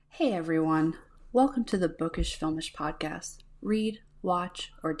Hey everyone, welcome to the Bookish Filmish podcast, Read,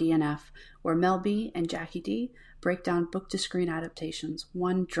 Watch, or DNF, where Mel B and Jackie D break down book-to-screen adaptations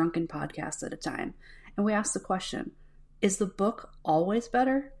one drunken podcast at a time, and we ask the question, is the book always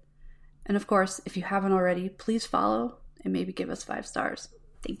better? And of course, if you haven't already, please follow and maybe give us 5 stars.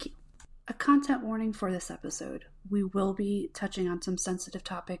 Thank you. A content warning for this episode. We will be touching on some sensitive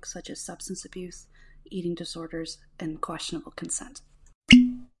topics such as substance abuse, eating disorders, and questionable consent.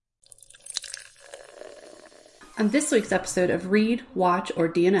 On this week's episode of Read, Watch,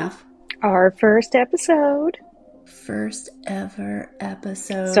 or DNF, our first episode. First ever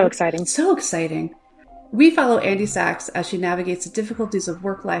episode. So exciting. So exciting. We follow Andy Sachs as she navigates the difficulties of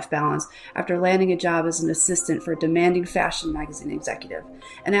work-life balance after landing a job as an assistant for a demanding fashion magazine executive,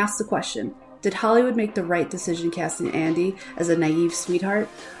 and ask the question, did Hollywood make the right decision casting Andy as a naive sweetheart,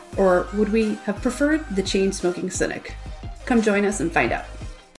 or would we have preferred the chain-smoking cynic? Come join us and find out.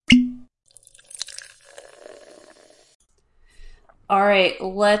 All right,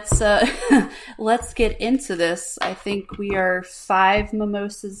 let's get into this. I think we are 5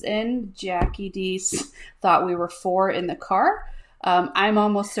 mimosas in. Jackie D thought we were 4 in the car. I'm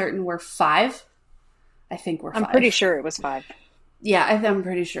almost certain we're 5. I think we're 5. I'm pretty sure it was 5. Yeah, I'm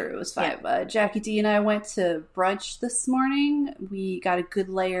pretty sure it was 5. Yeah. Jackie D and I went to brunch this morning. We got a good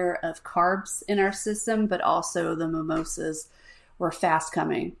layer of carbs in our system, but also the mimosas were fast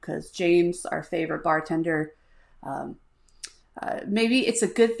coming because James, our favorite bartender, maybe it's a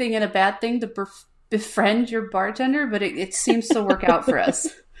good thing and a bad thing to befriend your bartender, but it seems to work out for us.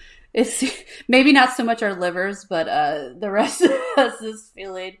 It's maybe not so much our livers, but the rest of us is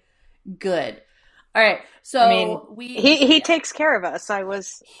feeling good. All right, so he takes care of us. I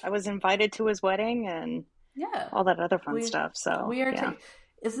was invited to his wedding and all that other fun stuff. So we are.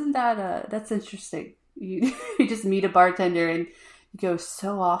 Isn't that that's interesting? You just meet a bartender and you go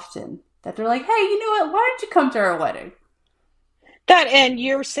so often that they're like, hey, you know what? Why don't you come to our wedding? That, and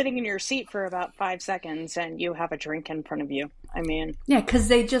you're sitting in your seat for about 5 seconds and you have a drink in front of you. I mean, yeah, because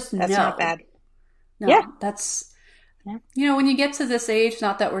they just that's know. Not bad. No, yeah, that's when you get to this age.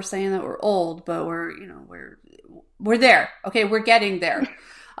 Not that we're saying that we're old, but we're there. Okay, we're getting there.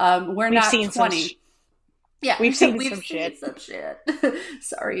 We're We've not seen 20. Yeah, we've seen some shit.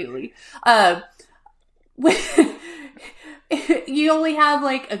 Sorry, Uli. You only have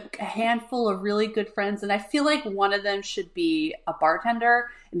like a handful of really good friends, and I feel like one of them should be a bartender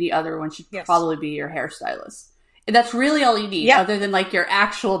and the other one should probably be your hairstylist. And that's really all you need, other than like your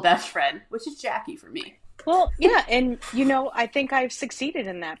actual best friend, which is Jackie for me. Well, yeah, and I think I've succeeded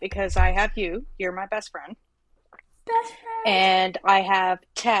in that because I have you. You're my best friend. And I have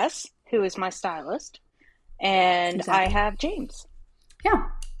Tess, who is my stylist, and I have James. Yeah,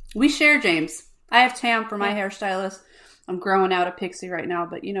 we share James. I have Tam for my hairstylist. I'm growing out a pixie right now,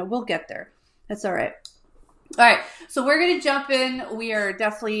 but we'll get there. That's all right. All right, so we're gonna jump in. We are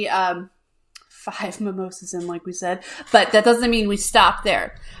definitely 5 mimosas in, like we said, but that doesn't mean we stop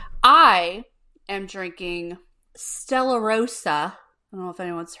there. I am drinking Stella Rosa. I don't know if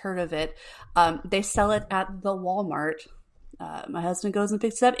anyone's heard of it. They sell it at the Walmart. My husband goes and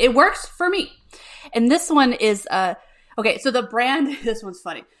picks it up. It works for me. And this one is okay. So the brand. This one's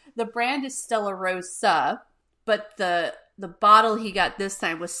funny. The brand is Stella Rosa. But the bottle he got this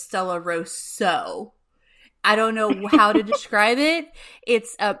time was Stella Rosso. I don't know how to describe it.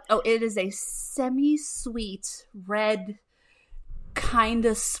 It's it is a semi-sweet red kind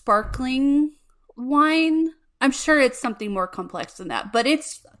of sparkling wine. I'm sure it's something more complex than that, but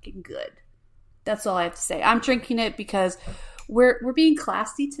it's fucking good. That's all I have to say. I'm drinking it because we're being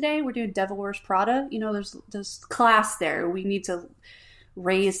classy today. We're doing Devil Wears Prada. There's class there. We need to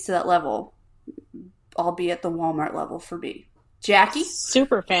raise to that level. Albeit the Walmart level for me. Jackie?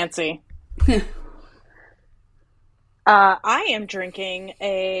 Super fancy. I am drinking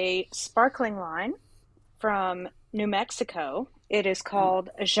a sparkling wine from New Mexico. It is called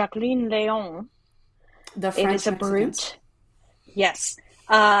Jacqueline Leon. The French It is a brut. Yes.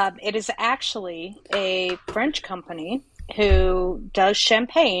 It is actually a French company who does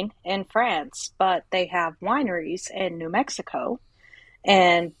champagne in France, but they have wineries in New Mexico.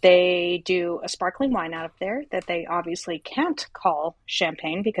 And they do a sparkling wine out of there that they obviously can't call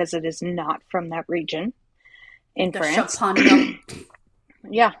champagne because it is not from that region in France. Champagne.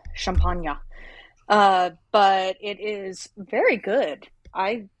 Yeah, champagne. But it is very good.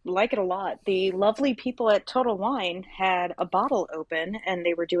 I like it a lot. The lovely people at Total Wine had a bottle open and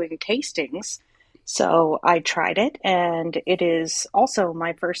they were doing tastings. So I tried it, and it is also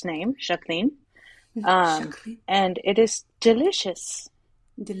my first name, Jacqueline. And it is delicious.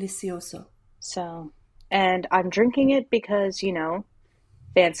 Delicioso. So, and I'm drinking it because,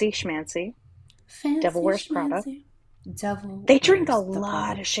 Fancy schmancy. Devil Fancy Wears Prada. schmancy. Devil They drink a wears the lot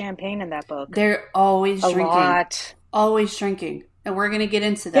Prada. of champagne in that book. They're always A drinking. lot. Always drinking. And we're going to get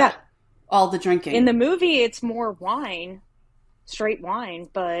into Yeah. that. All the In drinking. the movie, it's more wine, straight wine,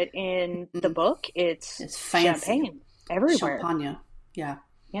 but in the Mm, book, it's it's fancy. champagne everywhere. Champagne. Yeah.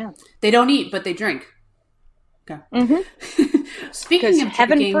 Yeah. They don't eat, but they drink. Okay. Mm-hmm. Speaking Because of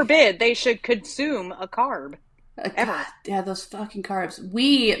heaven drinking, forbid they should consume a carb. God, Ever. yeah, those fucking carbs.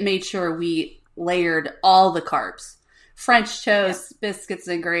 We made sure we layered all the carbs. French Yeah. toast, biscuits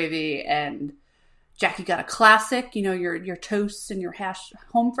and gravy, and Jackie got a classic, your toasts and your hash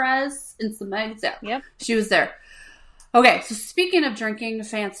home fries and some eggs. Yeah, Yep. she was there. Okay, so speaking of drinking,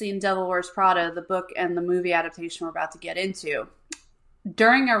 Fancy and Devil Wears Prada, the book and the movie adaptation we're about to get into,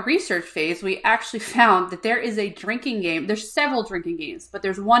 during our research phase, we actually found that there is a drinking game. There's several drinking games, but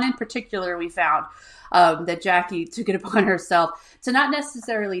there's one in particular we found that Jackie took it upon herself to not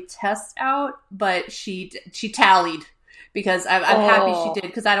necessarily test out, but she tallied because I'm happy she did,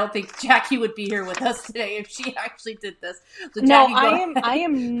 because I don't think Jackie would be here with us today if she actually did this. So No, Jackie, go ahead. I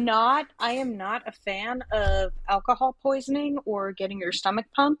am not a fan of alcohol poisoning or getting your stomach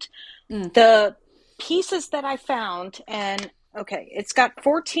pumped. Mm. The pieces that I found, and okay, it's got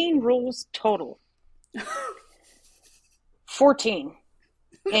 14 rules total. 14.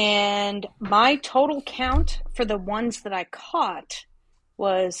 And my total count for the ones that I caught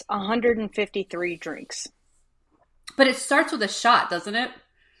was 153 drinks. But it starts with a shot, doesn't it?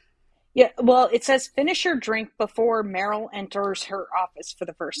 Yeah, well, it says finish your drink before Meryl enters her office for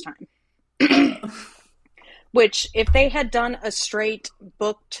the first time. Which, if they had done a straight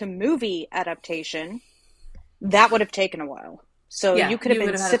book to movie adaptation, that would have taken a while. So Yeah, you could have you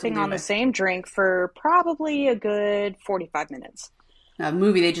would been have had sipping some on the leeway. same drink for probably a good 45 minutes.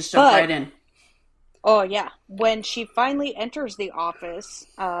 Movie, they just jump right in. Oh, yeah. When she finally enters the office,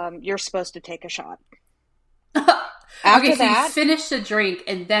 you're supposed to take a shot. Okay, so that, you finish the drink,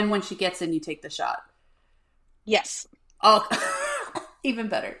 and then when she gets in, you take the shot. yes. Oh, even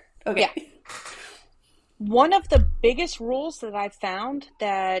better. Okay. Yeah. One of the biggest rules that I found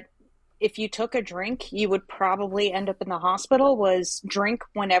that if you took a drink, you would probably end up in the hospital was drink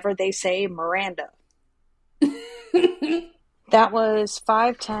whenever they say Miranda. That was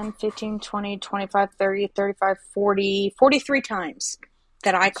 5, 10, 15, 20, 25, 30, 35, 40, 43 times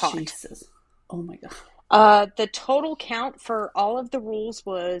that I caught. Jesus. Oh my God. The total count for all of the rules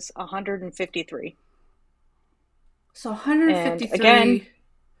was 153. So 153. And again,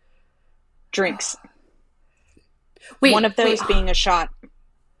 drinks. One of those being a shot.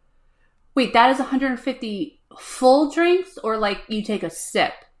 Wait, that is 150 full drinks, or like you take a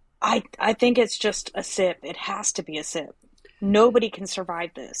sip? I think it's just a sip. It has to be a sip. Nobody can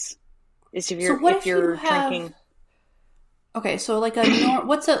survive this. If you're drinking. Okay, so like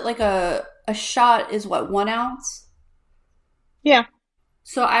what's a shot is what, 1 ounce? Yeah.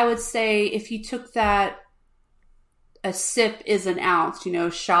 So I would say if you took that, a sip is an ounce,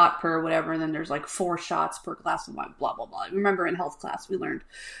 shot per whatever, and then there's like 4 shots per glass of wine, blah, blah, blah. Remember in health class, we learned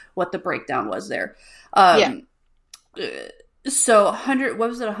what the breakdown was there. Yeah. So 100, what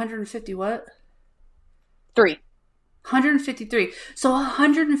was it, 150 what? 3. 153. So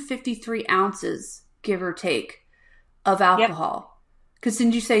 153 ounces, give or take, of alcohol. Because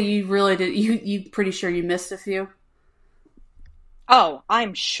didn't you say you really did, you pretty sure you missed a few? Oh,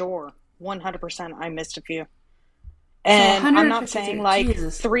 I'm sure. 100% I missed a few. And I'm not saying like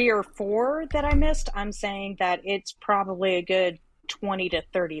Jesus. 3 or 4 that I missed. I'm saying that it's probably a good 20 to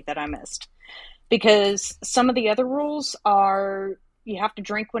 30 that I missed. Because some of the other rules are you have to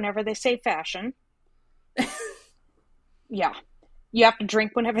drink whenever they say fashion. Yeah. You have to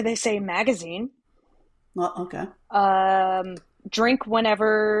drink whenever they say magazine. Well, okay. Drink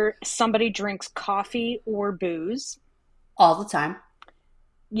whenever somebody drinks coffee or booze. All the time.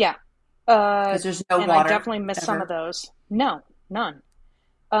 Yeah. Because there's no water. I definitely missed some of those. No, none.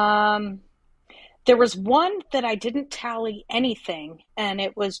 There was one that I didn't tally anything, and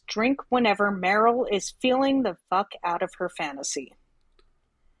it was drink whenever Meryl is feeling the fuck out of her fantasy.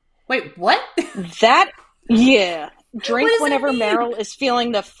 Wait, what? Drink whenever Meryl is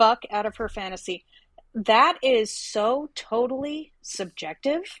feeling the fuck out of her fantasy. That is so totally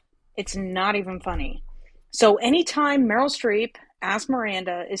subjective. It's not even funny. So anytime Meryl Streep as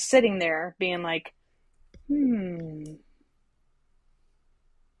Miranda is sitting there being like, and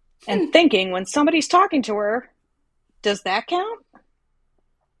thinking when somebody's talking to her, does that count?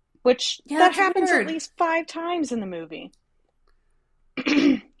 Which that happens weird. At least 5 times in the movie.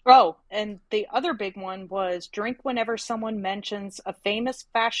 Oh, and the other big one was drink whenever someone mentions a famous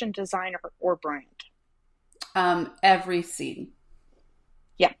fashion designer or brand. Every scene.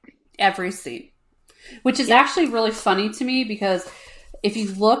 every scene, which is actually really funny to me because if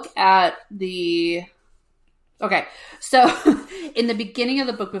you look at the... Okay, so in the beginning of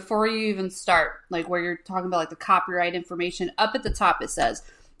the book, before you even start, like where you're talking about like the copyright information, up at the top it says,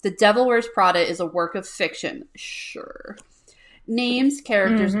 "The Devil Wears Prada is a work of fiction." Sure. Names,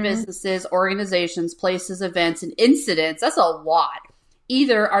 characters, businesses, organizations, places, events, and incidents, that's a lot,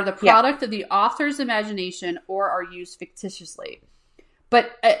 either are the product of the author's imagination or are used fictitiously.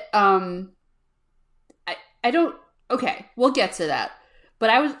 But I don't... Okay, we'll get to that. But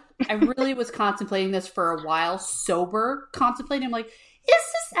I really was contemplating this for a while, sober contemplating. I'm like, is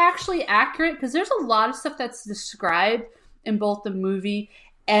this actually accurate? Because there's a lot of stuff that's described in both the movie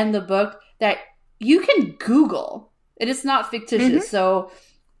and the book that you can Google. It is not fictitious. So,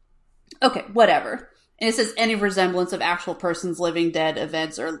 okay, whatever. And it says any resemblance of actual persons, living, dead,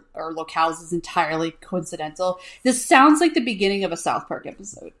 events, or locales is entirely coincidental. This sounds like the beginning of a South Park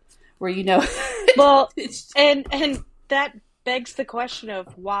episode where, you know... Well, and that begs the question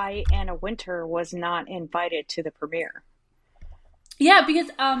of why Anna Wintour was not invited to the premiere. Yeah, because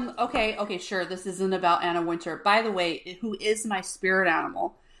okay, sure, this isn't about Anna Wintour. By the way, who is my spirit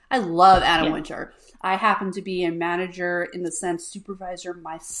animal? I love Anna Wintour. I happen to be a manager, in the sense supervisor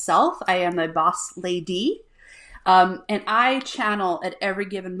myself. I am a boss lady. And I channel at every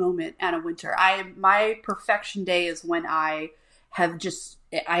given moment Anna Wintour. My perfection day is when I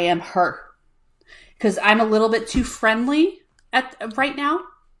am her. Because I'm a little bit too friendly right now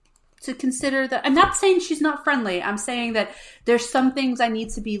to consider that. I'm not saying she's not friendly. I'm saying that there's some things I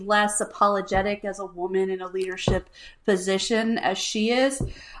need to be less apologetic as a woman in a leadership position as she is.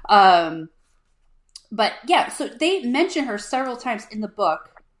 But yeah, so they mention her several times in the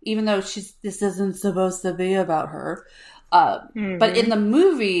book, even though this isn't supposed to be about her. But in the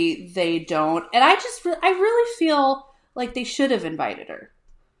movie, they don't. And I really feel like they should have invited her.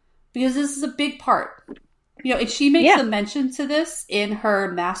 Because this is a big part. You know, and she makes a mention to this in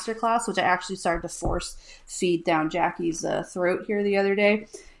her masterclass, which I actually started to force feed down Jackie's throat here the other day.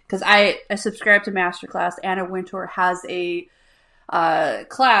 Because I subscribe to masterclass. Anna Wintour has a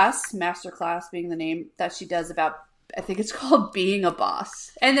masterclass being the name, that she does about, I think it's called Being a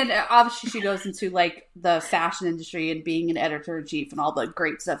Boss. And then obviously she goes into like the fashion industry and being an editor-in-chief and all the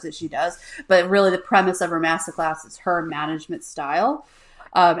great stuff that she does. But really the premise of her masterclass is her management style.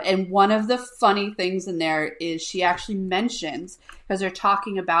 And one of the funny things in there is she actually mentions, because they're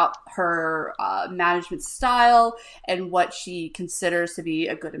talking about her management style and what she considers to be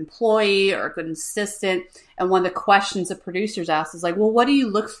a good employee or a good assistant. And one of the questions the producers ask is like, well, what do you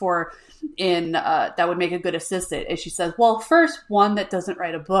look for in that would make a good assistant? And she says, well, first, one that doesn't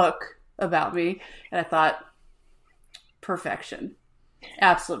write a book about me. And I thought, perfection.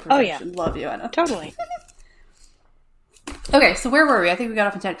 Absolute perfection. Oh, yeah. Love you, Anna. Totally. Okay, so where were we? I think we got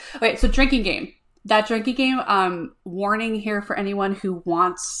off on 10. Okay, so drinking game. That drinking game, warning here for anyone who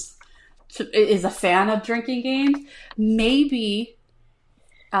is a fan of drinking games. Maybe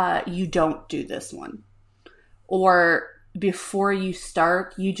you don't do this one. Or before you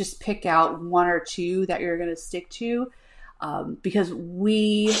start, you just pick out one or two that you're going to stick to. Because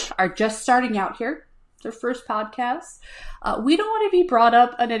we are just starting out here. It's our first podcast. We don't want to be brought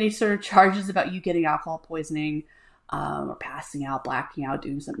up on any sort of charges about you getting alcohol poisoning, or passing out, blacking out,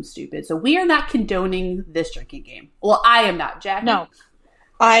 doing something stupid. So we are not condoning this drinking game. Well, I am not, Jackie. No,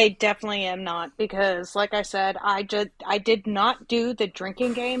 I definitely am not, because like I said, I did not do the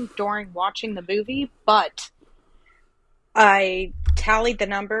drinking game during watching the movie, but I tallied the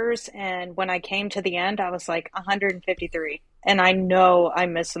numbers, and when I came to the end, I was like 153, and I know I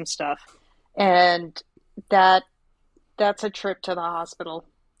missed some stuff, and that's a trip to the hospital.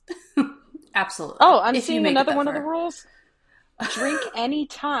 Absolutely. Oh, I'm seeing another one of the rules. Drink any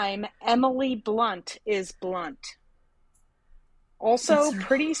time Emily Blunt is blunt. Also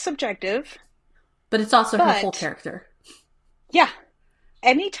pretty subjective. But it's also her whole character. Yeah.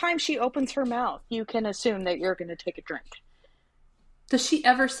 Anytime she opens her mouth, you can assume that you're going to take a drink. Does she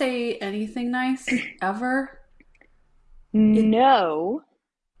ever say anything nice? Ever? No.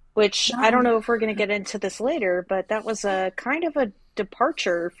 Which, I don't know if we're going to get into this later, but that was a kind of a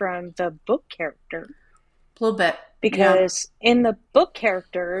departure from the book character. A little bit. Because in the book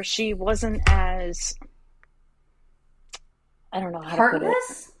character, she wasn't as... I don't know how to put it.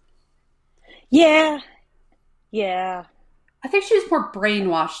 Heartless? Yeah. Yeah. I think she was more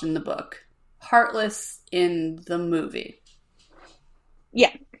brainwashed in the book. Heartless in the movie.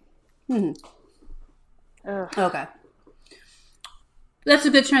 Yeah. Okay. That's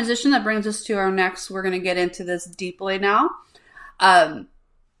a good transition. That brings us to our next. We're going to get into this deeply now.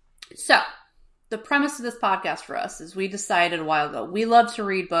 So, the premise of this podcast for us is we decided a while ago we love to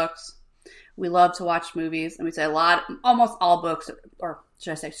read books, we love to watch movies, and we say almost all books, or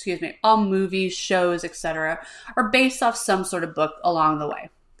should I say, excuse me, all movies, shows, etc., are based off some sort of book along the way.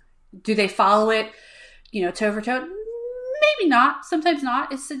 Do they follow it, toe for toe? Maybe not. Sometimes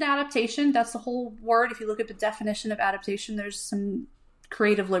not. It's an adaptation. That's the whole word. If you look at the definition of adaptation, there's some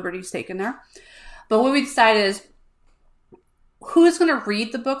creative liberties taken there. But what we decided is who's going to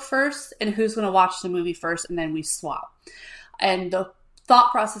read the book first and who's going to watch the movie first, and then we swap. And the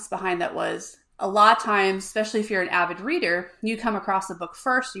thought process behind that was a lot of times, especially if you're an avid reader, you come across the book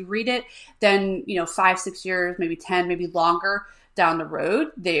first, you read it, then 5-6 years, maybe 10, maybe longer down the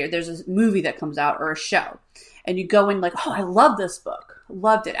road, there's a movie that comes out or a show. And you go in like, oh, I love this book.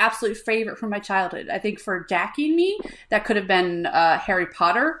 Loved it. Absolute favorite from my childhood. I think for Jackie and me, that could have been Harry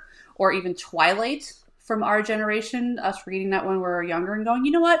Potter or even Twilight from our generation, us reading that when we were younger and going,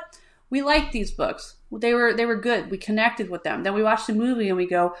 you know what? We like these books. They were good. We connected with them. Then we watched the movie and we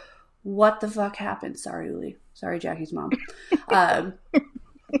go, what the fuck happened? Sorry, Uli. Sorry, Jackie's mom.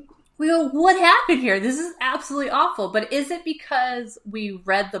 We go, what happened here? This is absolutely awful. But is it because we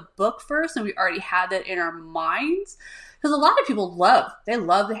read the book first and we already had that in our minds? Because a lot of people love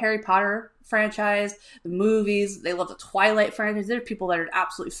the Harry Potter franchise, the movies. They love the Twilight franchise. There are people that are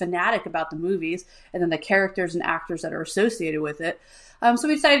absolutely fanatic about the movies and then the characters and actors that are associated with it. So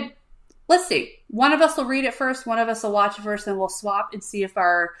we decided, let's see. One of us will read it first. One of us will watch it first. And we'll swap and see if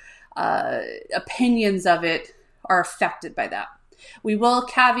our opinions of it are affected by that. We will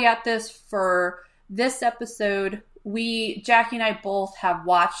caveat this for this episode. Jackie and I both have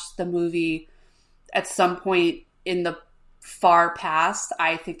watched the movie at some point in the far past.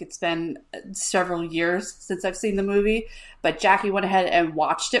 I think it's been several years since I've seen the movie, but Jackie went ahead and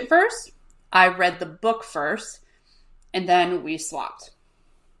watched it first. I read the book first, and then we swapped.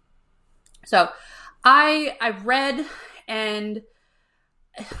 So I read, and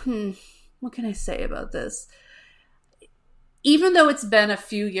what can I say about this? Even though it's been a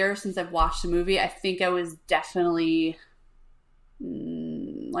few years since I've watched the movie, I think I was definitely,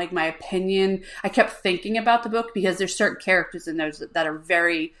 like my opinion, I kept thinking about the book because there's certain characters in those that are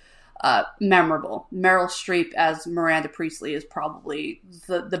very memorable. Meryl Streep as Miranda Priestley is probably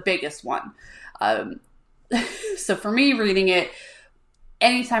the biggest one. So for me, reading it,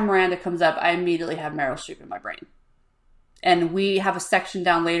 anytime Miranda comes up, I immediately have Meryl Streep in my brain. And we have a section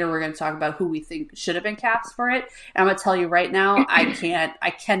down later we're going to talk about who we think should have been cast for it. And I'm going to tell you right now,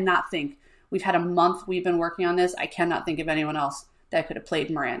 I cannot think. We've had a month we've been working on this. I cannot think of anyone else that could have played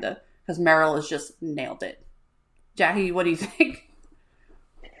Miranda because Meryl has just nailed it. Jackie, what do you think?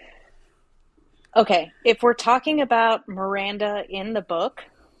 Okay, if we're talking about Miranda in the book,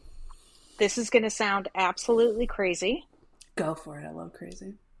 this is going to sound absolutely crazy. Go for it. I love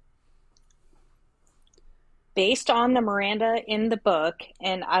crazy. Based on the Miranda in the book,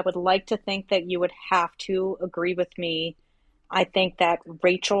 and I would like to think that you would have to agree with me, I think that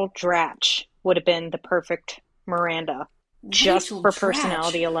Rachel Dratch would have been the perfect Miranda, just for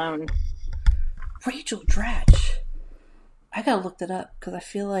personality alone. Rachel Dratch. I gotta look that up because I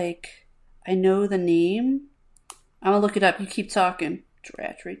feel like I know the name. I'm gonna look it up. You keep talking.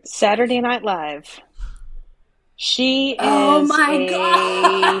 Dratch. Rachel Saturday Night Live. She is oh my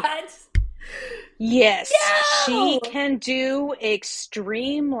god! Yes, Yo! She can do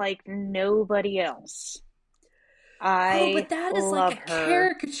extreme like nobody else. But that is like a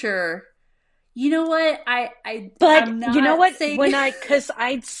caricature. You know what? But I'm not you know what? saying... Because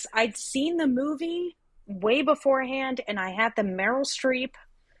I'd seen the movie way beforehand, and I had the Meryl Streep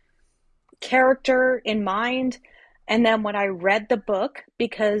character in mind. And then when I read the book,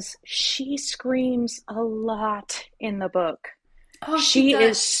 because she screams a lot in the book. Oh, she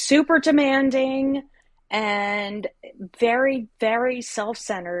is super demanding and very, very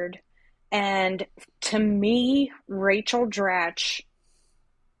self-centered. And to me, Rachel Dratch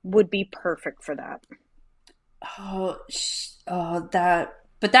would be perfect for that.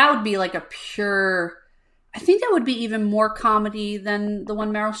 But that would be like a pure... I think that would be even more comedy than the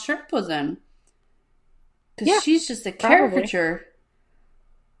one Meryl Streep was in. Because she's just a caricature. Probably.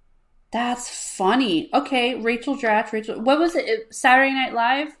 That's funny. Okay, Rachel Dratch. What was it? Saturday Night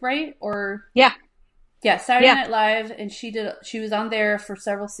Live, right? Or yeah, Saturday Night Live, and she was on there for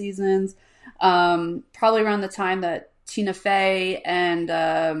several seasons. Probably around the time that Tina Fey and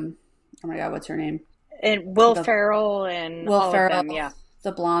oh my god, what's her name? And Will Ferrell and all of them,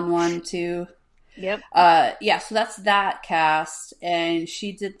 the blonde one too. Yep. So that's that cast, and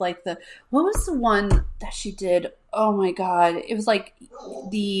she did like what was the one that she did? Oh my god, it was like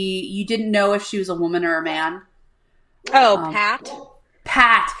you didn't know if she was a woman or a man. Oh, Pat.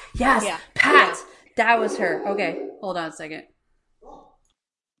 Pat. Yes, Yeah. Pat. That was her. Okay, hold on a second.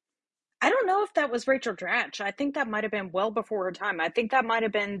 I don't know if that was Rachel Dratch. I think that might have been well before her time. I think that might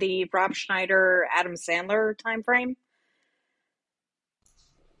have been the Rob Schneider, Adam Sandler time frame.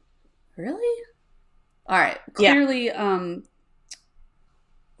 Really? All right. Yeah. Clearly,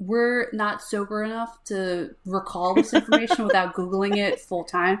 we're not sober enough to recall this information without Googling it full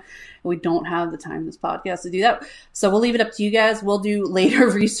time. We don't have the time in this podcast to do that. So we'll leave it up to you guys. We'll do later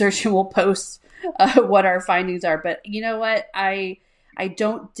research and we'll post what our findings are. But you know what? I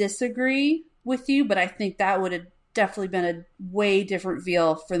don't disagree with you, but I think that would have definitely been a way different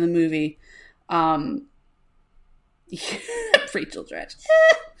feel for the movie. Rachel Dratch.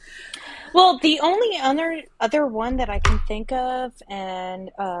 Well, the only other one that I can think of,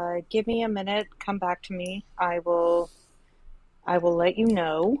 and give me a minute, come back to me. I will let you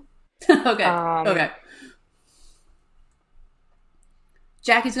know. Okay. Okay.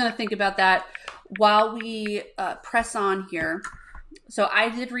 Jackie's going to think about that while we press on here. So I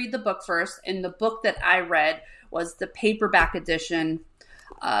did read the book first, and the book that I read was the paperback edition,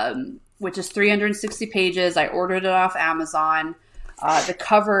 which is 360 pages. I ordered it off Amazon. The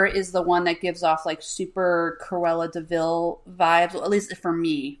cover is the one that gives off like super Cruella de Vil vibes, well, at least for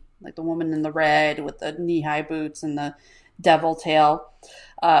me, like the woman in the red with the knee-high boots and the devil tail.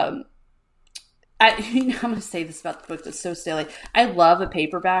 I'm going to say this about the book that's so silly. I love a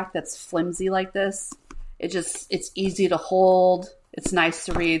paperback that's flimsy like this. It's easy to hold. It's nice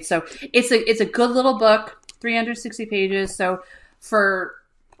to read. So it's a good little book, 360 pages. So for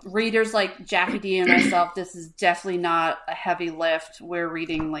readers like Jackie D and myself, this is definitely not a heavy lift. We're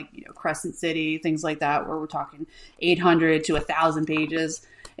reading like, Crescent City, things like that, where we're talking 800 to 1,000 pages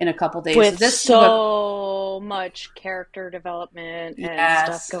in a couple days. With so this so much character development and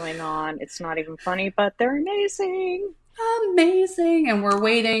Yes. stuff going on. It's not even funny, but they're amazing. Amazing. And we're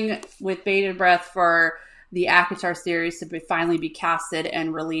waiting with bated breath for the ACOTAR series to finally be casted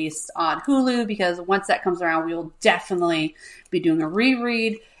and released on Hulu, because once that comes around, we will definitely be doing a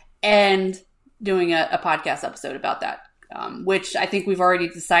reread and doing a podcast episode about that, which I think we've already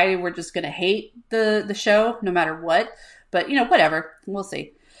decided we're just going to hate the show no matter what. But, whatever. We'll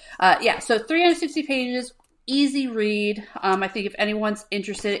see. So 360 pages, easy read. I think if anyone's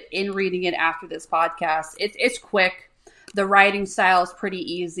interested in reading it after this podcast, it's quick. The writing style is pretty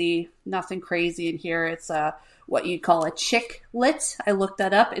easy. Nothing crazy in here. It's what you'd call a chick lit. I looked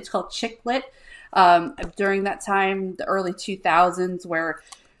that up. It's called chick lit. During that time, the early 2000s, where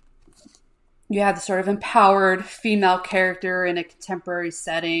you had the sort of empowered female character in a contemporary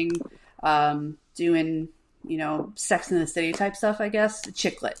setting, doing, Sex in the City type stuff, I guess.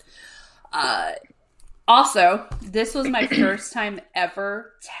 Chick lit. Also, this was my first time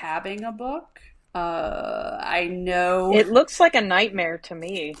ever tabbing a book. I know it looks like a nightmare to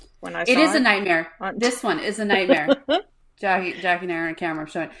me when I saw it. It is a nightmare. This one is a nightmare. Jackie and I are on camera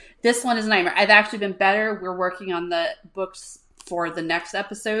showing. This one is a nightmare. I've actually been better. We're working on the books for the next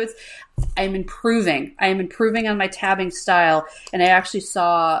episodes. I'm improving on my tabbing style. And I actually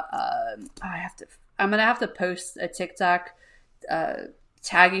saw, I'm going to have to post a TikTok,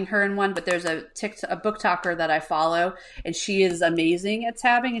 tagging her in one, but there's a book talker that I follow, and she is amazing at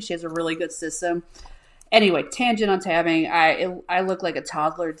tabbing, and she has a really good system. Anyway, tangent on tabbing. I look like a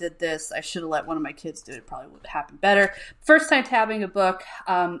toddler did this. I should have let one of my kids do it. It probably would have happened better. First time tabbing a book.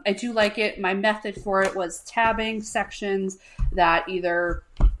 I do like it. My method for it was tabbing sections that either,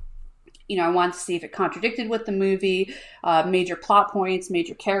 I wanted to see if it contradicted with the movie, major plot points,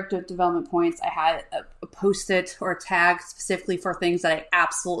 major character development points. I had a post-it or a tag specifically for things that I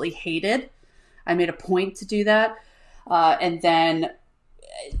absolutely hated. I made a point to do that. And then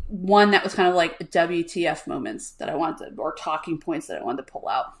one that was kind of like WTF moments that I wanted or talking points that I wanted to pull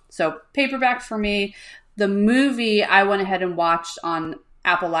out. So paperback for me. The movie I went ahead and watched on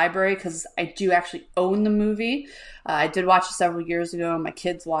Apple Library because I do actually own the movie. I did watch it several years ago. My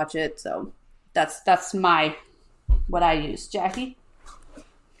kids watch it, so that's what I use. Jackie?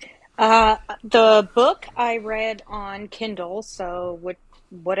 The book I read on Kindle, so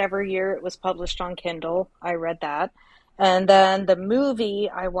whatever year it was published on Kindle, I read that. And then the movie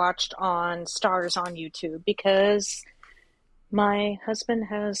I watched on Stars on YouTube because my husband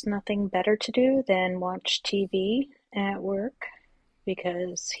has nothing better to do than watch TV at work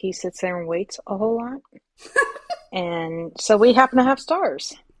because he sits there and waits a whole lot. And so we happen to have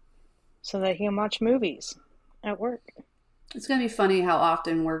Stars so that he can watch movies at work. It's going to be funny how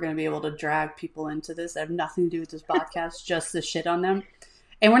often we're going to be able to drag people into this that have nothing to do with this podcast, just to shit on them.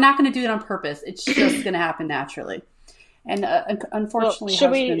 And we're not going to do it on purpose. It's just going to happen naturally. And unfortunately,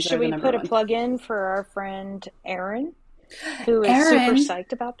 should we put a plug in for our friend Erin? who is super Erin,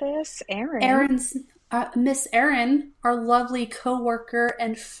 psyched about this. Erin. Erin's Miss Erin, our lovely coworker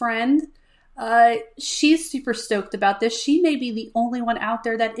and friend. She's super stoked about this. She may be the only one out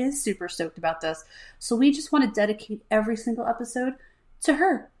there that is super stoked about this. So we just want to dedicate every single episode to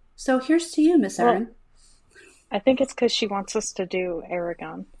her. So here's to you, Miss Well, Erin. I think it's because she wants us to do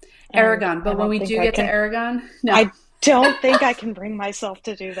Aragon. And Aragon. I But when don't we think do I get to can. Aragon, no. I don't think I can bring myself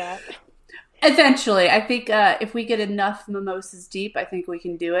to do that. Eventually, I think if we get enough mimosas deep, I think we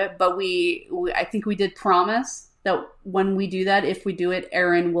can do it. But I think we did promise that when we do that, if we do it,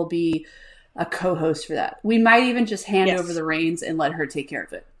 Erin will be a co-host for that. We might even just hand over Yes. the reins and let her take care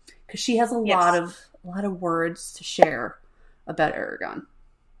of it because she has Yes. a lot of words to share about Aragon.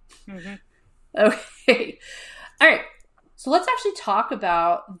 Hmm. Okay, all right. So let's actually talk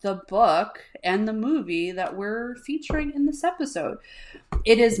about the book and the movie that we're featuring in this episode.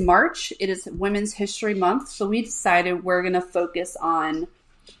 It is March. It is Women's History Month. So we decided we're going to focus on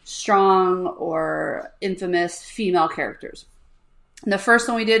strong or infamous female characters. And the first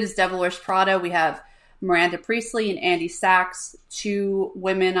one we did is Devil Wears Prada. We have Miranda Priestley and Andy Sachs, two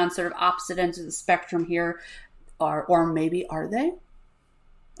women on sort of opposite ends of the spectrum here. Or maybe are they?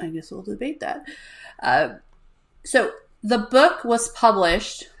 I guess we'll debate that. So the book was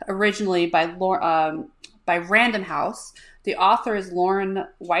published originally by Random House. The author is Lauren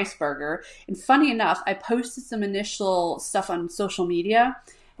Weisberger. And funny enough, I posted some initial stuff on social media,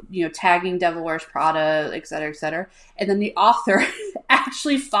 tagging Devil Wears Prada, et cetera, et cetera. And then the author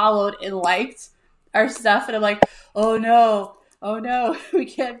actually followed and liked our stuff. And I'm like, oh no, we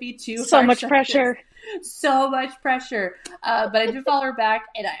can't be too So harsh much on pressure. this. So much pressure. But I did follow her back,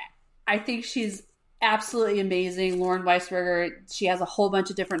 and I think she's absolutely amazing. Lauren Weisberger, she has a whole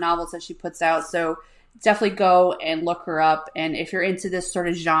bunch of different novels that she puts out. So definitely go and look her up. And if you're into this sort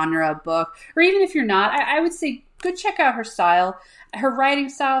of genre book, or even if you're not, I would say go check out her style. Her writing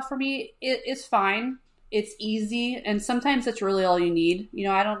style for me is fine. It's easy, and sometimes that's really all you need.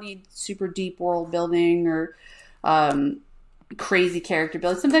 I don't need super deep world building or crazy character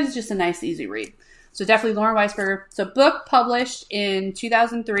building. Sometimes it's just a nice, easy read. So definitely Lauren Weisberger. So book published in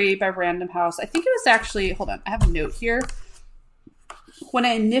 2003 by Random House. I think it was actually, hold on, I have a note here. When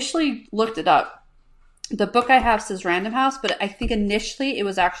I initially looked it up, the book I have says Random House, but I think initially it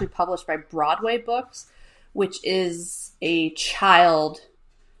was actually published by Broadway Books, which is a child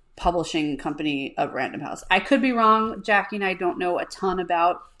publishing company of Random House. I could be wrong. Jackie and I don't know a ton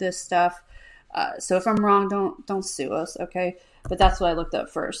about this stuff. So if I'm wrong, don't sue us, okay? But that's what I looked up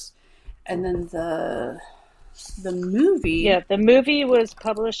first. And then the movie. Yeah, the movie was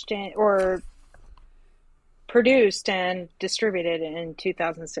published or produced and distributed in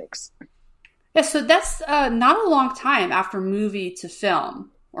 2006. Yeah, so that's not a long time after movie to film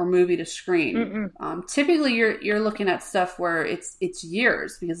or movie to screen. Typically, you're looking at stuff where it's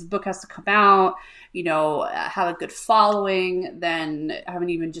years because the book has to come out, have a good following, then haven't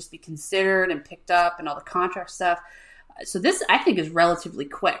even just be considered and picked up and all the contract stuff. So this, I think, is relatively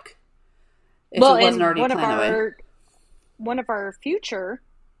quick. If Well, it wasn't and already planned away. one of our future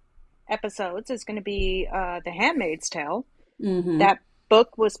episodes is going to be The Handmaid's Tale. Mm-hmm. That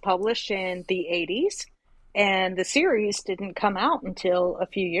book was published in the 80s, and the series didn't come out until a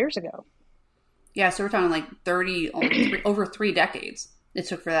few years ago. Yeah, so we're talking like 30, over 3 decades it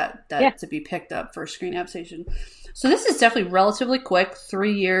took for that Yeah. to be picked up for a screen adaptation. So this is definitely relatively quick,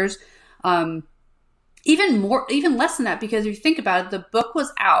 3 years. Even less than that, because if you think about it, the book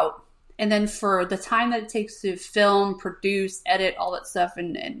was out, and then for the time that it takes to film, produce, edit, all that stuff,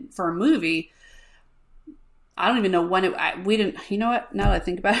 and for a movie, I don't even know when we didn't, you know what, now that I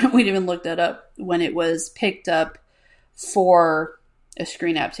think about it, we didn't even look that up when it was picked up for a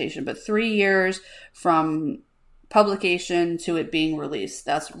screen adaptation. But 3 years from publication to it being released,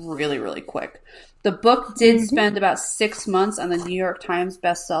 that's really, really quick. The book did spend about 6 months on the New York Times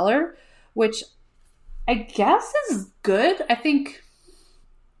bestseller, which I guess is good. I think,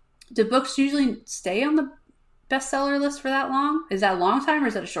 do books usually stay on the bestseller list for that long? Is that a long time or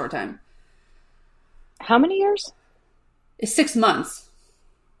is that a short time? How many years? It's 6 months.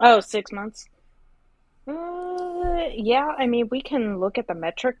 Oh, 6 months. Yeah, I mean, we can look at the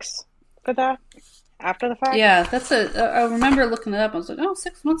metrics for that after the fact. Yeah, I remember looking it up. I was like, oh,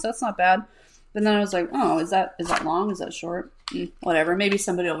 6 months, that's not bad. But then I was like, oh, is that long? Is that short? Whatever. Maybe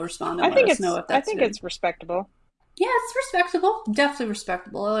somebody will respond and let us know if that's I think good. it's respectable. Yeah, it's respectable. Definitely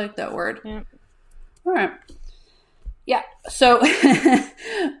respectable. I like that word. Yeah. All right. Yeah. So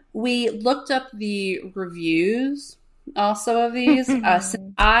we looked up the reviews also of these.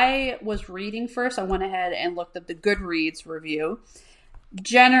 Since I was reading first, I went ahead and looked up the Goodreads review.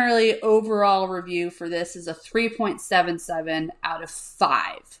 generally, overall review for this is a 3.77 out of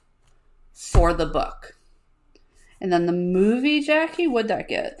 5 for the book. And then the movie, Jackie, what'd that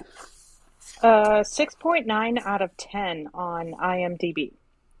get? 6.9 out of 10 on IMDb.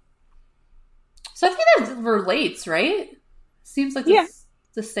 So I think that relates, right? Seems like Yeah.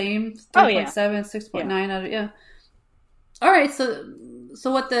 the same Oh, yeah. 3.7, Yeah. 6.9 out of, yeah. All right, so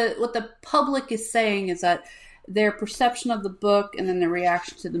what the public is saying is that their perception of the book and then their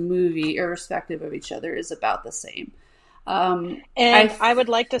reaction to the movie, irrespective of each other, is about the same. And I would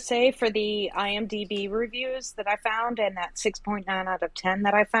like to say for the IMDb reviews that I found and that 6.9 out of 10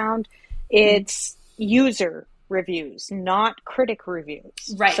 that I found, it's user reviews, not critic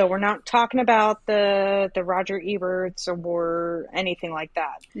reviews. Right. So we're not talking about the Roger Eberts or anything like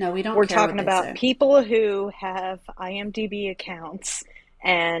that. No, we don't We're care talking what they about say. people who have IMDb accounts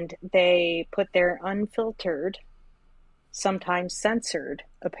and they put their unfiltered, sometimes censored,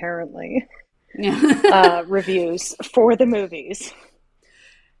 apparently, reviews for the movies.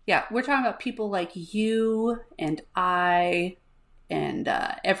 Yeah, we're talking about people like you and I and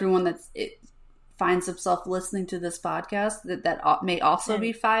everyone finds himself listening to this podcast that may also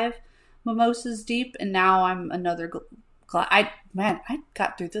be 5 mimosas deep. And now I'm another glass. I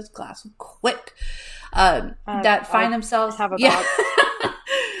got through this glass quick. That find themselves have about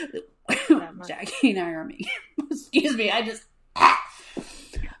Jackie and I are me. Excuse me.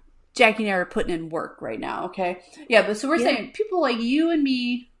 Jackie and I are putting in work right now. Okay. Yeah. But so we're saying people like you and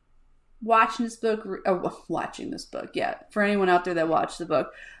me watching this book. Yeah. For anyone out there that watched the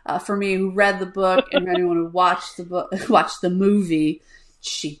book, for me who read the book, and for anyone who watched the book, watched the movie,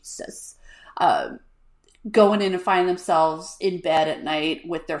 Jesus, going in and finding themselves in bed at night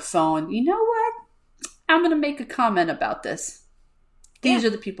with their phone. You know what? I'm going to make a comment about this. These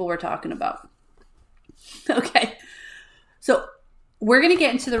are the people we're talking about. Okay. So we're going to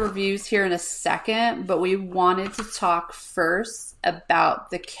get into the reviews here in a second, but we wanted to talk first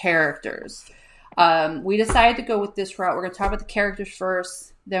about the characters. We decided to go with this route. We're going to talk about the characters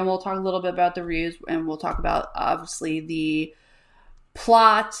first, then we'll talk a little bit about the reviews, and we'll talk about, obviously, the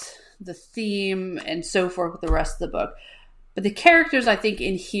plot, the theme, and so forth with the rest of the book. But the characters, I think,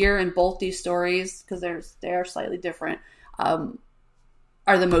 in here, in both these stories, because they are slightly different,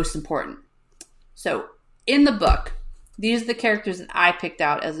 are the most important. So, in the book, these are the characters that I picked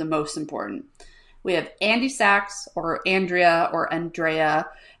out as the most important. We have Andy Sachs, or Andrea, or Andrea,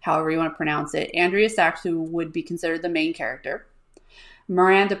 however you want to pronounce it. Andrea Sachs, who would be considered the main character.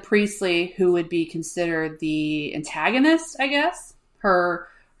 Miranda Priestley, who would be considered the antagonist, I guess. Her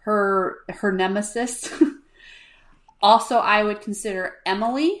nemesis. Also, I would consider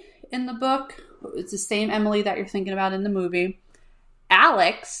Emily in the book. It's the same Emily that you're thinking about in the movie.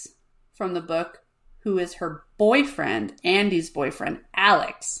 Alex from the book, who is her boyfriend, Andy's boyfriend,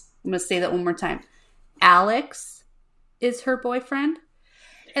 Alex. I'm going to say that one more time. Alex is her boyfriend.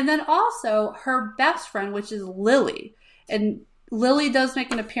 And then also her best friend, which is Lily. And Lily does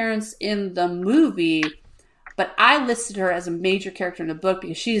make an appearance in the movie, but I listed her as a major character in the book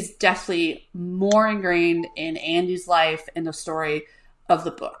because she is definitely more ingrained in Andy's life and the story of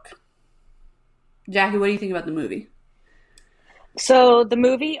the book. Jackie, what do you think about the movie? So the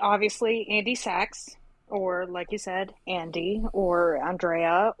movie, obviously, Andy Sachs, or like you said, Andy, or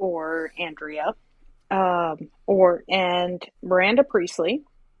Andrea, or Andrea, and Miranda Priestley,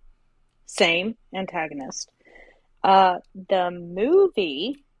 same antagonist. The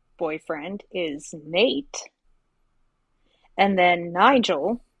movie boyfriend is Nate. And then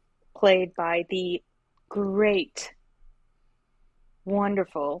Nigel, played by the great,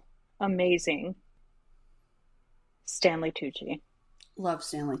 wonderful, amazing Stanley Tucci. Love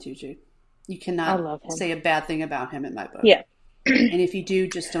Stanley Tucci. You I cannot love him. say a bad thing about him in my book. Yeah. And if you do,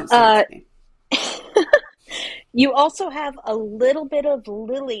 just don't say it to me. You also have a little bit of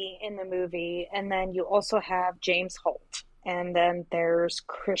Lily in the movie, and then you also have James Holt. And then there's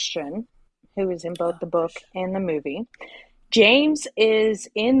Christian, who is in both the book and the movie. James is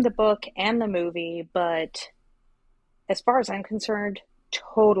in the book and the movie, but as far as I'm concerned,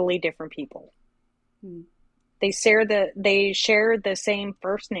 totally different people. They share the same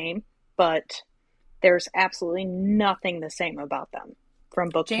first name, but there's absolutely nothing the same about them from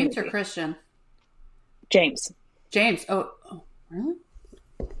book to movie. James or Christian? James. Oh, really?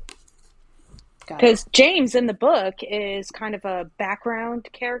 Because James in the book is kind of a background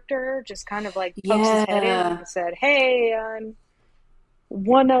character, just kind of like pokes his head in and said, "Hey, I'm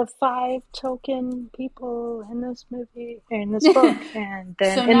one of 5 token people in this movie, in this book." And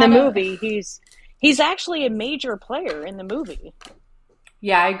then so in the movie, he's actually a major player in the movie.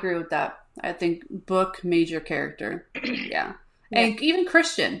 Yeah, I agree with that. I think book major character. Yeah. Yeah. and even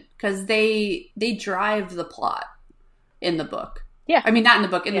Christian, because they drive the plot in the book. Yeah. I mean, not in the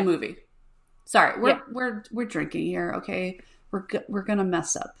book, in the Yeah. movie. Sorry, Yeah. we're drinking here, okay? We're gonna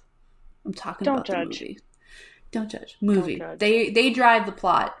mess up. I'm talking Don't about the judge. movie. Don't judge. Movie. Don't judge. They drive the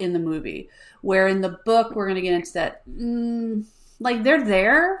plot in the movie. Where in the book we're gonna get into that. Like they're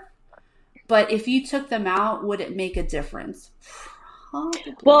there, but if you took them out, would it make a difference?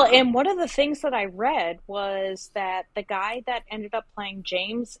 Probably Well, not. and one of the things that I read was that the guy that ended up playing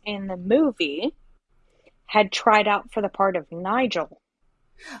James in the movie had tried out for the part of Nigel.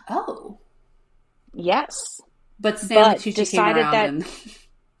 Oh, Yes. but Stanley But Tucci came decided around that and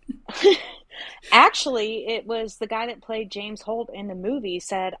actually it was the guy that played James Holt in the movie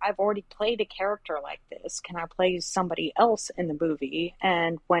said, I've already played a character like this. Can I play somebody else in the movie?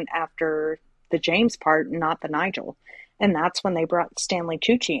 And went after the James part, not the Nigel. And that's when they brought Stanley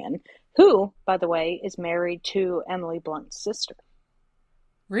Tucci in, who, by the way, is married to Emily Blunt's sister.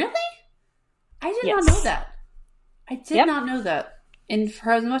 really, I did not know Yes. that. I did Yep. not know that. And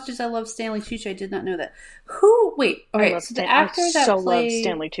for as much as I love Stanley Tucci, I did not know that. Who? Wait. Okay. So the I actor so that love played,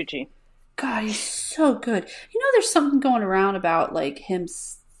 Stanley Tucci. God, he's so good. You know, there's something going around about like him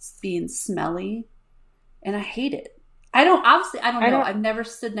being smelly, and I hate it. I don't. Obviously, I don't I know. don't I've never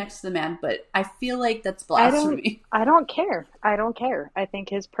stood next to the man, but I feel like that's I don't blasphemy. I don't care. I don't care. I think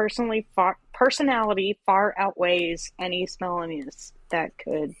his personality far outweighs any smelliness that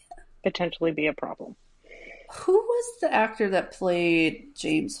could potentially be a problem. Who was the actor that played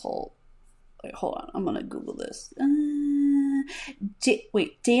James Holt? Wait, hold on. I'm gonna Google this.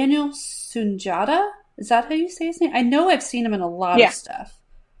 Wait, Daniel Sunjata? Is that how you say his name? I know I've seen him in a lot of Yeah. stuff.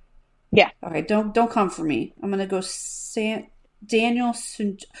 Yeah. Okay, don't come for me. I'm gonna go Daniel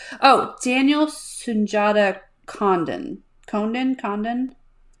Sunj. Oh, Daniel Sunjata Condon. Condon.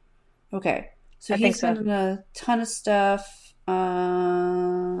 Okay, so I think he's been so. in a ton of stuff.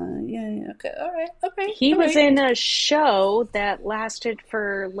 Yeah. Okay. All right. Okay. He All was right. in a show that lasted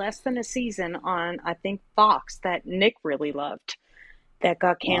for less than a season on, I think, Fox that Nick really loved that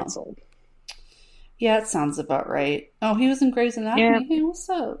got Wow. canceled. Yeah, it sounds about right. Oh, he was in Grey's Yeah. Anatomy. Hey, what's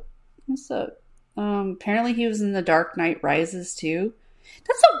up? What's up? Apparently he was in The Dark Knight Rises too.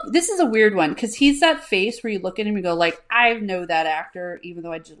 This is a weird one because he's that face where you look at him and go like, I know that actor, even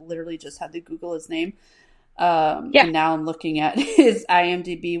though I literally just had to Google his name. Yeah. And now I'm looking at his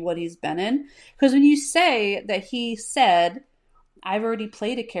IMDb, what he's been in. Because when you say that he said, I've already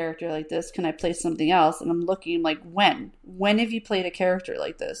played a character like this, can I play something else? And I'm looking like, when? When have you played a character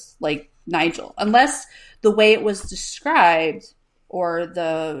like this? Like Nigel. Unless the way it was described or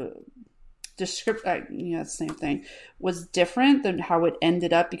the description, the same thing, was different than how it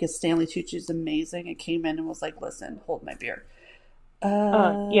ended up because Stanley Tucci is amazing and came in and was like, listen, hold my beer.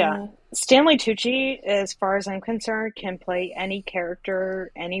 Yeah. Stanley Tucci, as far as I'm concerned, can play any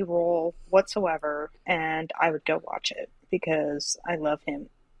character, any role whatsoever, and I would go watch it because I love him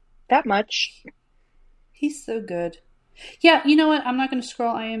that much. He's so good. Yeah, you know what? I'm not going to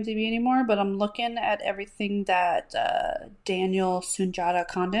scroll IMDb anymore, but I'm looking at everything that Daniel Sunjata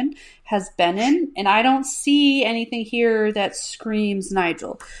Condon has been in, and I don't see anything here that screams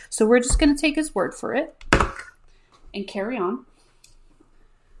Nigel. So we're just going to take his word for it and carry on.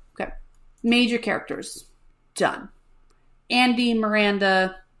 Okay. Major characters. Done. Andy,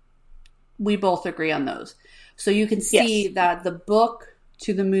 Miranda, we both agree on those. So you can see Yes. that the book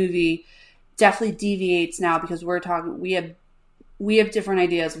to the movie definitely deviates now because we have different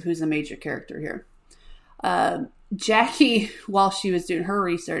ideas of who's a major character here. Jackie, while she was doing her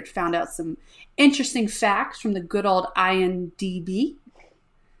research, found out some interesting facts from the good old IMDb.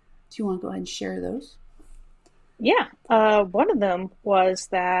 Do you want to go ahead and share those? Yeah. One of them was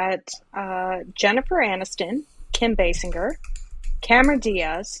that Jennifer Aniston, Kim Basinger, Cameron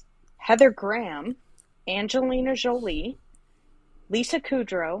Diaz, Heather Graham, Angelina Jolie, Lisa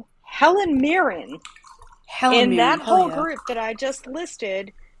Kudrow, Helen Mirren, Helen in Mirren, that hell whole yeah. group that I just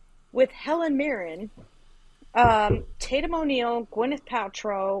listed, with Helen Mirren, Tatum O'Neal, Gwyneth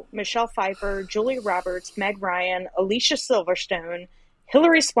Paltrow, Michelle Pfeiffer, Julia Roberts, Meg Ryan, Alicia Silverstone,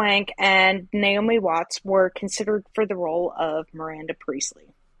 Hilary Swank, and Naomi Watts were considered for the role of Miranda Priestley.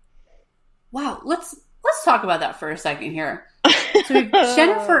 Wow, let's talk about that for a second here. So we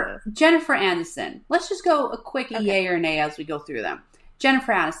have Jennifer Aniston. Let's just go a quick Okay. yay or nay as we go through them.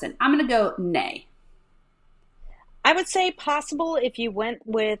 Jennifer Aniston. I'm going to go nay. I would say possible if you went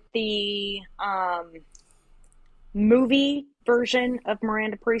with the movie version of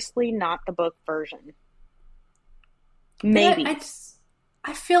Miranda Priestley, not the book version. Maybe.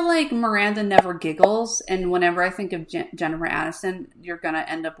 I feel like Miranda never giggles, and whenever I think of Jennifer Aniston, you're going to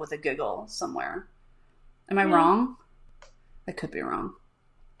end up with a giggle somewhere. Am I wrong? I could be wrong.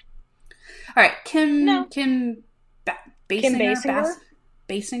 All right, No, Kim Basinger, Basinger.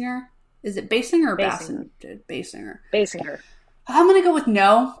 Basinger. Is it Basinger or Basinger. Basinger? Basinger. I'm gonna go with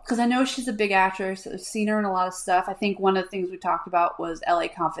no because I know she's a big actress. I've seen her in a lot of stuff. I think one of the things we talked about was L.A.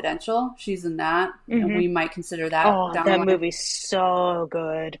 Confidential. She's in that, and Mm-hmm. we might consider that Oh, down the that line. movie's so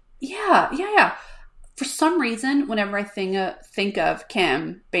good. Yeah. For some reason, whenever I think of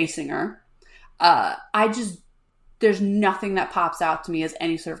Kim Basinger, I just there's nothing that pops out to me as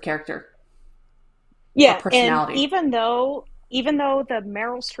any sort of character or Yeah, and personality. even though the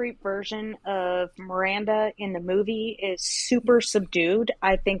Meryl Streep version of Miranda in the movie is super subdued,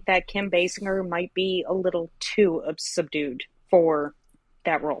 I think that Kim Basinger might be a little too subdued for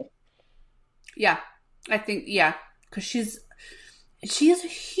that role. Yeah, I think because she is a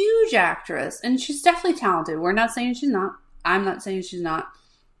huge actress and she's definitely talented. We're not saying she's not. I'm not saying she's not.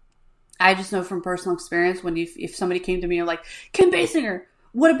 I just know from personal experience when if somebody came to me and like Kim Basinger,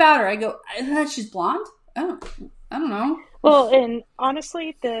 what about her? I go, she's blonde. Oh, I don't know. Well, and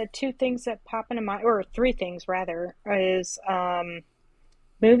honestly, the two things that pop into my, or three things rather, is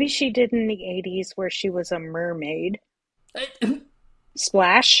movie she did in the 80s where she was a mermaid.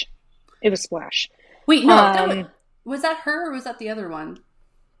 Splash. It was Splash. Wait, no, Um, was that her or was that the other one?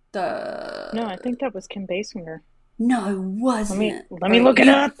 no, I The think that was Kim Basinger. No, it Let me wasn't. let All me right, look it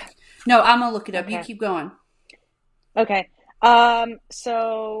up. No, I'm gonna look it up. You Okay. keep going. Okay.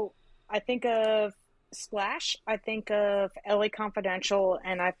 So I think of Splash, I think of LA Confidential,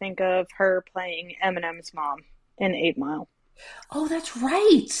 and I think of her playing Eminem's mom in 8 Mile. Oh, that's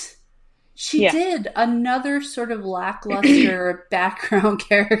right. She Yeah. did another sort of lackluster background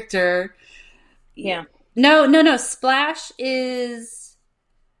character. Yeah. No. Splash is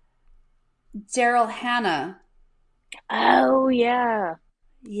Daryl Hannah. Oh yeah.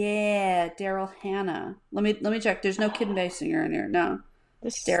 Yeah, Daryl Hannah. Let me check. There's no Kim Basinger in here. No,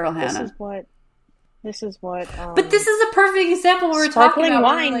 This Daryl this Hannah. is what this is what But this is a perfect example of what we're talking sparkling about.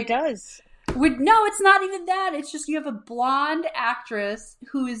 Where we're wine like, does. no, it's not even that. It's just you have a blonde actress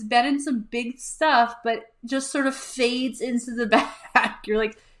who has been in some big stuff, but just sort of fades into the back. You're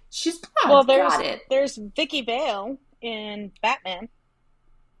like, she's Well, blonde. Got it. there's Vicky Vale in Batman,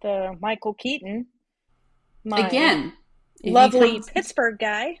 the Michael Keaton, my Again, if you lovely come Pittsburgh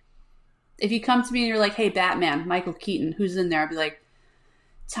guy. if you come to me and you're like, hey, Batman, Michael Keaton, who's in there? I'd be like,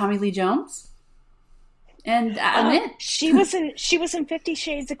 Tommy Lee Jones, and I'm in. She was in 50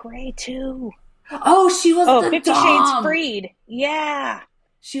 Shades of Grey too. Oh, she was Oh, the 50 Shades Dom. Freed. Yeah.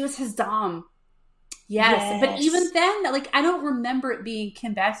 She was his Dom. Yes, but even Yes. then, like I don't remember it being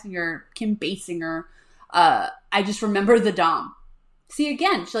Kim Basinger. Kim Basinger. I just remember the Dom. See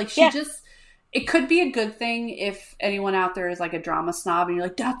again, she Yeah. just. It could be a good thing if anyone out there is like a drama snob and you're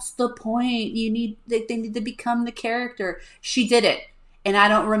like, that's the point. They need to become the character. She did it, and I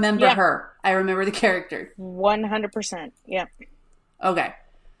don't remember Yeah. her. I remember the character. 100%. Yeah. Okay,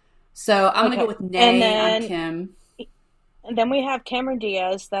 so I'm gonna go Okay. with And nay on then Kim. and then we have Cameron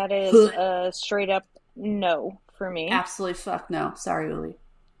Diaz. That is a straight up no for me. Absolutely fuck no. Sorry, Uli.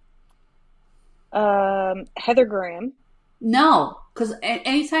 Heather Graham. No, because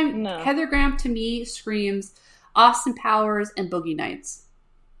anytime No. Heather Graham to me screams Austin Powers and Boogie Nights.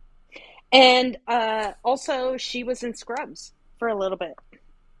 And also, she was in Scrubs for a little bit.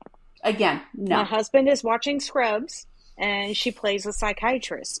 Again, My no. husband is watching Scrubs, and she plays a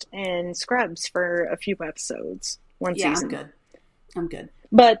psychiatrist in Scrubs for a few episodes, one Yeah, season. I'm good.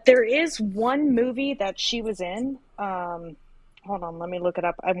 But there is one movie that she was in. Hold on, let me look it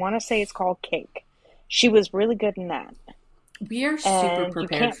up. I want to say it's called Cake. She was really good in that. We are super And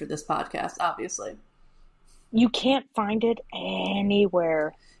prepared for this podcast, obviously. you can't find it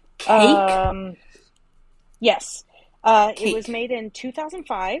anywhere. Cake? Yes. It was Cake. made in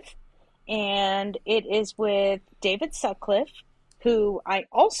 2005, and it is with David Sutcliffe, who I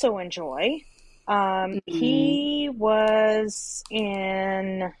also enjoy. Mm. He was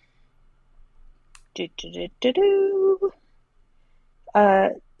in. Do, do, do, do, do.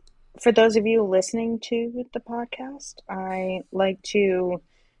 For those of you listening to the podcast, I like to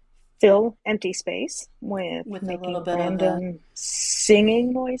fill empty space with With making random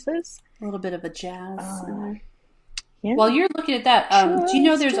singing noises. a little bit of a jazz in Uh, there. yeah. While you're looking at that, do you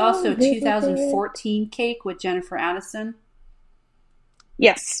know Just there's a also little bit. 2014 Cake with Jennifer Aniston?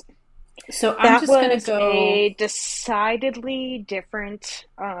 Yes, So I'm that just gonna was go. a decidedly different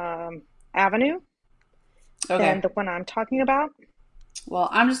avenue than Okay. the one I'm talking about. Well,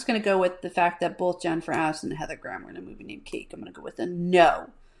 I'm just gonna go with the fact that both Jennifer Aniston and Heather Graham were in a movie named Cake. I'm gonna go with a no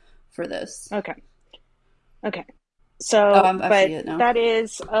for this. Okay. Okay. Oh, So, I see but it now. that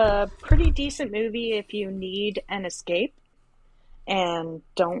is a pretty decent movie if you need an escape. and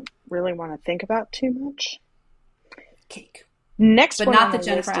don't really want to think about too much. Cake. Next But one not on the my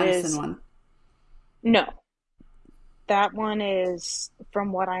Jennifer list Aniston is one. no. That one is,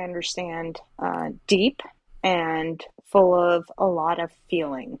 from what I understand, deep and full of a lot of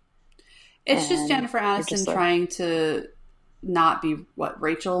feeling. It's just And Jennifer you're just Aniston like, trying to not be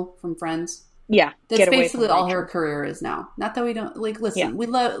Rachel from Friends. yeah, That's get away basically from all her Rachel. career is now. Not that we don't like. Yeah. Listen, we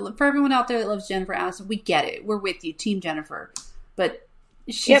love for everyone out there that loves Jennifer Aniston. We get it. We're with you, Team Jennifer. But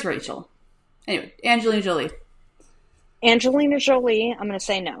she's Yep. Rachel. Anyway, Angelina Jolie. Angelina Jolie, I'm going to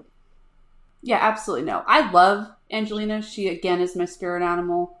say no. Yeah, absolutely no. I love Angelina. She again is my spirit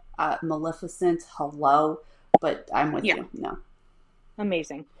animal. Maleficent. Hello, but I'm with Yeah, you. No.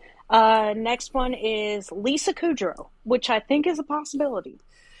 amazing. Next one is Lisa Kudrow, which I think is a possibility.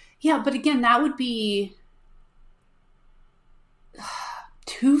 Yeah, but again, that would be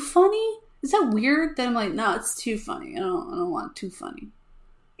too funny. Is that weird? That I'm like, no, it's too funny. I don't want too funny.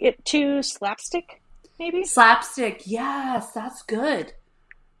 It too slapstick, maybe? Slapstick. Yes, that's good.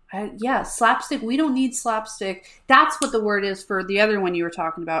 Yeah, slapstick. We don't need slapstick. That's what the word is for the other one you were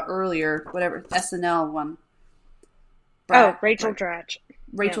talking about earlier. Whatever SNL one. Oh, Rachel Dratch. Yeah.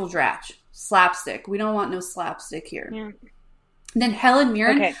 Rachel Dratch. Slapstick. We don't want no slapstick here. Yeah. And then Helen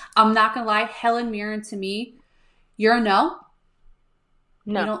Mirren. Okay. I'm not gonna lie. Helen Mirren to me, you're a no.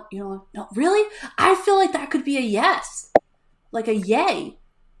 No. You don't. No, really? I feel like that could be a yes, like a yay.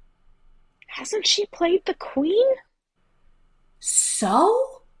 Hasn't she played the Queen?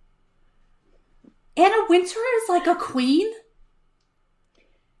 So Anna Wintour is like a queen.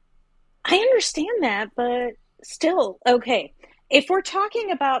 I understand that, but still, okay. If we're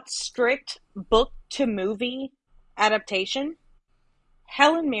talking about strict book to movie adaptation,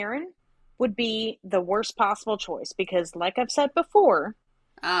 Helen Mirren would be the worst possible choice because, like I've said before,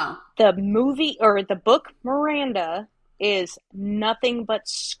 Oh, the movie or the book Miranda is nothing but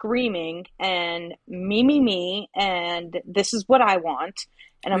screaming and me, and this is what I want,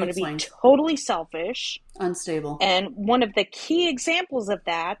 and I'm going mood to be swings, totally selfish. unstable. And one of the key examples of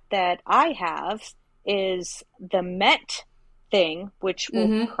that I have is the Met thing, which we'll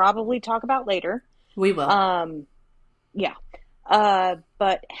Mm-hmm. probably talk about later. We will. Um, yeah.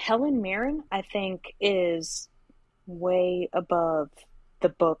 But Helen Mirren, I think, is way above the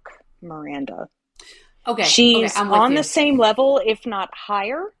book Miranda. Okay. Okay. She's I'm with on the you. same level, if not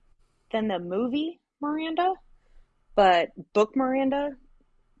higher, than the movie Miranda, but book Miranda,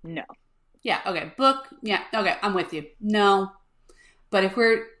 no. Yeah. Okay. Book. Yeah. Okay. I'm with you. No, but if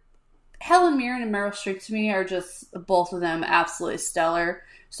we're Helen Mirren and Meryl Streep to me are just both of them absolutely stellar.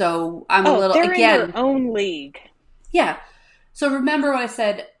 So I'm a Oh, little they're in their again. own league. Yeah. So remember what I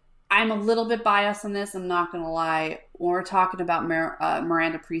said. I'm a little bit biased on this. I'm not going to lie. When we're talking about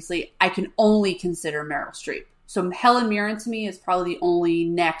Miranda Priestley, I can only consider Meryl Streep. So Helen Mirren to me is probably the only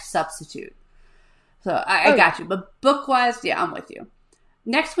next substitute. So I Oh, yeah. got you. But book wise, yeah, I'm with you.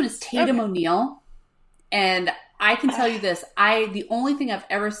 Next one is Tatum Okay. O'Neal. And I can tell you this: the only thing I've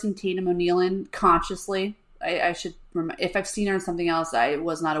ever seen Tatum O'Neal in consciously, I should if I've seen her in something else, I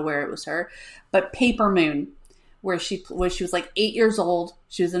was not aware it was her. But Paper Moon, where she was like 8 years old,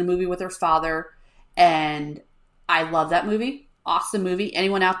 she was in a movie with her father, and I love that movie. Awesome movie.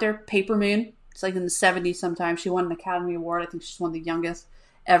 Anyone out there? Paper Moon. It's like in the '70s. Sometime she won an Academy Award. I think she's one of the youngest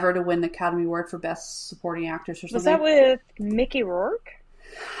ever to win the Academy Award for Best Supporting Actress or Was that something. with Mickey Rourke?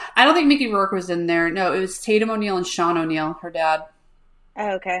 I don't think Mickey Rourke was in there. No, it was Tatum O'Neal and Sean O'Neal, her dad.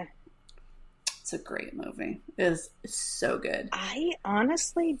 Oh, okay. It's a great movie. It's so good. I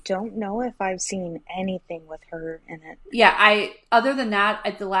honestly don't know if I've seen anything with her in it. Yeah, other than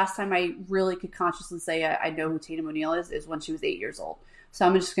that, the last time I really could consciously say I know who Tatum O'Neal is when she was 8 years old. So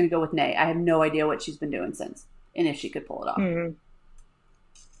I'm just going to go with nay. I have no idea what she's been doing since, and if she could pull it off. Hmm.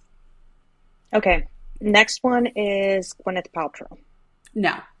 Okay. Next one is Gwyneth Paltrow.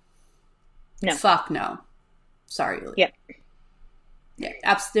 No. No. Fuck no. Sorry. Yep.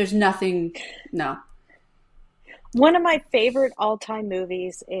 Yeah. There's nothing. No. One of my favorite all-time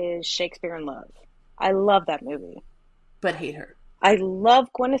movies is Shakespeare in Love. I love that movie. But hate her. I love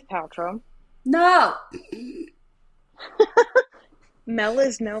Gwyneth Paltrow. No. Mel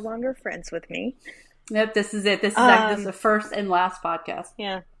is no longer friends with me. Yep. This is it. This is the first and last podcast.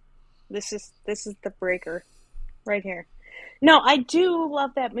 Yeah. This is the breaker right here. No, I do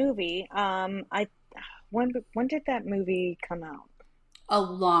love that movie. When did that movie come out? A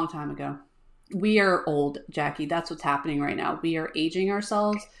long time ago. We are old, Jackie. That's what's happening right now. We are aging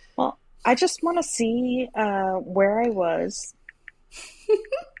ourselves. Well, I just want to see where I was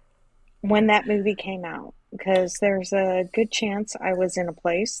when that movie came out, because there's a good chance I was in a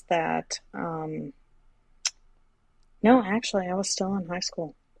place that No, actually, I was still in high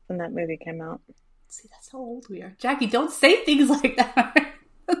school when that movie came out. See, that's how old we are. Jackie, don't say things like that.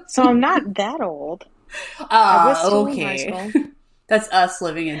 So I'm not that old. I was Ah, still in high okay. school. That's us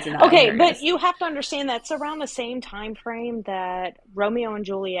living in denial Okay, here, but guys. you have to understand that's around the same time frame that Romeo and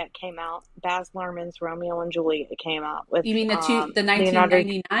Juliet came out. Baz Luhrmann's Romeo and Juliet came out with You mean the Leonardo,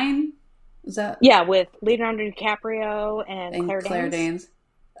 1999? Is that yeah, with Leonardo DiCaprio and and Claire Claire Danes. Danes?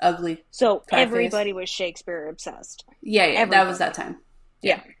 Ugly So cry face. everybody was Shakespeare obsessed. Yeah, yeah, that was that Everybody. time.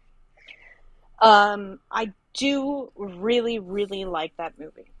 Yeah. Yeah. I do really, really like that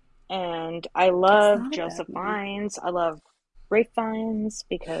movie. And I It's love not a bad Joseph movie. Fiennes. I love Ralph Fiennes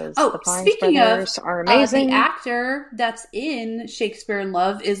because the Oh, Fiennes speaking of, brothers are the amazing. actor that's in Shakespeare in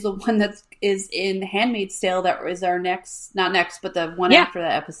Love is the one that is in Handmaid's Tale. That is our next, not next, but the one Yeah, after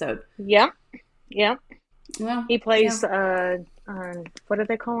that episode. yeah, yeah. Well, He yeah, plays, what do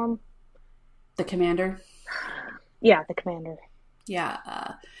they call him? the commander. Yeah, the commander.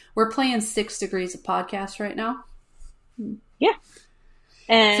 Yeah, we're playing 6 Degrees of podcast right now. Yeah.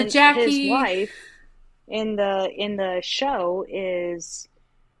 So And his Jackie, wife in the show is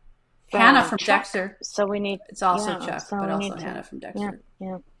Hannah from from Chuck. Dexter. So we need, It's also yeah, Chuck, so but we also need to, Hannah from yeah, Dexter,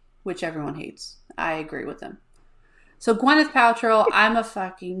 yeah. which everyone hates. I agree with them. So Gwyneth Paltrow, I'm a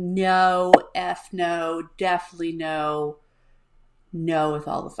fucking no, F no, definitely no, no with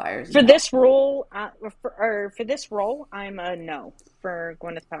all the fires in For hell. this role, for this role, I'm a no for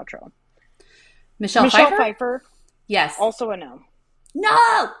Gwyneth Paltrow. Michelle Michelle Pfeiffer? Pfeiffer, Yes. also a no.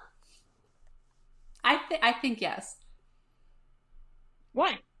 No! I think yes.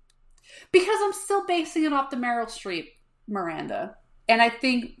 Why? Because I'm still basing it off the Meryl Streep Miranda. And I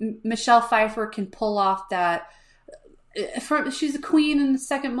think Michelle Pfeiffer can pull off that. She's a queen in the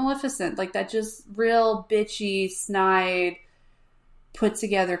second Maleficent. Like that just real bitchy, snide, put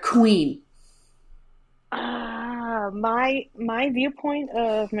together queen. My viewpoint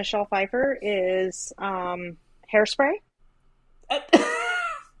of Michelle Pfeiffer is Hairspray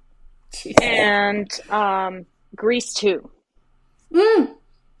Jesus. and Grease 2. Mm.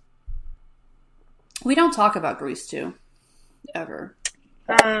 We don't talk about Grease 2 ever.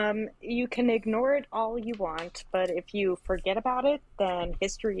 You can ignore it all you want, but if you forget about it, then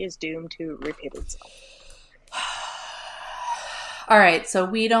history is doomed to repeat itself. All right, so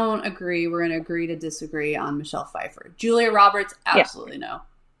we don't agree. We're going to agree to disagree on Michelle Pfeiffer. Julia Roberts, Yeah, absolutely no.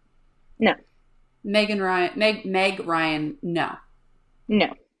 no, Meg Ryan, no.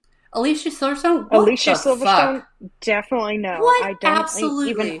 no. Alicia Silverstone, what Alicia the Silverstone, fuck? definitely no. What? I don't even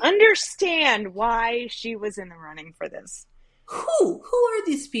Absolutely. understand why she was in the running for this. Who are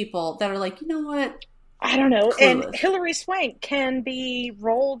these people that are like, you know what? I don't know. And Clueless. Hilary Swank can be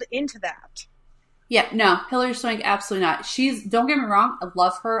rolled into that. Yeah, no, Hilary Swank, absolutely not. Don't get me wrong, I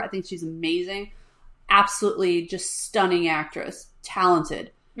love her. I think she's amazing. Absolutely just stunning actress.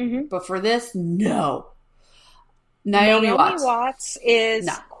 Talented. Mm-hmm. But for this, no. Naomi Naomi Watts, Watts no. is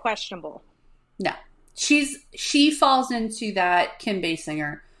questionable. No. She falls into that Kim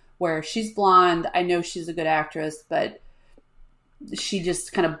Basinger where she's blonde. I know she's a good actress, but she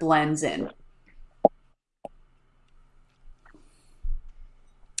just kind of blends in.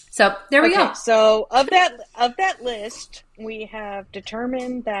 So there we go. So of that list, we have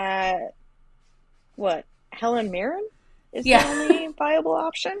determined that Helen Mirren is the Yeah. only viable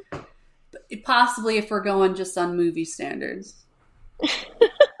option. Possibly if we're going just on movie standards.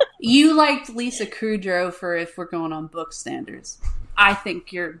 You liked Lisa Kudrow for if we're going on book standards. I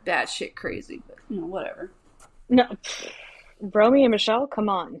think you're batshit crazy, but whatever. No, Romy and Michelle, come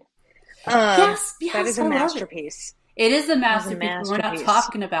on. Yes, that is a I love masterpiece. It is a That is a masterpiece, but we're not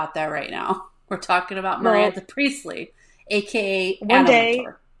talking about that right now. We're talking about Well, Miranda Priestley, aka one Anna day,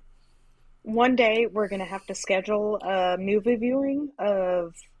 Wintour. we're gonna have to schedule a movie viewing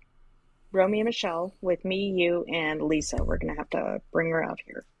of Romy and Michelle with me, you, and Lisa. We're gonna have to bring her out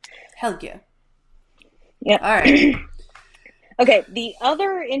here. Hell yeah. Yep. All right. Okay, the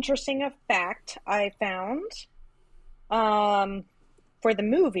other interesting fact I found for the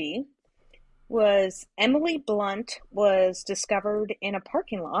movie was Emily Blunt was discovered in a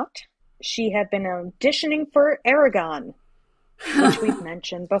parking lot. She had been auditioning for Aragon, which we've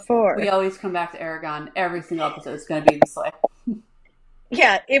mentioned before. We always come back to Aragon. Every single episode is going to be this way.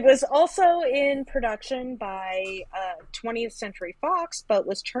 Yeah, it was also in production by 20th Century Fox, but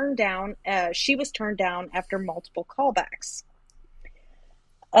was turned down. She was turned down after multiple callbacks.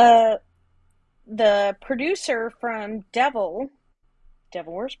 The producer from Devil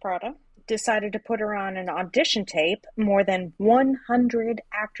Wears Prada, decided to put her on an audition tape. More than 100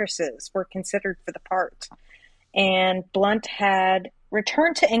 actresses were considered for the part. And Blunt had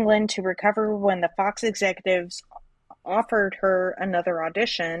returned to England to recover when the Fox executives offered her another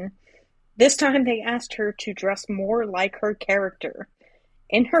audition. This time they asked her to dress more like her character.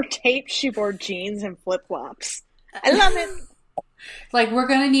 In her tape, she wore jeans and flip-flops. I love it. Like, we're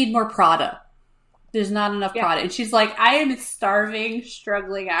going to need more Prada. There's not enough Yeah. Prada. And she's like, I am a starving,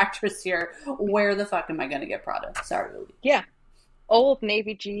 struggling actress here. Where the fuck am I going to get Prada? Sorry, Lily. Yeah. Old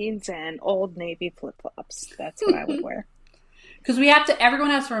Navy jeans and Old Navy flip-flops. That's what I would wear. Because everyone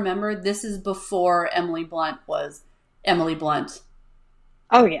has to remember, this is before Emily Blunt was Emily Blunt.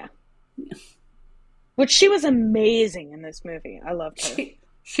 Oh, yeah. Which she was amazing in this movie. I loved her.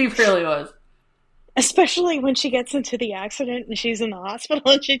 She really was. Especially when she gets into the accident and she's in the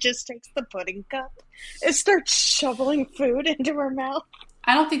hospital and she just takes the pudding cup and starts shoveling food into her mouth.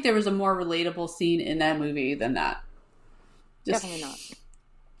 I don't think there was a more relatable scene in that movie than that. Definitely not.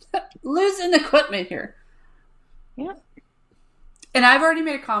 Losing equipment here. Yeah. And I've already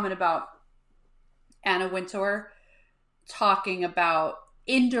made a comment about Anna Wintour talking about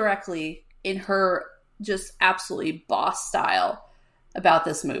indirectly in her just absolutely boss style about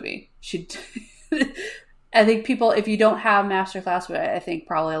this movie. I think people, if you don't have Masterclass, but I think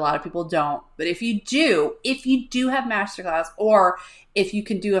probably a lot of people don't, but if you do have Masterclass, or if you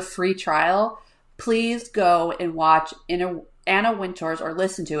can do a free trial, please go and watch Anna Wintour's, or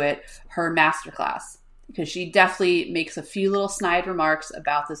listen to it, her Masterclass. Because she definitely makes a few little snide remarks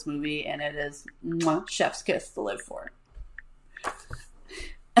about this movie, and it is chef's kiss to live for.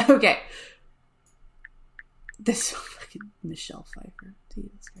 Okay. This fucking Michelle Pfeiffer.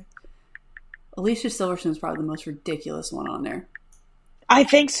 Alicia Silverstone's probably the most ridiculous one on there. I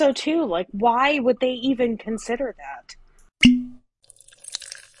think so too. Like, why would they even consider that?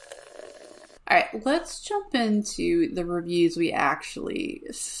 All right, let's jump into the reviews we actually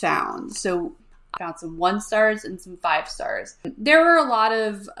found. So I found some 1 stars and some 5 stars. There were a lot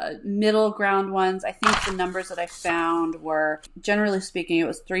of middle ground ones. I think the numbers that I found were, generally speaking, it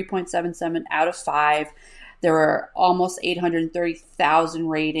was 3.77 out of 5. There were almost 830,000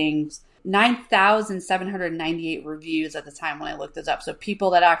 ratings, 9,798 reviews at the time when I looked this up. So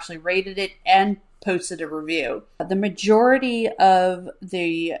people that actually rated it and posted a review. The majority of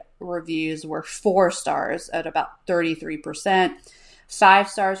the reviews were 4 stars at about 33%. 5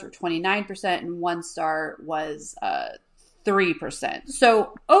 stars were 29%, and 1 star was 3%.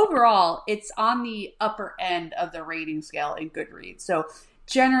 So overall, it's on the upper end of the rating scale in Goodreads. So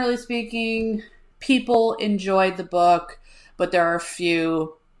generally speaking, people enjoyed the book, but there are a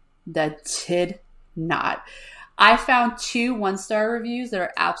few that did not. I found 2 1-star reviews that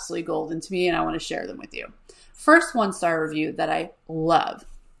are absolutely golden to me, and I want to share them with you. First 1-star review that I love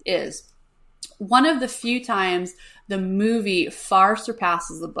is, one of the few times the movie far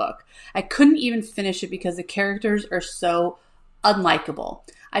surpasses the book. I couldn't even finish it because the characters are so unlikable.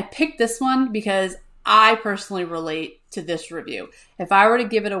 I picked this one because I personally relate to this review. If I were to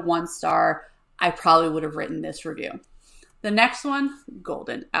give it a 1 star, I probably would have written this review. The next one,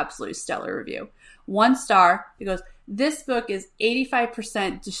 golden, absolutely stellar review. 1 star, it goes, this book is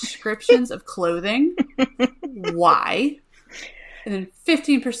 85% descriptions of clothing. Why? And then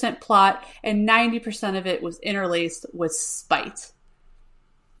 15% plot, and 90% of it was interlaced with spite.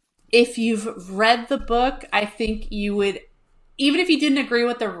 If you've read the book, I think you would, even if you didn't agree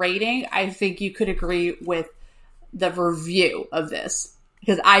with the rating, I think you could agree with the review of this.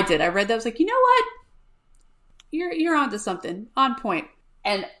 Because I did. I read that. I was like, you know what? You're onto something. On point.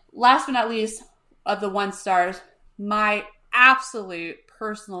 And last but not least, of the 1 stars, my absolute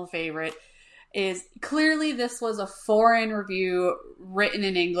personal favorite is, clearly this was a foreign review written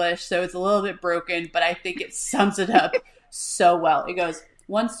in English, so it's a little bit broken, but I think it sums it up so well. It goes,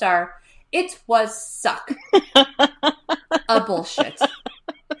 1 star, it was suck. A bullshit.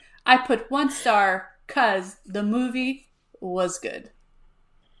 I put 1 star because the movie was good.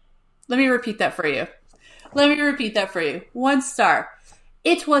 Let me repeat that for you. 1 star.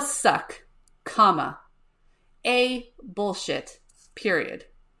 It was suck, comma, a bullshit, period.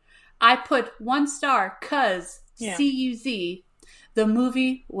 I put 1 star because C-U-Z, the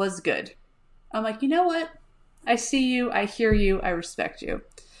movie was good. I'm like, you know what? I see you. I hear you. I respect you.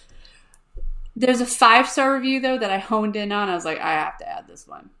 There's a 5-star review, though, that I honed in on. I was like, I have to add this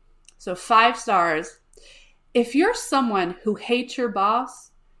one. So 5 stars. If you're someone who hates your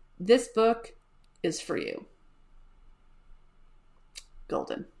boss, this book is for you.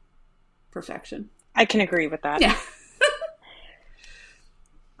 Golden. Perfection. I can agree with that. Yeah.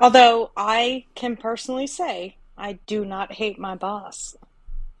 Although I can personally say I do not hate my boss.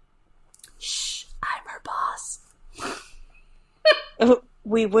 Shh, I'm her boss.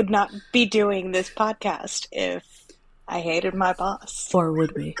 We would not be doing this podcast if I hated my boss. Or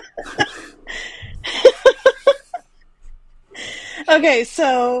would we? Okay,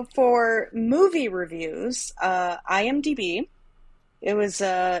 so for movie reviews, IMDb, it was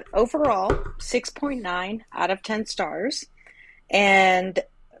overall 6.9 out of 10 stars. And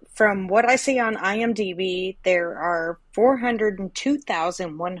from what I see on IMDb, there are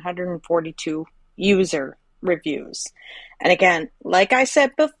 402,142 user reviews. And again, like I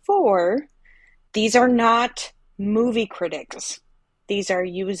said before, these are not movie critics. These are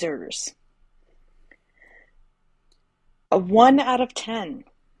users. A 1 out of 10.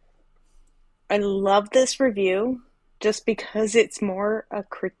 I love this review just because it's more a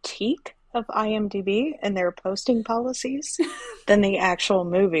critique of IMDb and their posting policies than the actual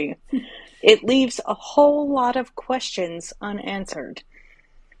movie. It leaves a whole lot of questions unanswered.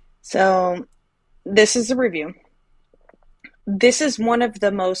 So, this is a review. This is one of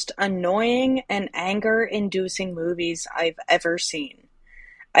the most annoying and anger-inducing movies I've ever seen.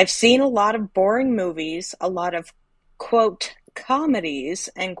 I've seen a lot of boring movies, a lot of, quote, comedies,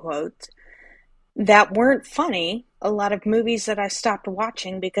 end quote, that weren't funny, a lot of movies that I stopped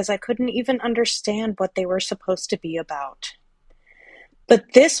watching because I couldn't even understand what they were supposed to be about.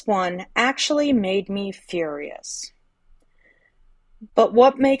 But this one actually made me furious. But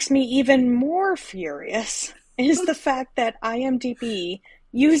what makes me even more furious is the fact that IMDb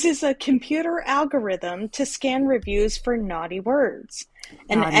uses a computer algorithm to scan reviews for naughty words.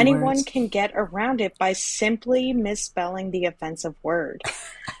 And Naughty anyone words. can get around it by simply misspelling the offensive word.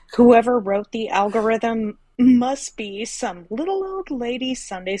 Whoever wrote the algorithm must be some little old lady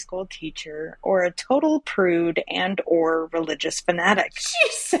Sunday school teacher or a total prude and or religious fanatic.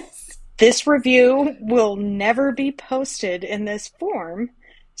 Jesus. This review will never be posted in this form,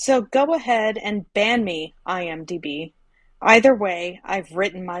 so go ahead and ban me, IMDb. Either way, I've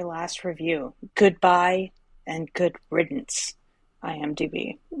written my last review. Goodbye and good riddance,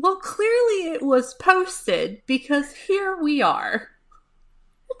 IMDb. Well, clearly it was posted because here we are.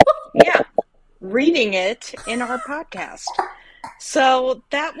 Yeah, reading it in our podcast. So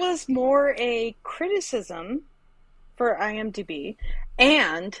that was more a criticism for IMDb,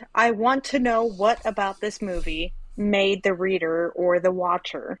 and I want to know what about this movie made the reader or the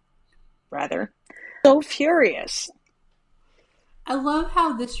watcher, rather, so furious. I love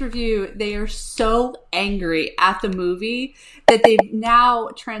how this review, they are so angry at the movie that they've now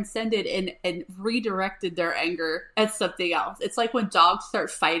transcended and redirected their anger at something else. It's like when dogs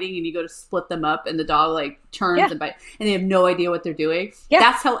start fighting and you go to split them up and the dog like turns Yeah, and bites and they have no idea what they're doing. yeah.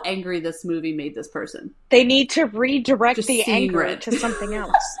 That's how angry this movie made this person. They need to redirect Just the seeing anger red. to something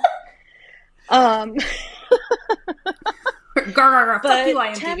else. Um, Fuck you,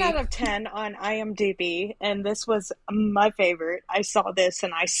 But 10 out IMDb. of 10 on IMDb, and this was my favorite. I saw this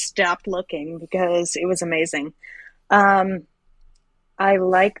and I stopped looking because it was amazing. Um, I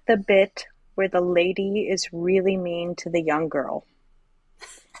like the bit where the lady is really mean to the young girl.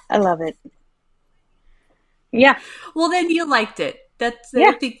 I love it. Yeah, Well, then you liked it. That's I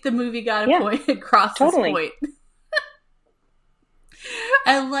yeah, think the movie got a yeah, point across this totally. point.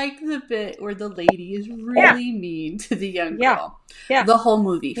 I like the bit where the lady is Yeah, really mean to the young yeah, girl. yeah, The whole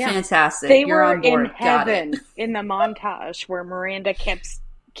movie, yeah. fantastic. They You're were on in board. Got it. heaven in the montage where Miranda keeps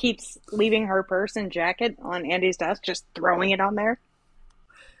leaving her purse and jacket on Andy's desk, just throwing it on there.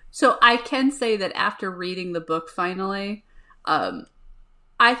 So I can say that after reading the book finally, um,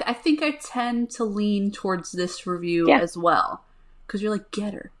 I think I tend to lean towards this review Yeah. as well. Because you're like,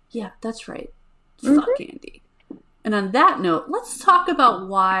 get her. Yeah, that's right. Fuck Mm-hmm. Andy. And on that note, let's talk about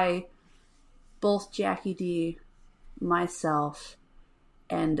why both Jackie D, myself,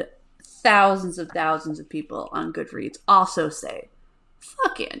 and thousands of people on Goodreads also say,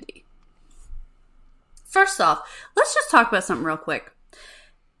 fuck Andy. First off, let's just talk about something real quick.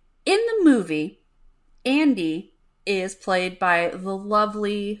 In the movie, Andy is played by the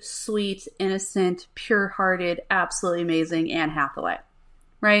lovely, sweet, innocent, pure-hearted, absolutely amazing Anne Hathaway.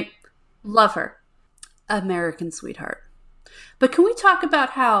 Right? Love her. American sweetheart. But can we talk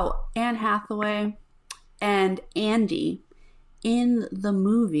about how Anne Hathaway and Andy in the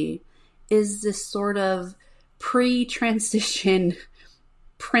movie is this sort of pre-transition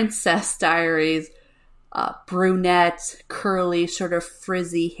Princess Diaries, brunette, curly, sort of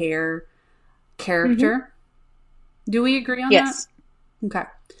frizzy hair character? Mm-hmm. Do we agree on that? Yes. Okay.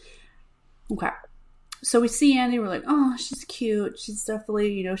 Okay. So we see Andy, we're like, oh, she's cute. She's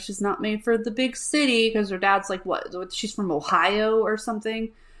definitely, she's not made for the big city because her dad's like, what? She's from Ohio or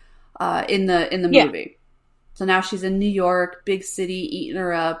something in the Yeah. movie. So now she's in New York, big city, eating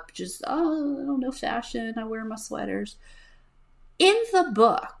her up. Just, oh, I don't know fashion. I wear my sweaters. In the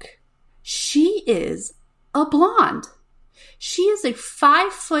book, she is a blonde. She is a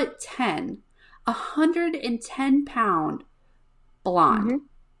 5'10", 110-pound blonde. Mm-hmm.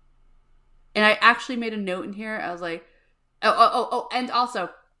 And I actually made a note in here. I was like, and also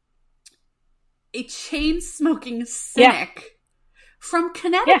a chain smoking Yeah. cynic from Yeah.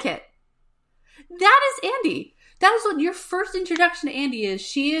 Connecticut. That is Andy. That is what your first introduction to Andy is.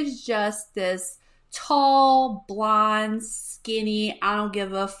 She is just this tall, blonde, skinny, I don't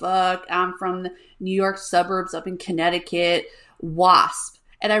give a fuck. I'm from the New York suburbs up in Connecticut. Wasp.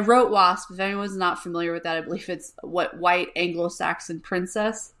 And I wrote Wasp. If anyone's not familiar with that, I believe it's what white Anglo-Saxon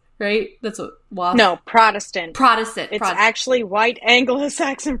princess, right? That's what Wasp. No, Protestant. Protestant. It's actually white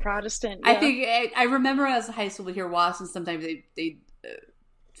Anglo-Saxon Protestant. I Yeah. think I remember as a high school we hear Wasp, and sometimes they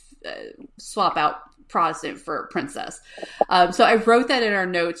swap out Protestant for princess. So I wrote that in our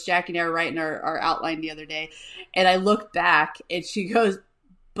notes. Jackie and I were writing our outline the other day, and I looked back, and she goes,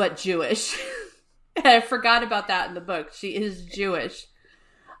 "But Jewish." And I forgot about that in the book. She is Jewish.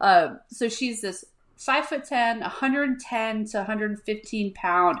 So she's this 5'10", 110 to 115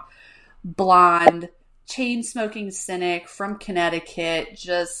 pound blonde, chain smoking cynic from Connecticut,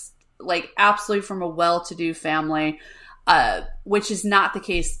 just like absolutely from a well-to-do family, which is not the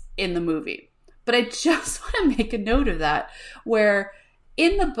case in the movie. But I just want to make a note of that, where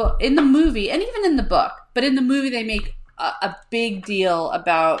in the book, in the movie, and even in the book, but in the movie they make a big deal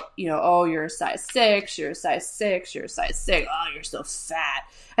about, oh, you're a size 6, you're a size 6, you're a size 6, oh, you're so fat.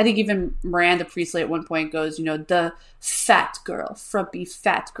 I think even Miranda Priestley at one point goes, the fat girl, frumpy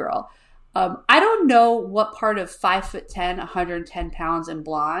fat girl. I don't know what part of 5'10", 110 pounds and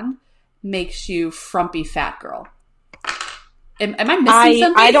blonde makes you frumpy fat girl. Am I missing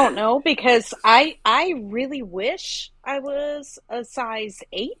something? I don't know, because I really wish I was a size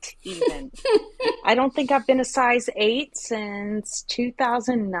 8 even. I don't think I've been a size 8 since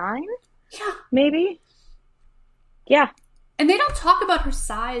 2009. Yeah. Maybe. Yeah. And they don't talk about her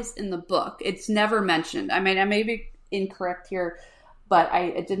size in the book. It's never mentioned. I mean, I may be incorrect here, but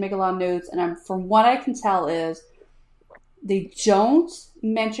I did make a lot of notes, and from what I can tell is they don't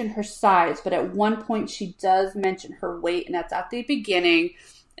mention her size, but at one point she does mention her weight, and that's at the beginning,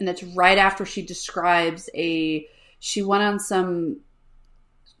 and that's right after she describes she went on some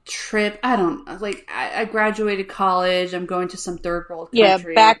trip. I graduated college. I'm going to some third world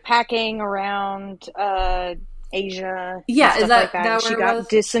country. Yeah, backpacking around Asia. Yeah, is that like that she where it got was?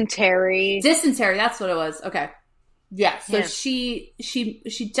 dysentery. Dysentery, that's what it was. Okay. Yeah, so Yeah.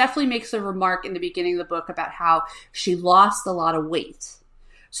 she definitely makes a remark in the beginning of the book about how she lost a lot of weight.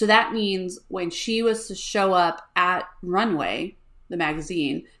 So that means when she was to show up at Runway, the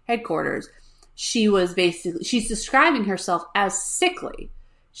magazine headquarters, she's describing herself as sickly.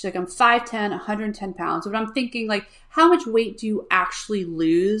 She's like, I'm 5'10", 110 pounds. But I'm thinking, like, how much weight do you actually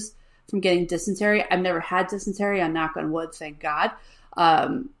lose from getting dysentery? I've never had dysentery. I knock on wood, thank God.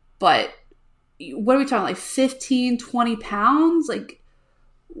 But what are we talking, like 15, 20 pounds? Like,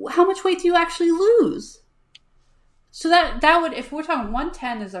 how much weight do you actually lose? So that would, if we're talking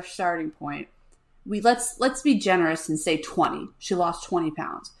 110 is our starting point, let's be generous and say 20. She lost 20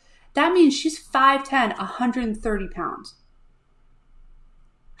 pounds. That means she's 5'10", 130 pounds.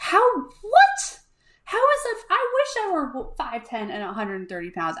 What? How is that? I wish I were 5'10" and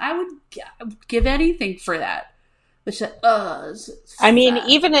 130 pounds. I would give anything for that. But she's like, I mean,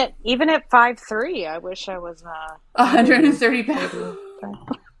 even at 5'3", I wish I was 130 pounds.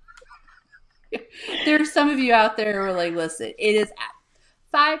 There are some of you out there who are like, listen, it is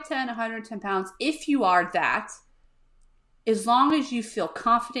 5'10", 110 pounds. If you are that, as long as you feel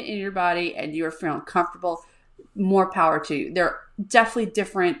confident in your body and you're feeling comfortable, more power to you. There are definitely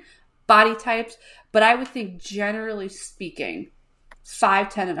different body types, but I would think, generally speaking,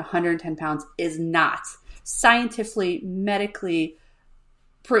 5'10" and 110 pounds is not scientifically, medically,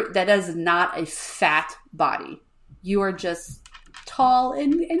 that is not a fat body. You are just tall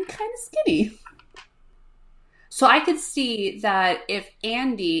and kind of skinny. So I could see that if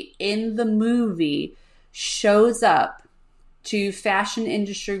Andy in the movie shows up to Fashion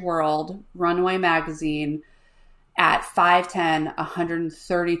Industry World, Runway Magazine, at 5'10",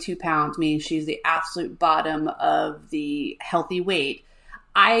 132 pounds, meaning she's the absolute bottom of the healthy weight,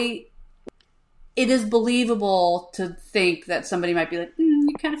 it is believable to think that somebody might be like,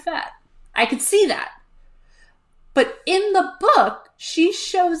 you're kind of fat. I could see that. But in the book, she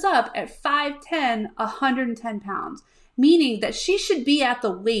shows up at 5'10", 110 pounds, meaning that she should be at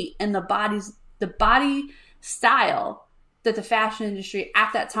the weight and the body style that the fashion industry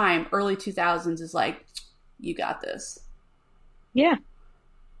at that time, early 2000s, is like, you got this. Yeah.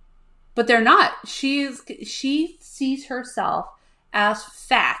 But they're not. She sees herself as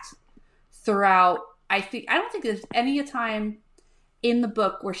fat throughout. I don't think there's any time in the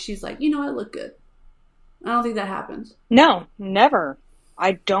book where she's like, I look good. I don't think that happens. No, never.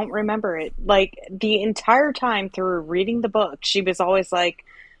 I don't remember it. Like the entire time through reading the book, she was always like,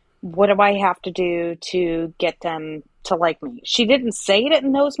 what do I have to do to get them to like me? She didn't say it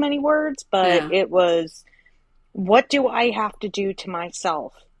in those many words, but Yeah. it was, what do I have to do to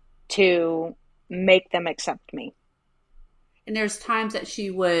myself to make them accept me? And there's times that she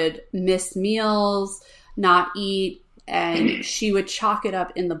would miss meals, not eat, and she would chalk it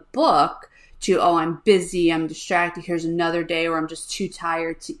up in the book to, oh, I'm busy, I'm distracted. Here's another day where I'm just too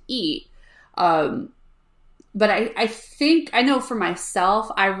tired to eat. Um, but I think I know for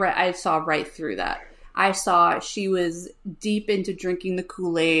myself, I saw right through that. I saw she was deep into drinking the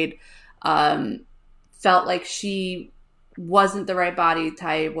Kool-Aid. Um, Felt like she wasn't the right body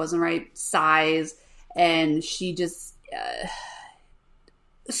type, wasn't the right size, and she just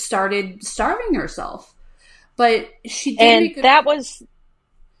started starving herself. But she did And make a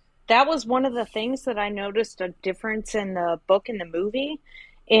that was one of the things that I noticed a difference in the book and the movie.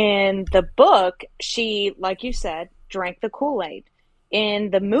 In the book, she, like you said, drank the Kool-Aid. In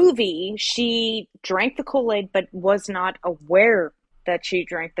the movie, she drank the Kool-Aid but was not aware that she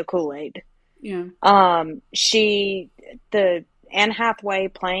drank the Kool-Aid. yeah. She, the Anne Hathaway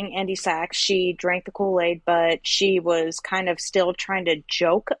playing Andy Sachs, she drank the Kool-Aid, but she was kind of still trying to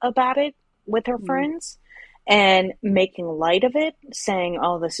joke about it with her Mm. friends and making light of it, saying,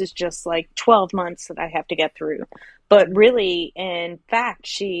 oh, this is just like 12 months that I have to get through. But really, in fact,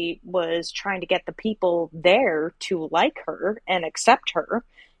 she was trying to get the people there to like her and accept her,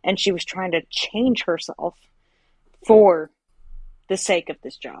 and she was trying to change herself for the sake of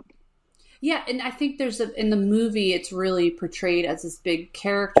this job. Yeah, and I think in the movie it's really portrayed as this big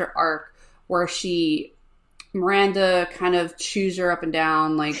character arc where Miranda kind of chews her up and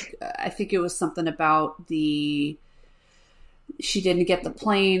down. Like I think it was something about the she didn't get the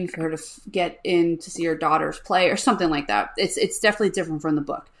plane for her to get in to see her daughters play or something like that. It's definitely different from the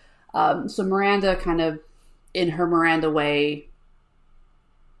book. So Miranda kind of in her Miranda way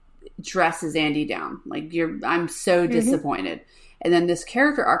dresses Andy down. Like I'm so Mm-hmm. disappointed. And then this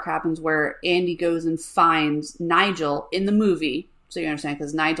character arc happens where Andy goes and finds Nigel in the movie. So you understand,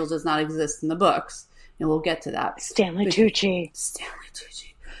 because Nigel does not exist in the books, and we'll get to that. Stanley But Tucci. Stanley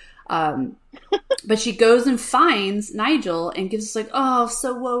Tucci. Um, but she goes and finds Nigel and gives us like, oh,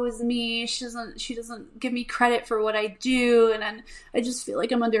 so woe is me. She doesn't give me credit for what I do, and I just feel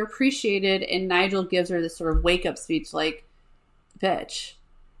like I'm underappreciated. And Nigel gives her this sort of wake up speech, like, bitch,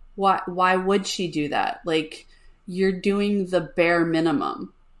 why would she do that? Like, you're doing the bare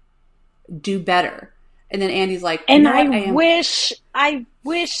minimum. Do better. And then Andy's like, you And know I what? I am. wish I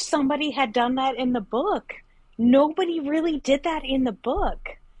wish somebody had done that in the book. Nobody really did that in the book.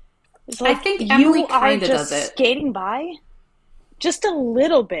 It's I like think Emily you are kind of does just it skating by just a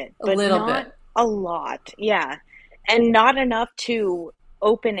little bit, a but little not bit. a lot. Yeah. And not enough to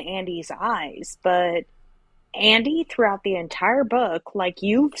open Andy's eyes, but Andy, throughout the entire book, like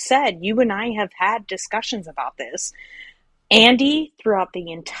you've said, you and I have had discussions about this. Andy, throughout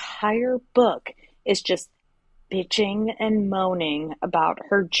the entire book, is just bitching and moaning about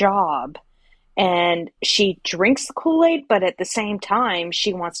her job. And she drinks the Kool-Aid, but at the same time,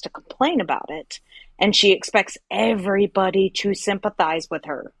 she wants to complain about it. And she expects everybody to sympathize with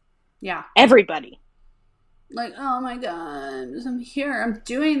her. Yeah. Everybody. Like, oh my god, I'm here, I'm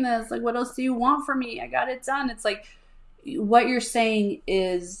doing this. Like, what else do you want from me? I got it done. It's like, what you're saying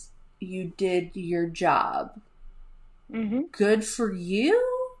is you did your job. Mm-hmm. Good for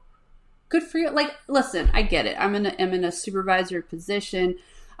you. Good for you. Like, listen, I get it. I'm in a supervisory position.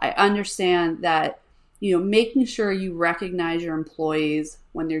 I understand that, making sure you recognize your employees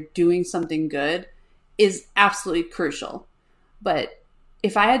when they're doing something good is absolutely crucial. But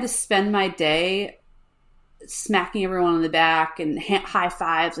if I had to spend my day smacking everyone on the back and high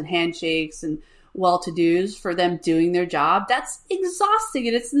fives and handshakes and well-to-dos for them doing their job, that's exhausting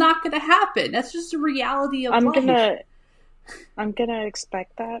and it's not going to happen. That's just a reality of I'm life. gonna I'm gonna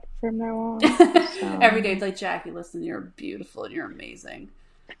expect that from now on. Every day So it's like, Jackie, listen, you're beautiful and you're amazing.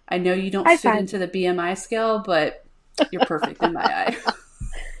 I know you don't high fit five. into the BMI scale, but you're perfect in my eye.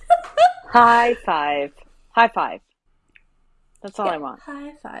 High five. High five. That's all Yeah, I want.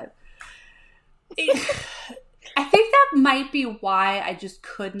 high five. I think that might be why I just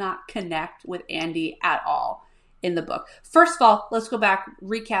could not connect with Andy at all in the book. First of all, let's go back,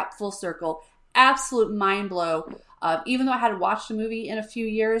 recap full circle. Absolute mind blow. Even though I hadn't watched the movie in a few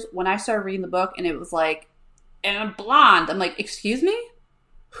years, when I started reading the book and it was like, and I'm blonde, I'm like, excuse me?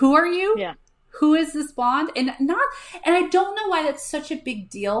 Who are you? Yeah. Who is this blonde? And I don't know why that's such a big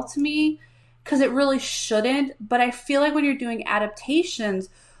deal to me, because it really shouldn't. But I feel like when you're doing adaptations,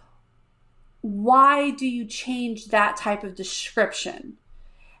 why do you change that type of description?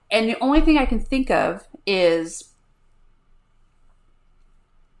 And the only thing I can think of is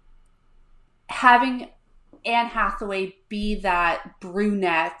having Anne Hathaway be that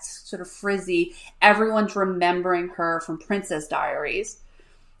brunette, sort of frizzy. Everyone's remembering her from Princess Diaries.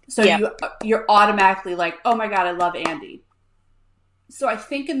 So Yeah. you're automatically like, oh my God, I love Andy. So I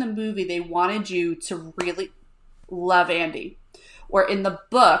think in the movie they wanted you to really love Andy. Or in the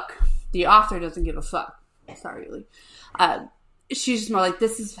book, the author doesn't give a fuck. Sorry, Lee. She's just more like,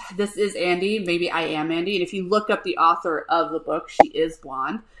 this is Andy. Maybe I am Andy. And if you look up the author of the book, she is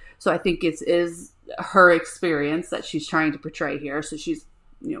blonde. So I think it is her experience that she's trying to portray here. So she's,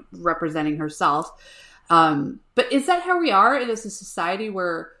 representing herself. But is that how we are? It is a society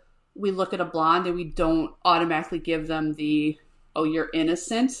where we look at a blonde and we don't automatically give them the, oh, you're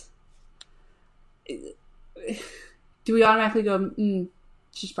innocent. Do we automatically go,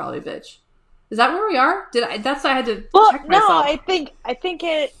 she's probably a bitch? Is that where we are? That's why I had to Well, check no, myself. I think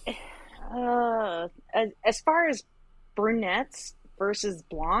it. As far as brunettes versus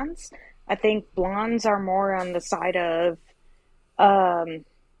blondes, I think blondes are more on the side of um,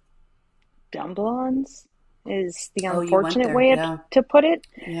 dumb blondes is the Oh, you went unfortunate there. way Yeah. to put it.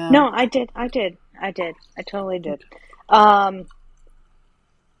 Yeah. No, I totally did. Um,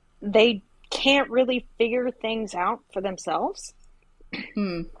 they can't really figure things out for themselves.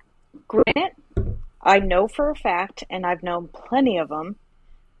 Hmm. Granted, I know for a fact, and I've known plenty of them,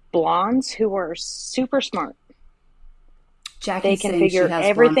 blondes who are super smart. They Jackie's can saying she figure has blonde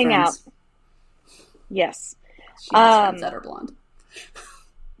everything out. friends. Yes. She has friends Um, that are blonde.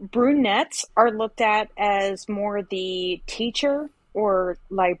 brunettes are looked at as more the teacher or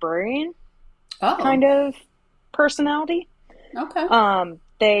librarian Oh, kind of personality. okay.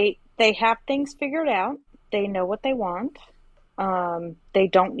 They have things figured out. They know what they want. They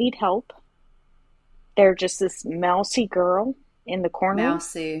don't need help. They're just this mousy girl in the corner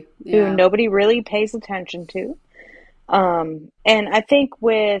Mousy. who Yeah. nobody really pays attention to. And I think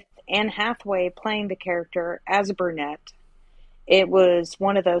with Anne Hathaway playing the character as a brunette, it was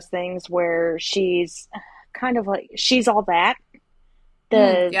one of those things where she's kind of like she's all that.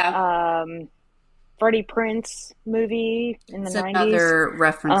 The Yeah. Freddie Prinze movie in the It's 90s. another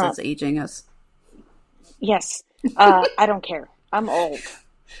reference Uh, that's aging us. yes, I don't care. I'm old.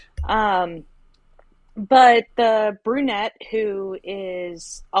 Um, but the brunette who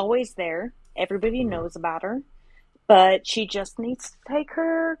is always there, everybody knows about her, but she just needs to take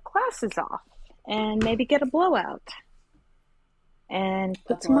her glasses off and maybe get a blowout and A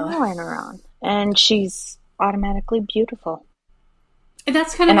put some blow. eyeliner on. And she's automatically beautiful. And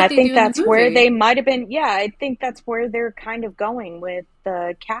that's kind of And I what they think do in the that's where movie. they might have been, yeah, I think that's where they're kind of going with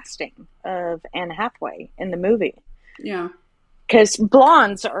the casting of Anne Hathaway in the movie. Yeah. Because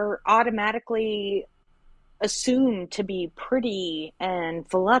blondes are automatically assumed to be pretty and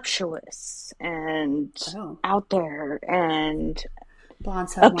voluptuous and Oh. out there and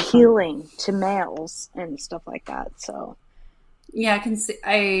Blondes have more fun. appealing to males and stuff like that. So, Yeah, I can see.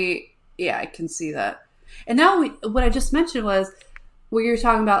 I can see that. And now what I just mentioned was where you're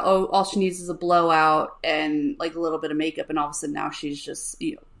talking about. Oh, all she needs is a blowout and like a little bit of makeup, and all of a sudden now she's just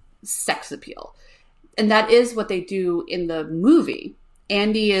sex appeal. And that is what they do in the movie.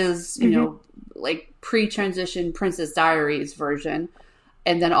 Andy is mm-hmm. like pre-transition Princess Diaries version,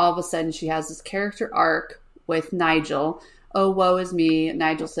 and then all of a sudden she has this character arc with Nigel. Oh, woe is me.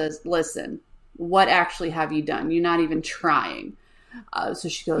 Nigel says, listen, what actually have you done? You're not even trying. So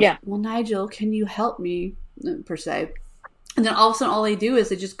she goes, Yeah, well, Nigel, can you help me, per se? And then all of a sudden, all they do is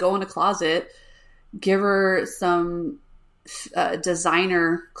they just go in a closet, give her some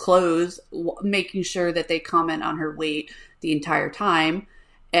designer clothes, making sure that they comment on her weight the entire time.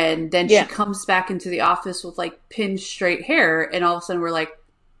 And then she yeah, comes back into the office with like pinned straight hair. And all of a sudden, we're like,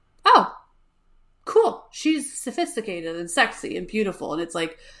 oh, cool. She's sophisticated and sexy and beautiful. And it's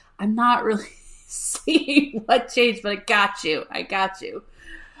like, I'm not really seeing what changed, but I got you. I got you.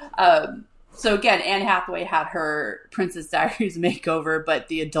 So again, Anne Hathaway had her Princess Diaries makeover, but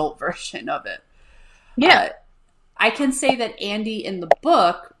the adult version of it. yeah. Uh, I can say that Andy in the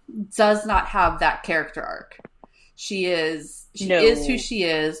book does not have that character arc. She is who No. she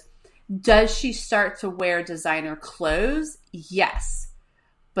is. Does she start to wear designer clothes? Yes.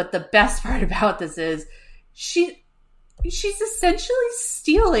 But the best part about this is she's essentially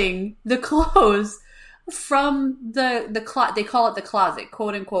stealing the clothes from they call it the closet,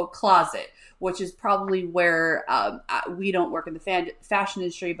 quote unquote closet, which is probably where we don't work in the fashion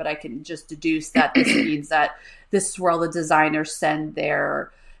industry, but I can just deduce that this means that this is where all the designers send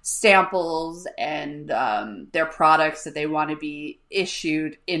their samples and their products that they want to be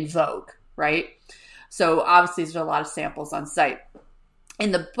issued in Vogue, right? So obviously there's a lot of samples on site.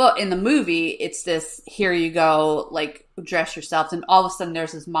 In the movie, it's this, here you go, like, dress yourself. And all of a sudden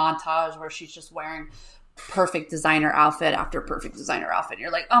there's this montage where she's just wearing perfect designer outfit after perfect designer outfit. And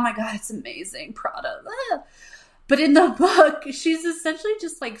you're like, oh my God, it's amazing, Prada. But in the book, she's essentially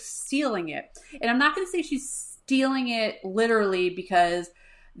just like stealing it. And I'm not going to say she's stealing it literally, because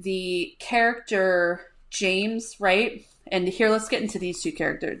the character James, right? And here, let's get into these two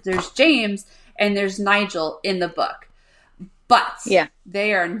characters. There's James and there's Nigel in the book. But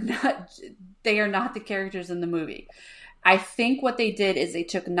they are not the characters in the movie. I think what they did is they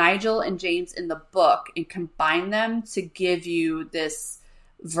took Nigel and James in the book and combined them to give you this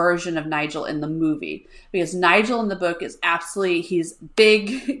version of Nigel in the movie. Because Nigel in the book is absolutely, he's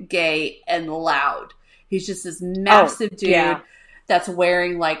big, gay, and loud. He's just this massive dude that's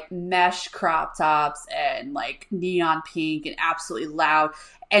wearing like mesh crop tops and like neon pink and absolutely loud.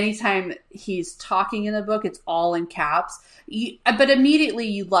 Anytime he's talking in the book, it's all in caps. But immediately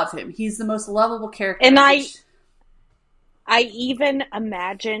you love him. He's the most lovable character. And I even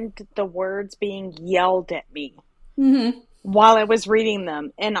imagined the words being yelled at me while I was reading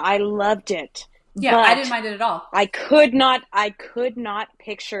them, and I loved it. Yeah, I didn't mind it at all. I could not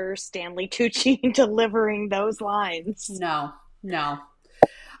picture Stanley Tucci delivering those lines. No.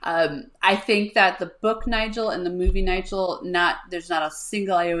 I think that the book Nigel and the movie Nigel, there's not a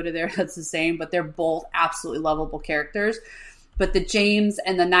single iota there that's the same, but they're both absolutely lovable characters. But the James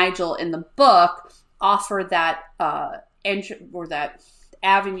and the Nigel in the book offer that that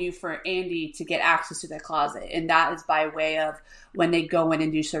avenue for Andy to get access to that closet, and that is by way of when they go in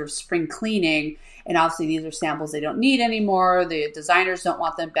and do sort of spring cleaning. And obviously these are samples they don't need anymore. The designers don't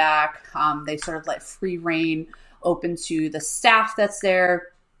want them back. They sort of let free reign open to the staff that's there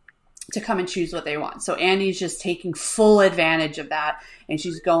to come and choose what they want. So Andy's just taking full advantage of that, and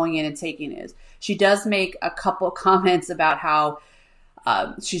she's going in and taking it. She does make a couple comments about how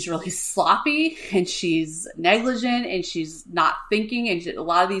she's really sloppy and she's negligent and she's not thinking, and a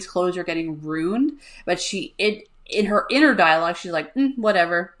lot of these clothes are getting ruined. But in her inner dialogue, she's like,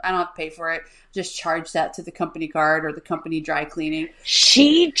 whatever, I don't have to pay for it. Just charge that to the company card or the company dry cleaning.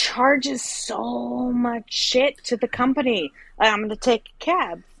 She charges so much shit to the company. I'm going to take a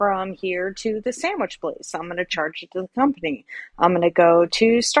cab from here to the sandwich place. I'm going to charge it to the company. I'm going to go to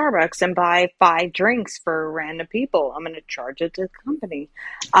Starbucks and buy 5 drinks for random people. I'm going to charge it to the company.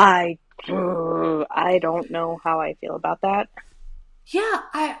 I don't know how I feel about that. Yeah,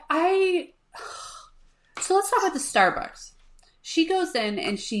 So let's talk about the Starbucks. She goes in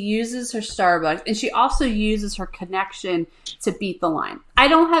and she uses her Starbucks, and she also uses her connection to beat the line. I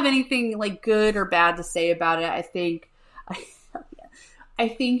don't have anything like good or bad to say about it. I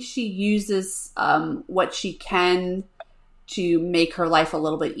think she uses what she can to make her life a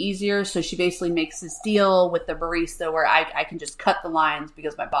little bit easier. So she basically makes this deal with the barista where I can just cut the lines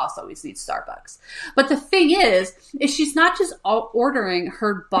because my boss always needs Starbucks. But the thing is she's not just ordering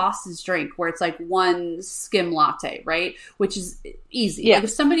her boss's drink where it's like one skim latte, right? Which is easy. Yeah. Like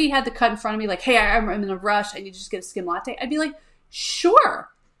if somebody had to cut in front of me like, hey, I'm in a rush, I need to just get a skim latte, I'd be like, sure,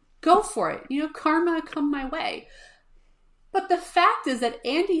 go for it. Karma come my way. But the fact is that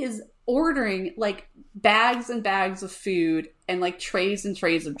Andy is ordering like bags and bags of food and like trays and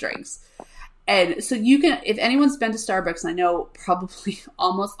trays of drinks. And so you can, if anyone's been to Starbucks, and I know probably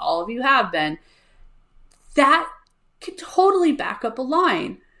almost all of you have been, that can totally back up a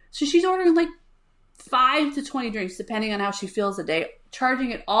line. So she's ordering like 5 to 20 drinks, depending on how she feels a day,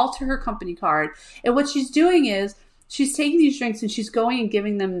 charging it all to her company card. And what she's doing is she's taking these drinks and she's going and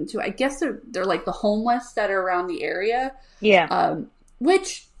giving them to, I guess they're like the homeless that are around the area. Yeah.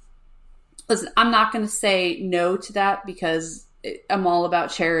 Which, listen, I'm not going to say no to that because I'm all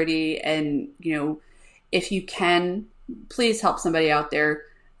about charity. And, if you can, please help somebody out there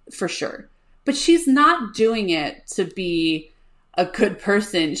for sure. But she's not doing it to be a good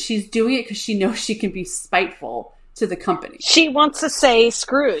person. She's doing it because she knows she can be spiteful to the company. She wants to say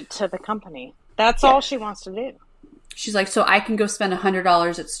screwed to the company. That's all she wants to do. She's like, so I can go spend $100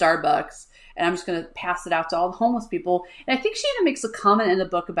 at Starbucks and I'm just going to pass it out to all the homeless people. And I think she even makes a comment in the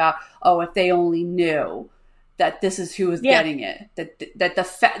book about, if they only knew that this is who was getting it.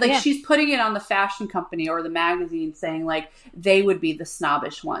 She's putting it on the fashion company or the magazine saying like they would be the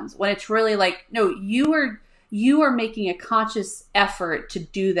snobbish ones. When it's really like, no, you are making a conscious effort to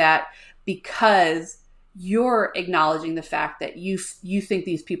do that because you're acknowledging the fact that you think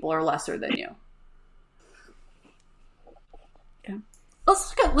these people are lesser than you.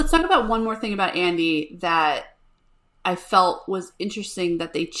 Let's talk about one more thing about Andy that I felt was interesting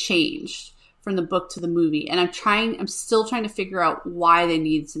that they changed from the book to the movie. And I'm still trying to figure out why they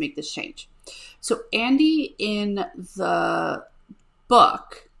needed to make this change. So Andy in the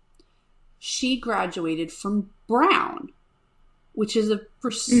book, she graduated from Brown, which is a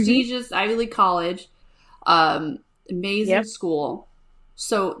Mm-hmm. prestigious Ivy League college, amazing Yep. school.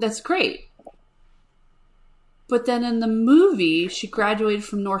 So that's great. But then in the movie, she graduated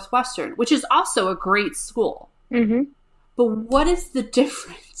from Northwestern, which is also a great school. Mm-hmm. But what is the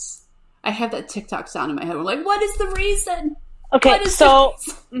difference? I have that TikTok sound in my head. I'm like, what is the reason? Okay, What is the so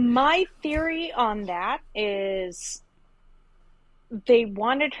reason? my theory on that is they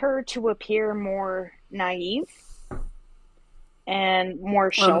wanted her to appear more naive and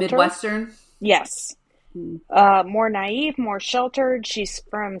more Oh, sheltered. Midwestern? Yes. Hmm. More naive, more sheltered. She's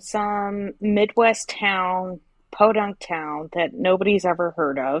from some Midwest town, podunk town that nobody's ever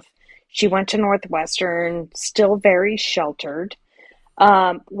heard of. She went to Northwestern, still very sheltered.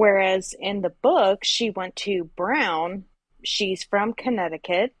 Whereas in the book, she went to Brown. She's from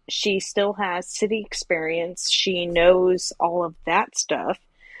Connecticut. She still has city experience. She knows all of that stuff.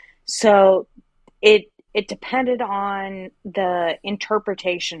 So it depended on the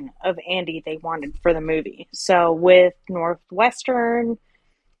interpretation of Andy they wanted for the movie. So with Northwestern,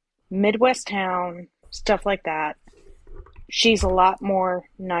 Midwest town, stuff like that, she's a lot more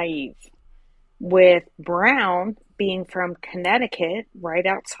naive. With Brown being from Connecticut, right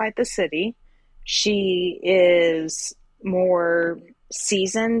outside the city, she is more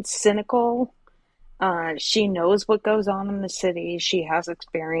seasoned, cynical. She knows what goes on in the city. She has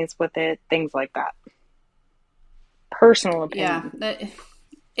experience with it, things like that. Personal Yeah, opinion.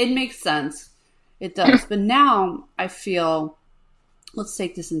 it makes sense. It does. But now I feel, let's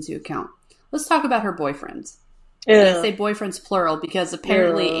take this into account. Let's talk about her boyfriends. And I Ugh, say boyfriends plural because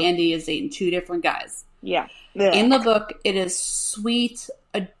apparently ugh, Andy is dating two different guys. yeah, In ugh. the book, it is sweet,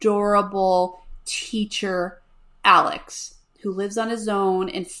 adorable teacher Alex, who lives on his own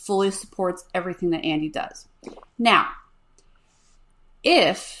and fully supports everything that Andy does. Now,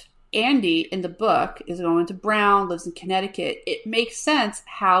 if Andy in the book is going to Brown, lives in Connecticut, it makes sense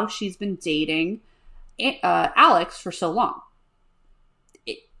how she's been dating Alex for so long.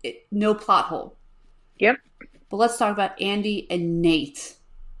 No plot hole. Yep. But let's talk about Andy and Nate.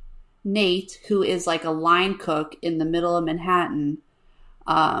 Nate, who is like a line cook in the middle of Manhattan,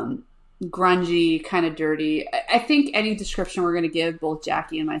 um, grungy, kind of dirty. I think any description we're going to give, both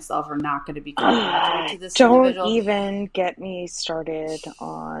Jackie and myself, are not going to be complimentary to this Don't individual. even get me started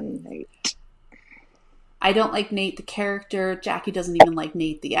on Nate. I don't like Nate the character. Jackie doesn't even like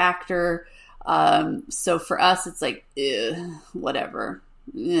Nate the actor. So for us, it's like, whatever.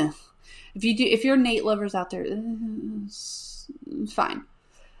 Ugh. If you're Nate lovers out there, fine.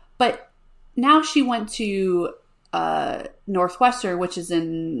 But now she went to Northwestern, which is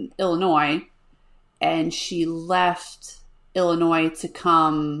in Illinois, and she left Illinois to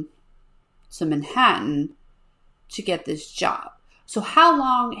come to Manhattan to get this job. So how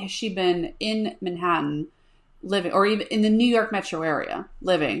long has she been in Manhattan living, or even in the New York metro area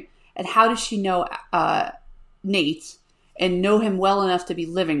living? And how does she know Nate and know him well enough to be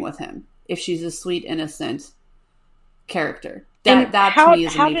living with him if she's a sweet, innocent character? And That to me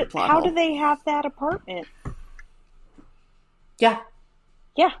is a major plot how do hole. they have that apartment? Yeah,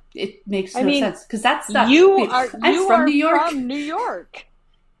 Yeah, it makes I no mean, sense because that's not. I'm you from are New York. from New York.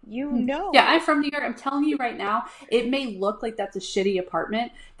 You Yeah, I'm know. from New York. I'm telling you right now, it may look like that's a shitty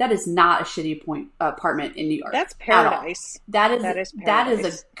apartment. That is not a shitty apartment in New York That's at all. paradise. That is That is that is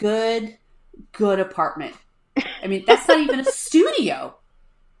a paradise. good apartment. I mean, that's not even a studio.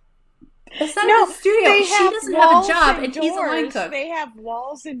 That's not No, even a studio. they She have doesn't have a walls job, and and he's a line doors. cook. They have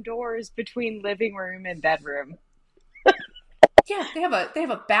walls and doors between living room and bedroom. Yeah, they have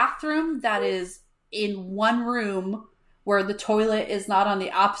a bathroom that is in one room where the toilet is not on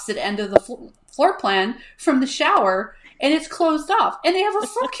the opposite end of the floor plan from the shower, and it's closed off, and they have a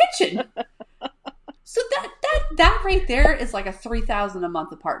full kitchen. So that right there is like a 3,000 a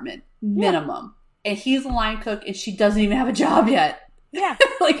month apartment Yeah, minimum, and he's a line cook, and she doesn't even have a job yet. yeah.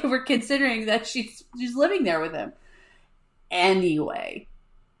 Like we're considering that she's living there with him. Anyway,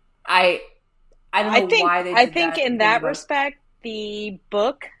 I I don't know why they I did think that in in the that book. respect, the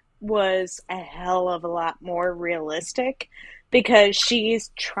book was a hell of a lot more realistic because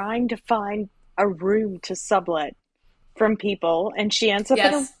she's trying to find a room to sublet from people, and she ends up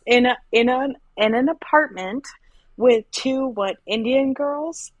Yes. in an apartment with two Indian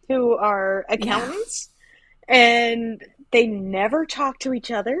girls who are Yeah. accountants, and they never talk to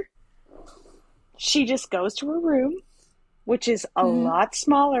each other. She just goes to her room, which is a Mm-hmm. lot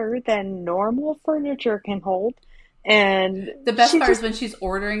smaller than normal furniture can hold. And The best she part is just,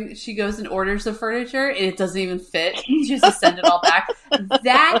 when she goes and orders the furniture and it doesn't even fit. She has to send it all back.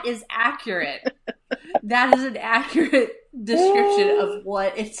 That is accurate. That is an accurate description of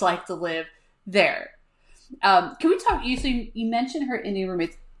what it's like to live there. Can we talk? You mentioned her Indian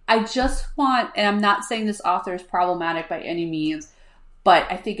roommates. I just want, and I'm not saying this author is problematic by any means, but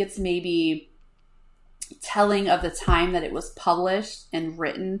I think it's maybe telling of the time that it was published and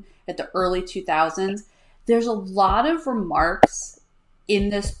written at the early 2000s. There's a lot of remarks in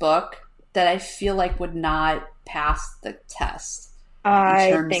this book that I feel like would not pass the test in I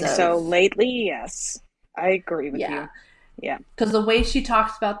terms think so. of, Lately, yes. I agree with yeah. you. Yeah. Because the way she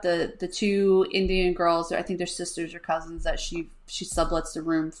talks about the two Indian girls, I think they're sisters or cousins that she sublets the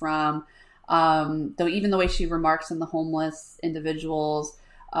room from. Though even the way she remarks on the homeless individuals,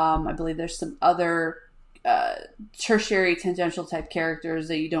 I believe there's some other tertiary tangential type characters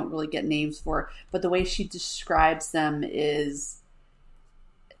that you don't really get names for, but the way she describes them is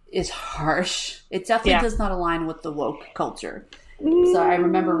harsh. It definitely Yeah. does not align with the woke culture. So I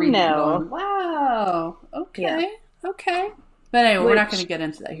remember reading it and No. going, wow, Yeah. okay, okay. But anyway, we're not going to Which, get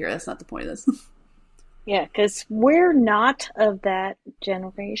into that here. That's not the point of this. yeah, because we're not of that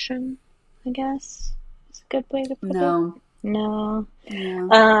generation, I guess. It's a good way to put it. No. No.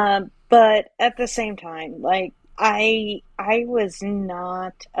 Yeah. But at the same time, like I was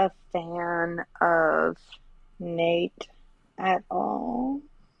not a fan of Nate at all.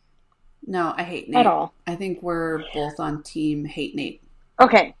 No, I hate At Nate. all. I think we're both on team hate Nate.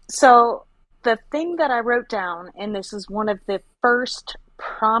 Okay, so the thing that I wrote down, and this is one of the first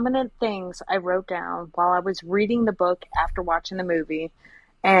prominent things I wrote down while I was reading the book after watching the movie,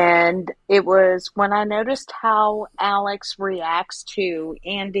 and it was when I noticed how Alex reacts to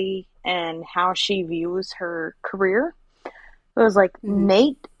Andy and how she views her career. It was like Mm-hmm.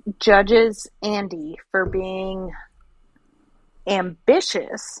 Nate judges Andy for being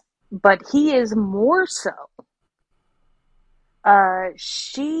ambitious, but he is more so.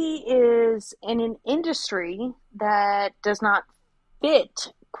 She is in an industry that does not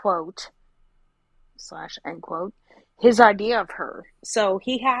fit, quote, slash, end quote, his idea of her. So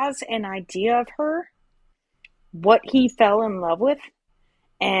he has an idea of her, what he fell in love with,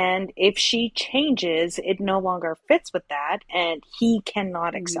 and if she changes, it no longer fits with that, and he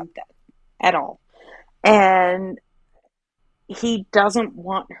cannot Mm-hmm. accept that at all. And he doesn't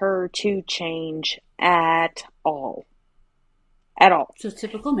want her to change at all. At all. So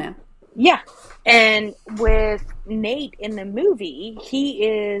typical man. Yeah. And with Nate in the movie, he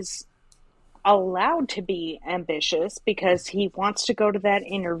is allowed to be ambitious because he wants to go to that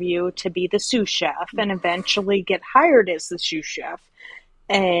interview to be the sous chef and eventually get hired as the sous chef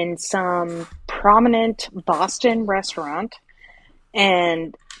in some prominent Boston restaurant.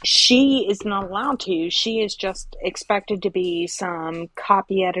 And she is not allowed to. She is just expected to be some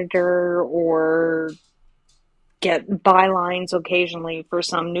copy editor or get bylines occasionally for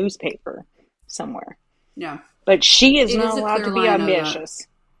some newspaper somewhere. Yeah. But she is It not is a allowed clear to be line of ambitious.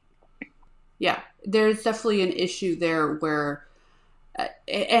 yeah. There's definitely an issue there where,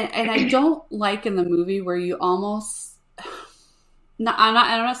 and I don't like in the movie where you almost, no, I'm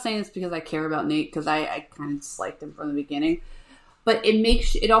not saying this because I care about Nate because I kind of disliked him from the beginning. But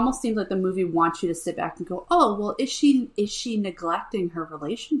it almost seems like the movie wants you to sit back and go, oh, well, is she neglecting her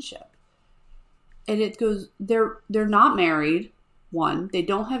relationship? And it goes, they're not married. One, they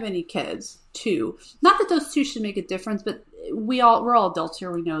don't have any kids. Two, not that those two should make a difference, but we're all adults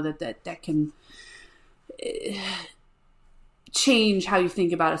here. We know that can change how you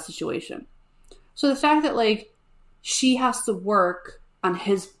think about a situation. So the fact that like she has to work on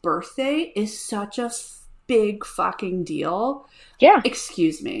his birthday is such a big fucking deal. Yeah.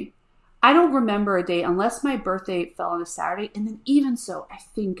 Excuse me. I don't remember a day unless my birthday fell on a Saturday, and then even so, I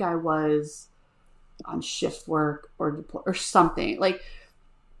think I was on shift work or something. Like,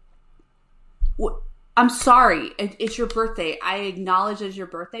 I'm sorry, it's your birthday. I acknowledge it's your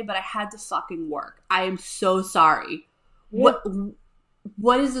birthday, but I had to fucking work. I am so sorry. Yeah.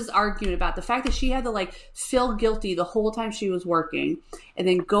 What is this argument about? The fact that she had to like feel guilty the whole time she was working and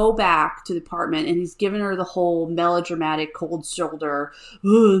then go back to the apartment and he's giving her the whole melodramatic cold shoulder.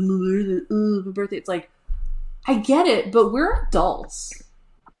 Oh, my birthday. It's like, I get it, but we're adults.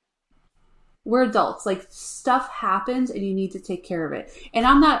 We're adults. Like, stuff happens and you need to take care of it. And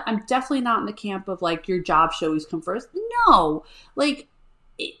I'm definitely not in the camp of like your job should always come first. No. Like,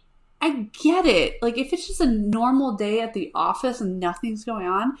 I get it. Like, if it's just a normal day at the office and nothing's going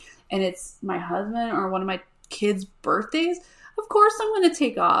on and it's my husband or one of my kids' birthdays, of course I'm going to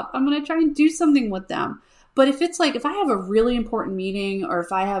take off. I'm going to try and do something with them. But if it's like, if I have a really important meeting or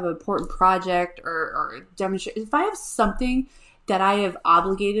if I have an important project or demonstration, if I have something that I have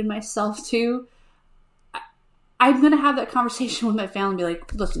obligated myself to, I'm going to have that conversation with my family and be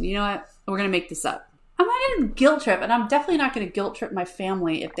like, listen, you know what? We're going to make this up. I'm not going to guilt trip, and I'm definitely not going to guilt trip my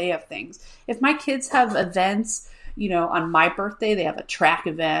family if they have things. If my kids have events, you know, on my birthday, they have a track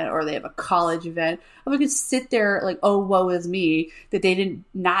event or they have a college event, I'm going to sit there like, oh, woe is me that they didn't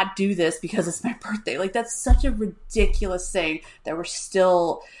not do this because it's my birthday. Like, that's such a ridiculous thing that we're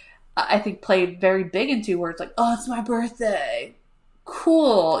still, I think, played very big into, where it's like, oh, it's my birthday.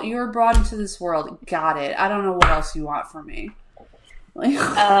 Cool. You were brought into this world. Got it. I don't know what else you want from me. Like,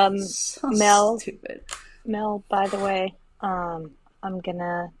 so Mel, stupid. Mel, by the way, I'm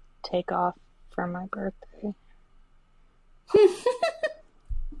gonna take off for my birthday.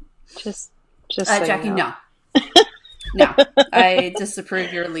 just so Jackie, you know. no. No. I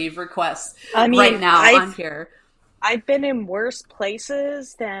disapprove your leave request I mean, right now on here. I've been in worse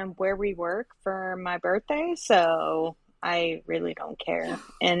places than where we work for my birthday, so I really don't care.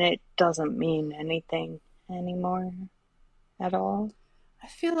 And it doesn't mean anything anymore at all. I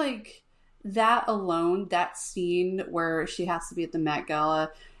feel like that alone, that scene where she has to be at the Met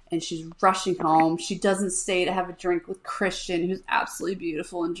Gala and she's rushing home, she doesn't stay to have a drink with Christian, who's absolutely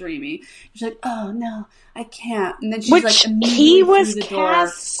beautiful and dreamy. She's like, oh no, I can't. And then she's Which like he immediately was through the door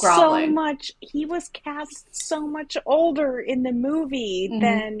cast so groveling. much. He was cast so much older in the movie Mm-hmm.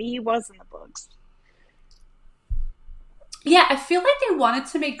 than he was in the books. Yeah, I feel like they wanted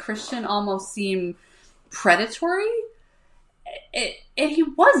to make Christian almost seem predatory. And he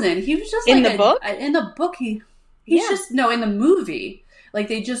wasn't. He was just In like the book? in the book, he's Yeah. just, no, in the movie. Like,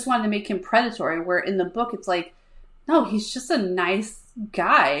 they just wanted to make him predatory, where in the book it's like, no, he's just a nice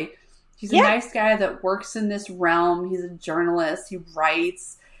guy. He's a Yeah. nice guy that works in this realm. He's a journalist. He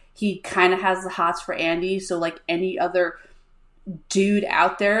writes. He kind of has the hots for Andy. So, like, any other dude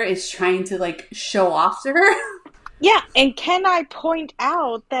out there is trying to, like, show off to her. Yeah, and can I point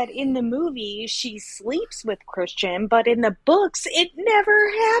out that in the movie she sleeps with Christian, but in the books it never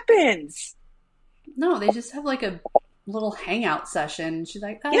happens. No, they just have, like, a little hangout session. She's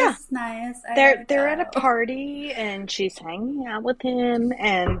like, oh, Yeah. this is nice. I They're gotta at a go. party and she's hanging out with him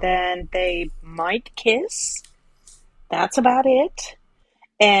and then they might kiss. That's about it.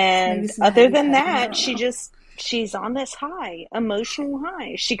 Maybe And some other heavy than petting. I that, don't know. she's on this high, emotional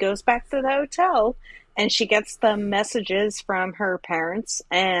high. She goes back to the hotel and she gets the messages from her parents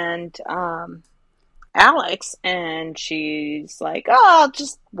and Alex, and she's like, "Oh, I'll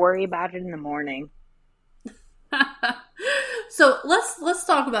just worry about it in the morning." So let's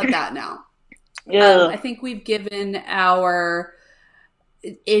talk about that now. I Ugh. think we've given our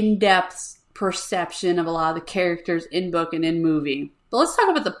in-depth perception of a lot of the characters in book and in movie. But let's talk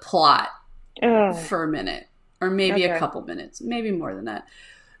about the plot Ugh. for a minute, or maybe a Okay. couple minutes, maybe more than that.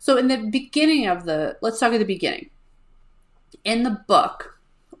 So in the beginning of let's talk at the beginning. In the book,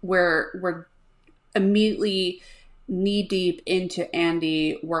 we're immediately knee deep into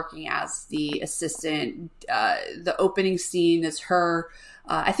Andy working as the assistant. The opening scene is her.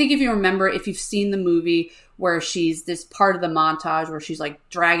 I think if you remember, if you've seen the movie, where she's this part of the montage where she's like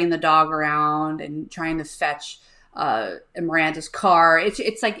dragging the dog around and trying to fetch Miranda's car.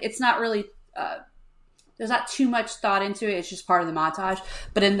 It's like, it's not really, there's not too much thought into it. It's just part of the montage.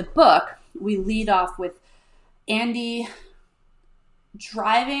 But in the book, we lead off with Andy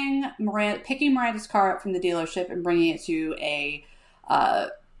picking Miranda's car up from the dealership and bringing it to a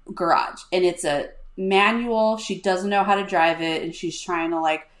garage. And it's a manual. She doesn't know how to drive it, and she's trying to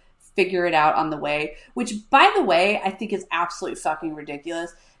like figure it out on the way. Which, by the way, I think is absolutely fucking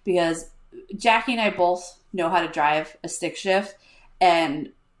ridiculous, because Jackie and I both know how to drive a stick shift,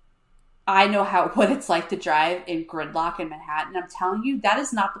 and I know what it's like to drive in gridlock in Manhattan. I'm telling you, that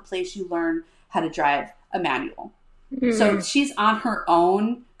is not the place you learn how to drive a manual. So she's on her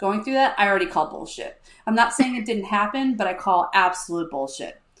own going through that. I already call bullshit. I'm not saying it didn't happen, but I call absolute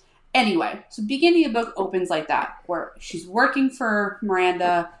bullshit. Anyway, so beginning of the book opens like that, where she's working for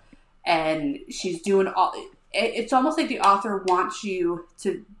Miranda and she's doing all. It's almost like the author wants you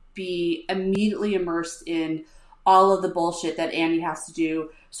to be immediately immersed in all of the bullshit that Andy has to do,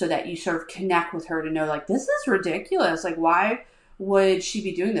 so that you sort of connect with her to know, like, this is ridiculous. Like, why would she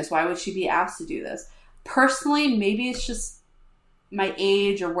be doing this? Why would she be asked to do this? Personally, maybe it's just my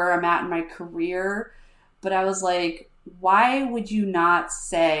age or where I'm at in my career, but I was like, why would you not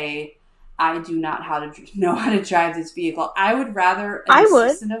say, I do not know how to drive this vehicle? I would rather an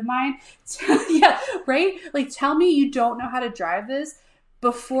assistant of mine, yeah, right? Like, tell me you don't know how to drive this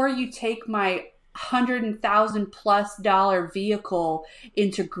before you take my $100,000+ vehicle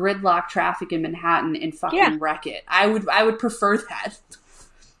into gridlock traffic in Manhattan and Yeah. fucking wreck it. I would prefer that.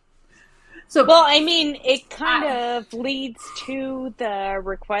 So Well, I mean, it kind I of leads to the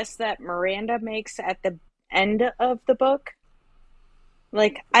request that Miranda makes at the end of the book.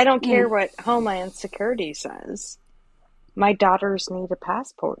 Like, I don't care mm, what Homeland Security says. My daughters need a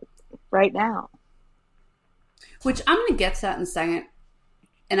passport right now. which I'm gonna get to that in a second.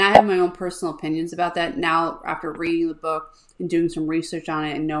 And I have my own personal opinions about that now after reading the book and doing some research on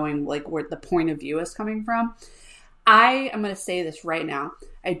it and knowing like where the point of view is coming from. I am going to say this right now.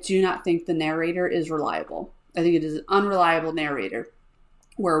 I do not think the narrator is reliable. I think it is an unreliable narrator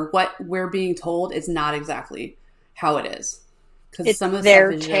where what we're being told is not exactly how it is. Because It's some of the stuff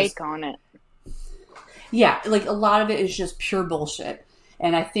their is just, take on it. yeah, like a lot of it is just pure bullshit.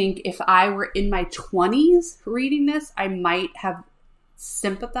 And I think if I were in my 20s reading this, I might have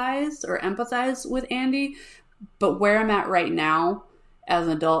sympathized or empathized with Andy. But where I'm at right now, as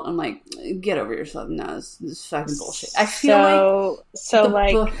an adult, I'm like, get over yourself. No, this is fucking bullshit. I feel like So the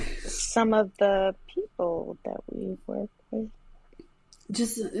book, like some of the people that we work with.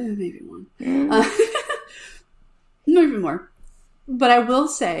 just maybe one, Mm. uh, maybe more. But I will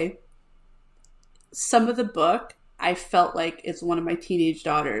say, some of the book, I felt like it's one of my teenage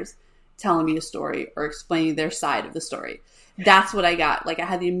daughters telling me a story or explaining their side of the story. That's what I got. Like I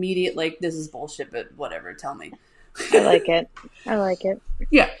had the immediate like, this is bullshit, but whatever. Tell me. I like it. I like it.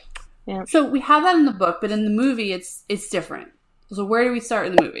 Yeah. Yeah. So we have that in the book, but in the movie, it's different. So where do we start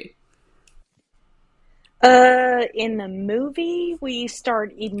in the movie? In the movie, we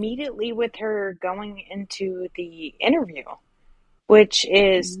start immediately with her going into the interview, which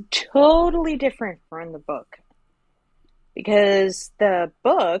is Mm-hmm. totally different from the book. Because the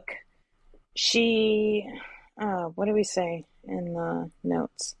book, she, what do we say in the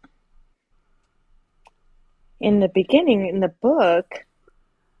notes? In the beginning, in the book,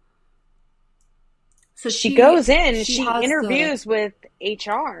 So she goes in, she she has the interviews with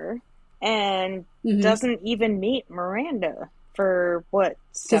HR and mm-hmm. doesn't even meet Miranda for what,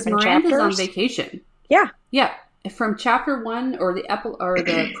 Because seven Miranda's on chapters? vacation. Yeah, Yeah, from chapter 1 or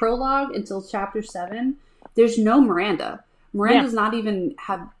the prologue until chapter 7, there's no Miranda. yeah, Miranda's not even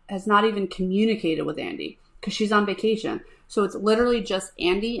have has not even communicated with Andy because she's on vacation. So it's literally just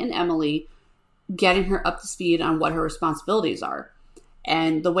Andy and Emily getting her up to speed on what her responsibilities are.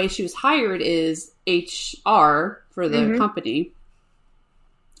 And the way she was hired is HR for the mm-hmm, company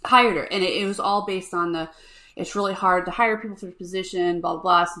hired her, and it was all based on the. It's really hard to hire people for the position, blah blah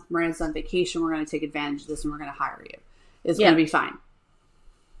blah. Since Miranda's on vacation, we're going to take advantage of this, and we're going to hire you. It's going yeah. to be fine.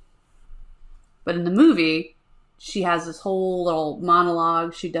 But in the movie, she has this whole little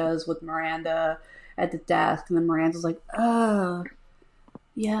monologue she does with Miranda at the desk, and then Miranda's like, "Oh,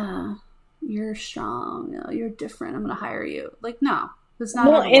 yeah, you're strong. You're different. I'm going to hire you." Like, no, that's not how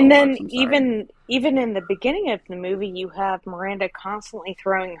Well, the and world then works. I'm sorry. even in the beginning of the movie, you have Miranda constantly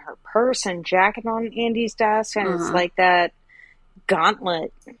throwing her purse and jacket on Andy's desk, and Uh it's huh. like that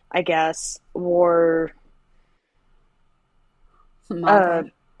gauntlet, I guess, or uh,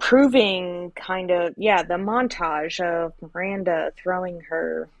 Montage. proving kind of, yeah, the montage of Miranda throwing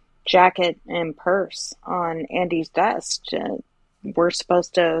her jacket and purse on Andy's desk. We're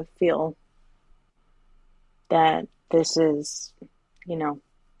supposed to feel that this is, you know,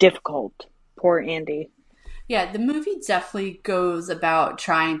 difficult. Poor Andy. Yeah, the movie definitely goes about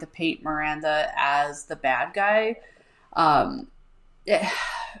trying to paint Miranda as the bad guy. Um, eh,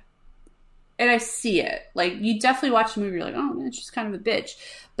 and I see it. Like, you definitely watch the movie, you're like, oh, man, she's kind of a bitch.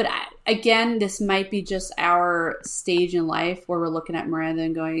 But again, this might be just our stage in life where we're looking at Miranda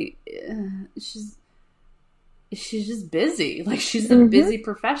and going, she's just busy. Like, she's a Mm-hmm. busy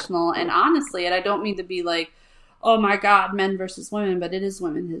professional. And honestly, and I don't mean to be like, oh my God, men versus women, but it is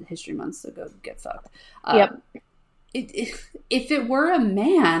Women History Month, so go get fucked. Yep. Um, if it were a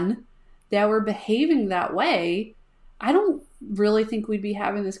man that were behaving that way, I don't really think we'd be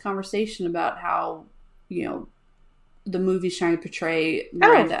having this conversation about how, you know, the movie's trying to portray Oh,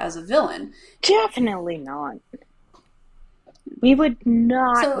 Miranda as a villain. definitely not. We would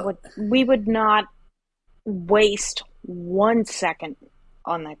not. So, We would not waste 1 second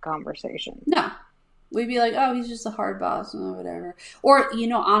on that conversation. no. We'd be like, oh, he's just a hard boss, or whatever. Or,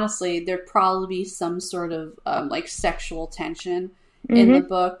 honestly, there'd probably be some sort of like sexual tension in the Mm-hmm.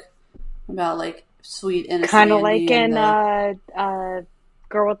 book about like sweet innocent Kind of like Andy and in the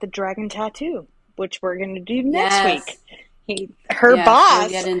Girl with the Dragon Tattoo, which we're going to do next week. yes, Yeah, she'll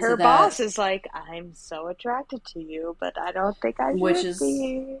get into Her boss that, is like, I'm so attracted to you, but I don't think I which should is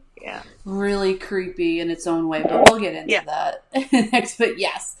be. Yeah. really creepy in its own way, but we'll get Yeah. into that next. But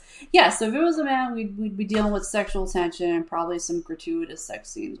yes. Yeah, so if it was a man, we'd be dealing with sexual tension and probably some gratuitous sex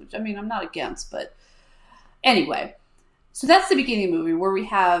scenes, which I mean, I'm not against, but anyway. So that's the beginning of the movie where we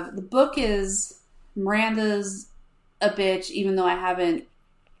have the book is Miranda's a bitch, even though I haven't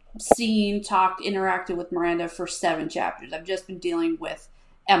seen, talked, interacted with Miranda for 7 chapters. I've just been dealing with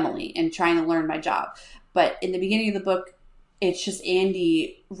Emily and trying to learn my job. But in the beginning of the book, it's just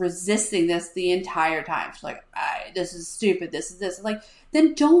Andy resisting this the entire time. She's like, this is stupid. This is this. Like,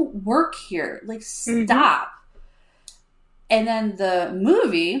 then don't work here. Like, Mm-hmm. stop. And then the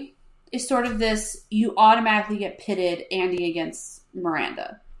movie is sort of this you automatically get pitted Andy against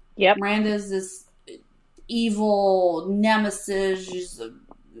Miranda. Yep. Miranda's this evil nemesis. She's a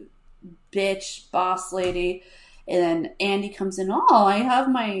bitch boss lady. And then Andy comes in, oh, I have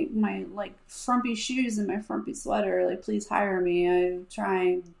my like frumpy shoes and my frumpy sweater. Like, please hire me. I'm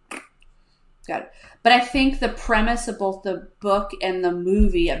trying. Got it. But I think the premise of both the book and the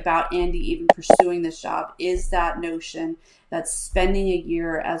movie about Andy even pursuing this job is that notion that spending a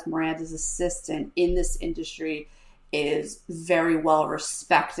year as Miranda's assistant in this industry is very well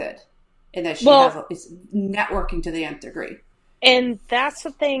respected, and that she has Well, is networking to the nth degree. and that's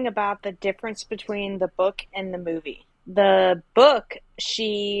the thing about the difference between the book and the movie. The book,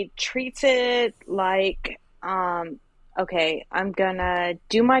 she treats it like, okay, I'm gonna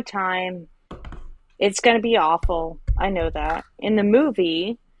do my time. It's gonna be awful. I know that. In the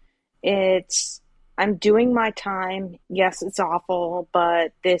movie, it's, I'm doing my time. Yes, it's awful,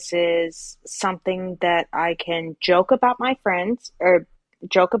 but this is something that I can joke about my friends or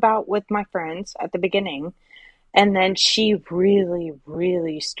joke about with my friends at the beginning. And then she really,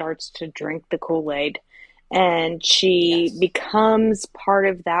 really starts to drink the Kool-Aid and she Yes. becomes part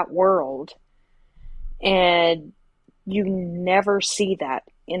of that world. And you never see that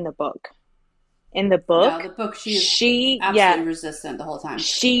in the book. In the No, book, the book she is she, yeah, absolutely resistant the whole time.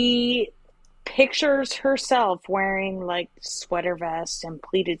 she pictures herself wearing like sweater vests and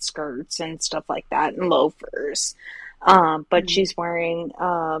pleated skirts and stuff like that and loafers. But Mm-hmm. she's wearing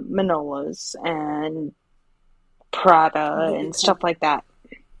Manolas and Prada Louis and stuff Vuitton, like that.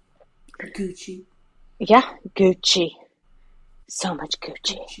 Gucci, Yeah, Gucci. So much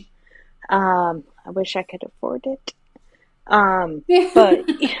Gucci. Gucci. I wish I could afford it. Um, Yeah. but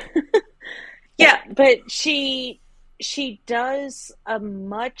yeah, but she does a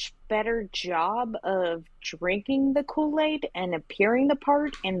much better job of drinking the Kool-Aid and appearing the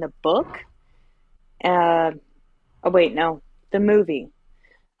part in the book. Uh, oh wait, no, the movie.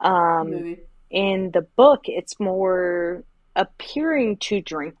 Um, Movie. in the book, it's more appearing to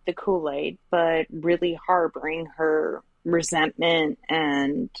drink the Kool-Aid, but really harboring her resentment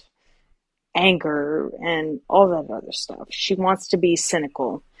and anger and all that other stuff. She wants to be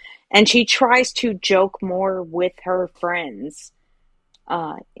cynical. And she tries to joke more with her friends,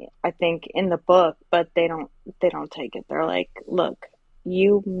 uh, I think, in the book, but they don't take it. They're like, look,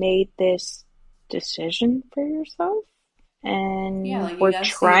 you made this decision for yourself Yeah, and like you we're gotta see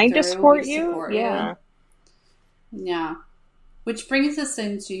it trying to through. We support you. support you. Yeah. Yeah. Which brings us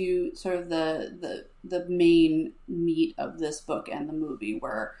into sort of the main meat of this book and the movie,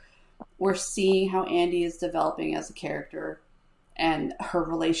 where we're seeing how Andy is developing as a character and her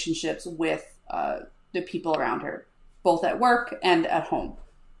relationships with the people around her, both at work and at home.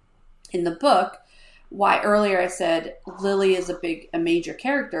 In the book, why earlier I said Lily is a major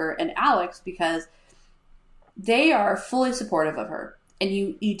character and Alex, because they are fully supportive of her. And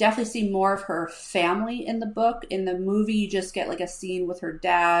you definitely see more of her family in the book. In the movie, you just get like a scene with her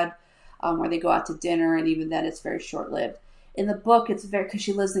dad, where they go out to dinner, and even then, it's very short lived. In the book, it's very because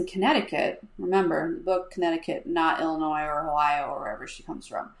she lives in Connecticut. Remember, in the book, Connecticut, not Illinois or Ohio or wherever she comes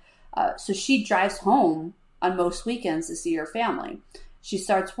from. So she drives home on most weekends to see her family. She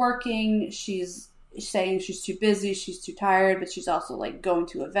starts working. She's saying she's too busy, she's too tired, but she's also like going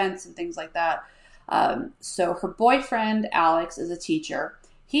to events and things like that. So her boyfriend, Alex, is a teacher.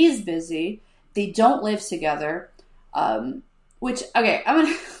 He's busy. They don't live together. Which, okay, I'm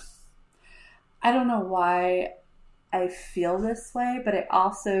gonna, I don't know why I feel this way, but I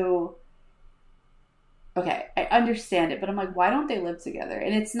also, okay, I understand it, but I'm like, why don't they live together?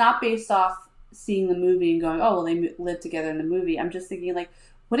 And it's not based off seeing the movie and going, oh, well, they live together in the movie. I'm just thinking, like,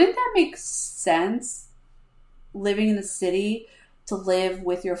 wouldn't that make sense living in the city to live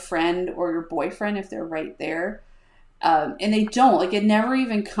with your friend or your boyfriend if they're right there? And they don't. Like, it never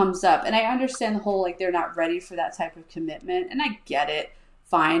even comes up. And I understand the whole, like, they're not ready for that type of commitment. And I get it.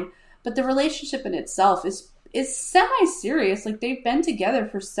 Fine. But the relationship in itself is semi-serious. Like they've been together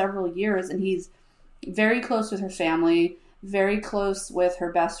for several years, and he's very close with her family, very close with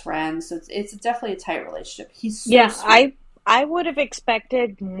her best friend. So it's definitely a tight relationship. He's so Yeah, sweet, I would have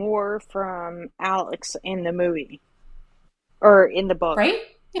expected more from Alex in the movie or in the book right?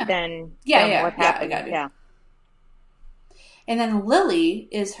 Yeah, yeah, than yeah, what yeah. I happened. got you. Yeah. And then Lily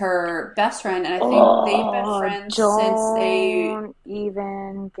is her best friend, and I think they've been Oh, friends since they don't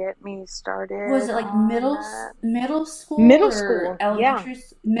even get me was started it like on that. middle school Middle or school, yeah. elementary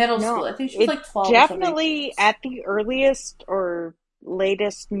middle school. No, I think she was it like 12 or something. definitely at the earliest or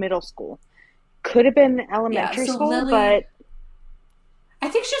latest middle school. Could have been Yeah, elementary so school, Lily, but I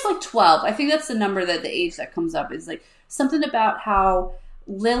think she's like 12. I think that's the number, that the age that comes up is like something about how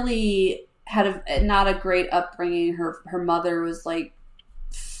Lily had not a great upbringing. Her mother was like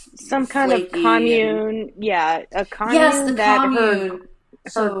some kind of flaky, and commune, yeah, a yes, the commune that commune.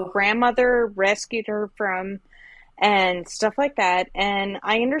 her So grandmother rescued her from and stuff like that. And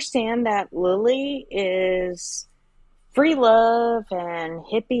I understand that Lily is free love and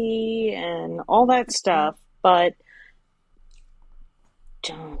hippie and all that stuff, but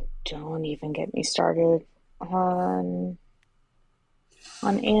don't even get me started on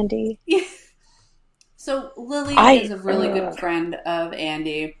Andy. yeah. So Lily is I a really good friend of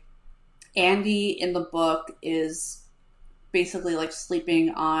Andy. Andy in the book is basically like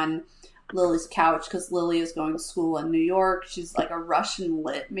sleeping on Lily's couch because Lily is going to school in New York. She's like a Russian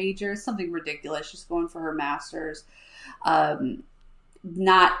lit major, something ridiculous. She's going for her master's. Um,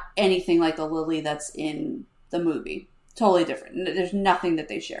 Not anything like the Lily that's in the movie. Totally different. There's nothing that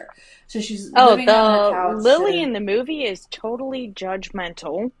they share. So she's Oh, living on her the couch. Lily in the movie is totally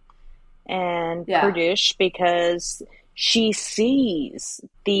judgmental and Yeah. prudish because she sees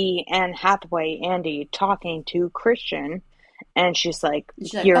the Anne Hathaway Andy talking to Christian, and she's like, And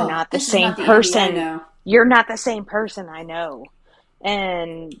she's like, "You're oh, not the this is same not the Andy I person. know. You're not the same person I know."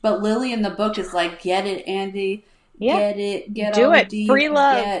 And But Lily in the book is like, get it, Andy, yeah, get it, get do all the it. D, Free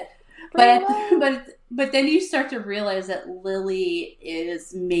love. get. Free But love. but then you start to realize that Lily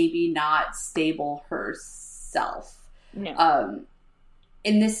is maybe not stable herself. No. Um,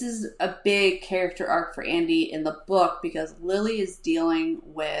 and this is a big character arc for Andy in the book because Lily is dealing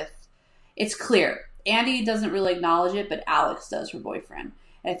with. It's clear Andy doesn't really acknowledge it, but Alex does, her boyfriend.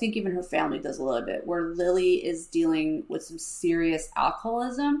 And I think even her family does a little bit, where Lily is dealing with some serious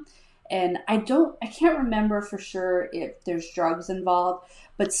alcoholism. And I can't remember for sure if there's drugs involved,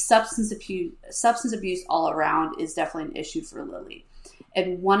 but substance abuse all around is definitely an issue for Lily.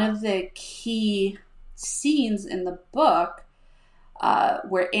 And one of the key scenes in the book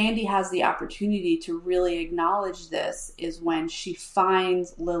where Andy has the opportunity to really acknowledge this is when she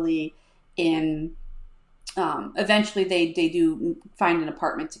finds Lily in. Eventually, they do find an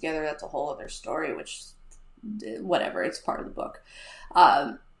apartment together. That's a whole other story, which, whatever, it's part of the book.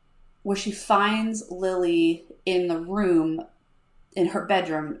 Um, where she finds Lily in the room, in her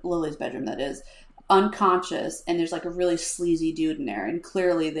bedroom, Lily's bedroom, that is, unconscious, and there's like a really sleazy dude in there, and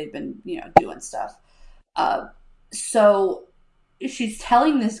clearly they've been, doing stuff. Uh, so she's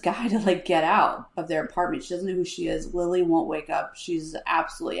telling this guy to like get out of their apartment. She doesn't know who she is. Lily won't wake up. She's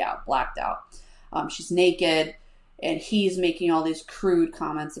absolutely out, blacked out. She's naked, and he's making all these crude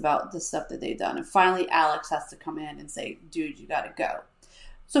comments about the stuff that they've done. And finally, Alex has to come in and say, "Dude, you got to go."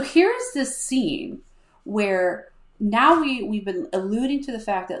 So here's this scene where now we've been alluding to the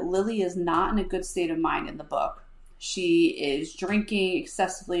fact that Lily is not in a good state of mind in the book. She is drinking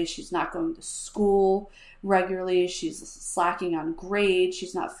excessively. She's not going to school regularly. She's slacking on grades.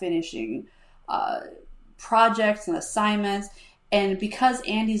 She's not finishing uh, projects and assignments. And because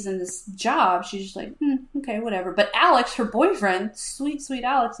Andy's in this job, she's just like, okay, whatever. But Alex, her boyfriend, sweet, sweet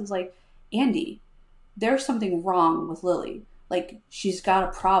Alex, is like, Andy, there's something wrong with Lily. Like, she's got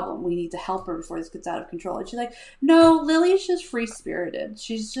a problem. We need to help her before this gets out of control. And she's like, no, Lily's just free spirited.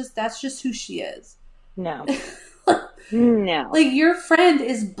 That's just who she is. No. No. Like, your friend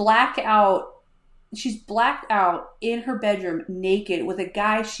is blackout. She's blacked out in her bedroom naked with a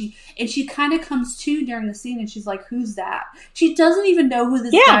guy she kind of comes to during the scene, and she's like, who's that? She doesn't even know who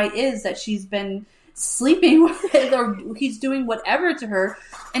this Yeah. guy is that she's been sleeping with, or he's doing whatever to her.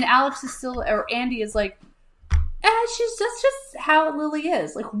 And Alex is still, or Andy is like, that's just how Lily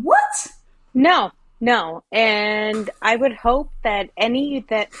is. Like, what? No. No. And I would hope that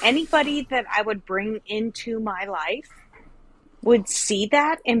anybody that I would bring into my life would see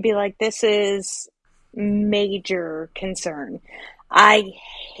that and be like, this is major concern. I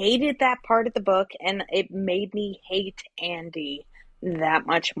hated that part of the book, and it made me hate Andy that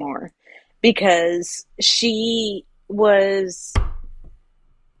much more because she was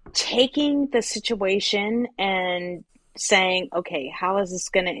taking the situation and saying, okay, how is this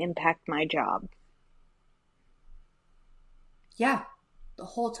going to impact my job? Yeah, the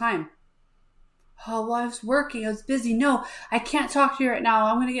whole time. Oh, well, I was working. I was busy. No, I can't talk to you right now.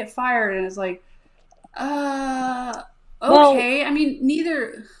 I'm going to get fired. And it's like, uh, Well, okay. I mean,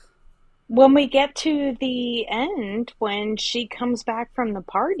 neither. when we get to the end, when she comes back from the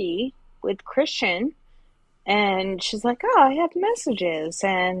party with Christian, and she's like, oh, I have messages,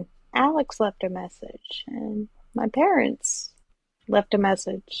 and Alex left a message, and my parents left a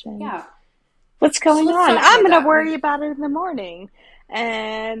message, and Yeah. what's So going let's on? talk I'm about going to that. worry about it in the morning.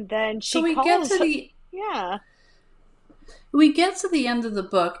 And then So she calls, yeah. we get to the end of the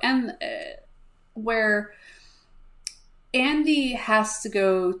book, and where Andy has to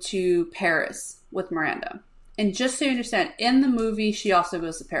go to Paris with Miranda. And just so you understand, in the movie, she also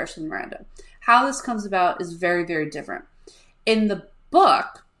goes to Paris with Miranda. How this comes about is very, very different. In the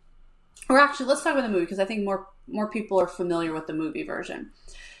book, or actually, let's talk about the movie because I think more people are familiar with the movie version.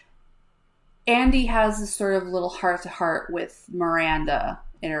 Andy has this sort of little heart to heart with Miranda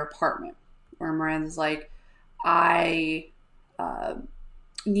in her apartment, where Miranda's like, I uh,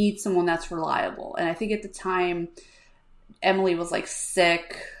 need someone that's reliable. And I think at the time, Emily was like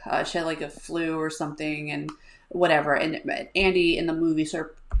sick. She had like a flu or something, and whatever. And Andy in the movie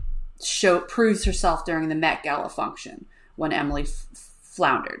sort of proves herself during the Met Gala function when Emily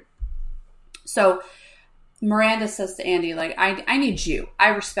floundered. So Miranda says to Andy, like, I need you. I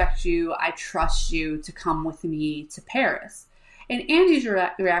respect you. I trust you to come with me to Paris. And Andy's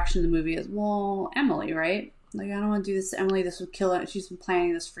reaction to the movie is, well, Emily, right? Like, I don't want to do this to Emily. This would kill her. She's been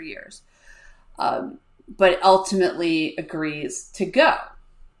planning this for years. But ultimately agrees to go.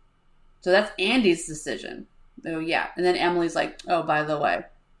 So that's Andy's decision. Oh, yeah. And then Emily's like, oh, by the way,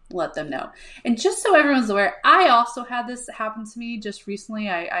 let them know. And just so everyone's aware, I also had this happen to me just recently.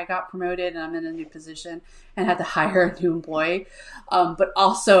 I got promoted and I'm in a new position and had to hire a new employee. But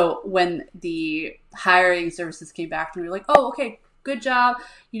also when the hiring services came back to me, like, oh, okay, good job.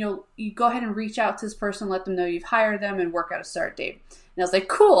 You go ahead and reach out to this person, let them know you've hired them and work out a start date. And I was like,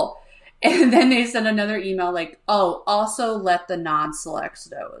 cool. And then they sent another email like, oh, also let the non-selects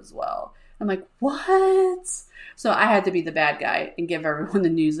know as well. I'm like, what? So I had to be the bad guy and give everyone the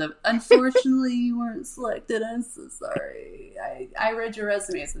news of, unfortunately, you weren't selected. I'm so sorry. I read your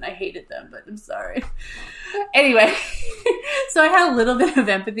resumes and I hated them, but I'm sorry. Anyway, so I had a little bit of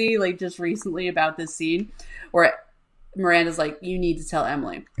empathy, like just recently about this scene where Miranda's like, you need to tell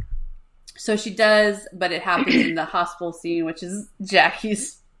Emily. So she does, but it happens in the hospital scene, which is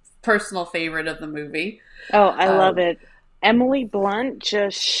Jackie's personal favorite of the movie. Oh, I love it. Emily Blunt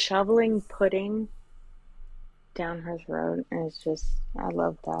just shoveling pudding down her throat. And it's just, I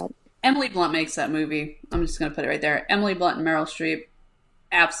love that. Emily Blunt makes that movie. I'm just going to put it right there. Emily Blunt and Meryl Streep,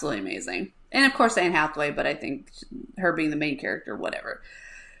 absolutely amazing. And of course, Anne Hathaway, but I think her being the main character, whatever.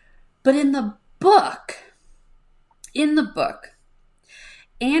 But in the book,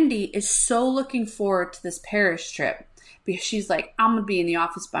 Andy is so looking forward to this Paris trip because she's like, I'm going to be in the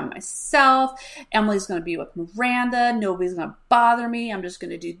office by myself. Emily's going to be with Miranda. Nobody's going to bother me. I'm just going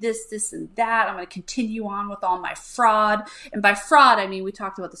to do this, this, and that. I'm going to continue on with all my fraud. And by fraud, I mean, we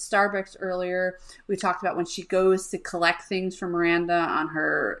talked about the Starbucks earlier. We talked about when she goes to collect things from Miranda on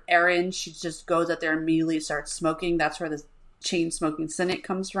her errand, she just goes out there and immediately starts smoking. That's where the chain smoking cynic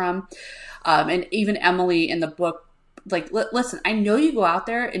comes from. And even Emily in the book, like, listen, I know you go out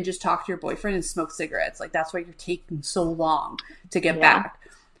there and just talk to your boyfriend and smoke cigarettes. Like, that's why you're taking so long to get back.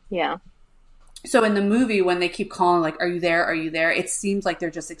 Yeah. So in the movie, when they keep calling, like, are you there? Are you there? It seems like they're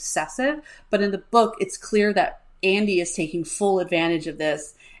just excessive. But in the book, it's clear that Andy is taking full advantage of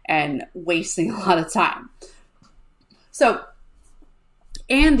this and wasting a lot of time. So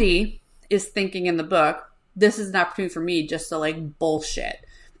Andy is thinking in the book, this is an opportunity for me just to, like, bullshit.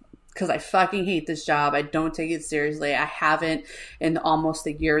 Because I fucking hate this job. I don't take it seriously. I haven't in almost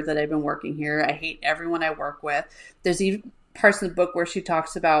a year that I've been working here. I hate everyone I work with. There's even parts in the book where she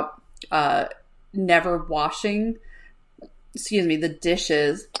talks about never washing, the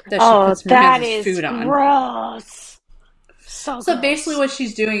dishes that she puts Miranda's food on. Gross. So gross. Basically what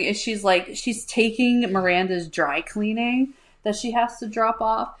she's doing is she's taking Miranda's dry cleaning that she has to drop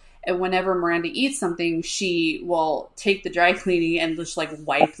off. And whenever Miranda eats something, she will take the dry cleaning and just like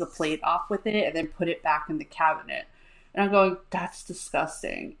wipe the plate off with it and then put it back in the cabinet. And I'm going, that's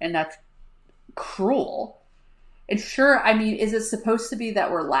disgusting. And that's cruel. And sure, I mean, is it supposed to be that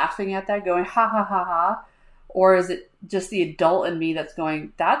we're laughing at that going, ha ha ha ha? Or is it just the adult in me that's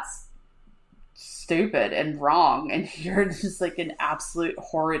going, that's stupid and wrong. And you're just like an absolute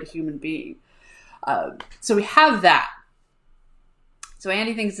horrid human being. So we have that. So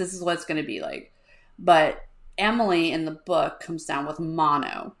Andy thinks this is what it's going to be like. But Emily in the book comes down with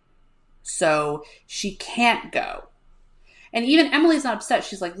mono. So she can't go. And even Emily's not upset.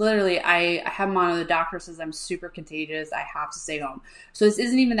 She's like, literally, I have mono. The doctor says I'm super contagious. I have to stay home. So this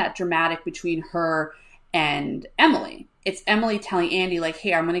isn't even that dramatic between her and Emily. It's Emily telling Andy, like,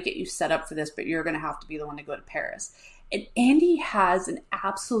 hey, I'm going to get you set up for this, but you're going to have to be the one to go to Paris. And Andy has an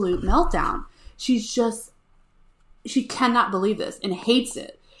absolute meltdown. She cannot believe this and hates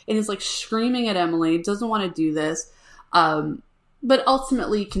it. And is like screaming at Emily, doesn't want to do this. But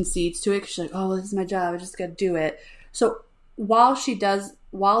ultimately concedes to it. She's like, oh, this is my job. I just got to do it. So while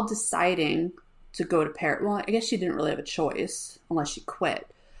deciding to go to Paris, well, I guess she didn't really have a choice unless she quit.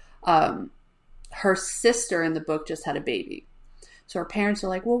 Her sister in the book just had a baby. So her parents are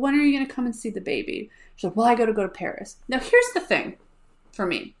like, well, when are you going to come and see the baby? She's like, well, I got to go to Paris. Now, here's the thing for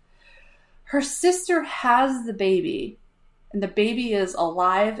me. Her sister has the baby, and the baby is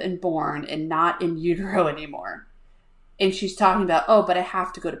alive and born and not in utero anymore. And she's talking about, oh, but I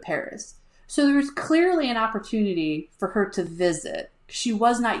have to go to Paris. So there was clearly an opportunity for her to visit. She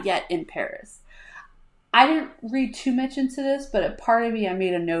was not yet in Paris. I didn't read too much into this, but a part of me, I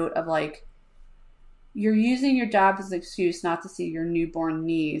made a note of like, you're using your job as an excuse not to see your newborn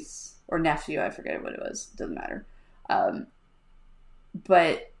niece or nephew. I forget what it was. It doesn't matter.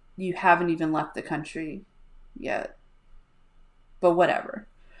 But you haven't even left the country yet. But whatever.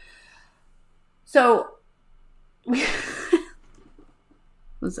 So, I'm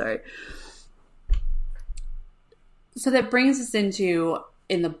sorry. So that brings us into,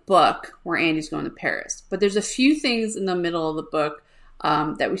 in the book, where Andy's going to Paris. But there's a few things in the middle of the book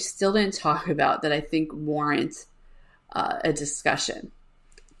that we still didn't talk about that I think warrant a discussion.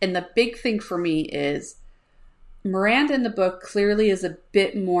 And the big thing for me is Miranda in the book clearly is a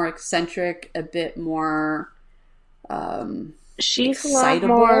bit more eccentric, a bit more She's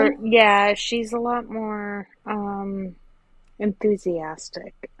excitable. she's a lot more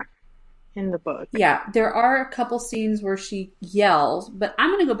enthusiastic in the book. Yeah, there are a couple scenes where she yells, but I'm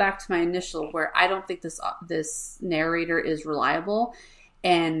going to go back to my initial where I don't think this narrator is reliable.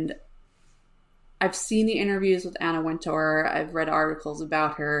 And I've seen the interviews with Anna Wintour. I've read articles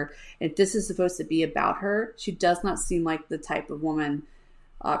about her. If this is supposed to be about her, she does not seem like the type of woman,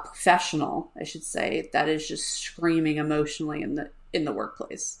 professional, I should say, that is just screaming emotionally in the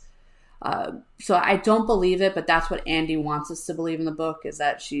workplace. So I don't believe it, but that's what Andy wants us to believe in the book, is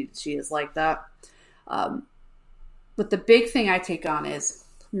that she is like that. But the big thing I take on is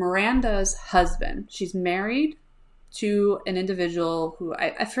Miranda's husband. She's married to an individual who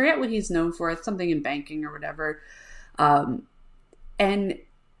I forget what he's known for. It's something in banking or whatever. And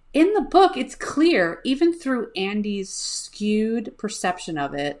in the book, it's clear, even through Andy's skewed perception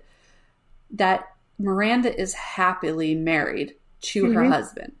of it, that Miranda is happily married to her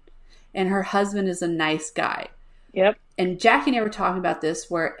husband. And her husband is a nice guy. Yep. And Jackie and I were talking about this,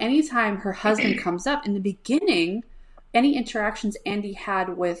 where anytime her husband comes up, in the beginning, any interactions Andy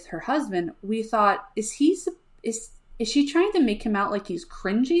had with her husband, we thought, is she trying to make him out like he's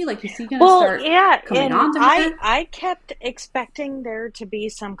cringy? Like, is he going to start coming on to her? I kept expecting there to be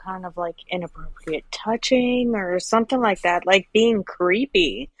some kind of like inappropriate touching or something like that, like being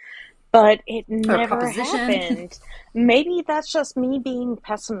creepy. But it never happened. Maybe that's just me being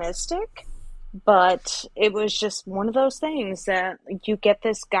pessimistic, but it was just one of those things that you get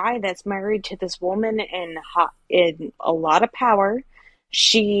this guy that's married to this woman in a lot of power.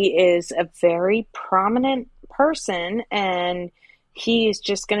 She is a very prominent person, and he's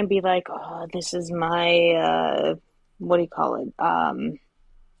just going to be like, oh, this is my, what do you call it?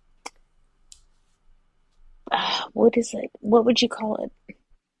 What is it? What would you call it?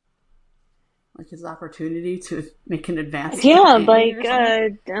 Like his opportunity to make an advance. Yeah, like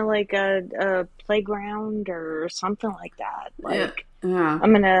a playground or something like that. Like, yeah.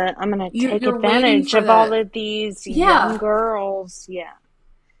 I'm gonna take advantage of all of these young girls. Yeah.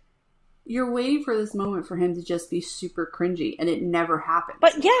 You're waiting for this moment for him to just be super cringy, and it never happens.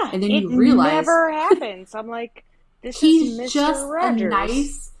 But yeah, and then you realize never happens. I'm like, he's is Mr. just Rogers. A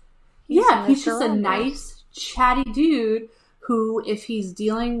nice, he's just a nice, chatty dude who, if he's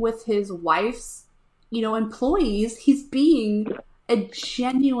dealing with his wife's, employees, he's being a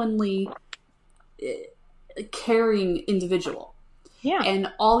genuinely caring individual. Yeah.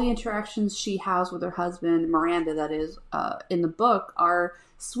 And all the interactions she has with her husband, Miranda, that is, in the book, are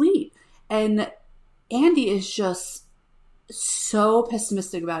sweet. And Andy is just so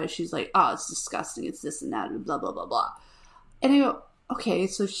pessimistic about it. She's like, oh, it's disgusting. It's this and that, and blah, blah, blah, blah. And I go, okay,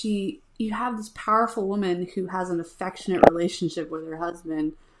 so you have this powerful woman who has an affectionate relationship with her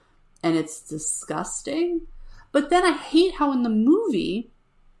husband, and it's disgusting. But then I hate how in the movie,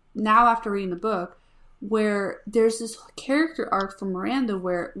 now after reading the book, where there's this character arc for Miranda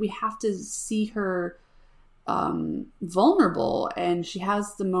where we have to see her vulnerable, and she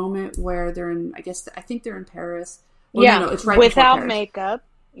has the moment where they're in, I think they're in Paris. Well, Yeah, no, it's right before without Paris. makeup.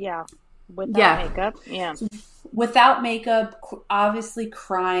 Yeah, without Yeah. makeup. Yeah. Without makeup, obviously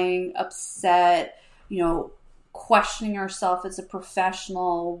crying, upset, questioning herself as a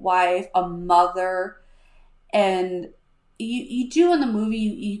professional wife, a mother. And you do in the movie,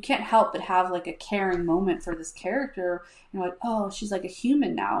 you can't help but have like a caring moment for this character. You're like, oh, she's like a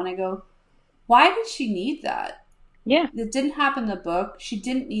human now. And I go, why did she need that? Yeah. It didn't happen in the book. She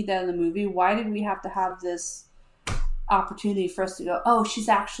didn't need that in the movie. Why did we have to have this opportunity for us to go, oh, she's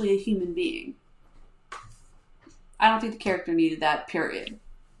actually a human being? I don't think the character needed that, period.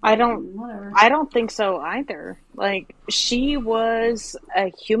 I don't Whatever. I don't think so either. Like, she was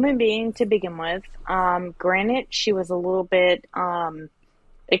a human being to begin with. Granted, she was a little bit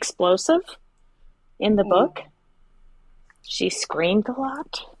explosive in the book. She screamed a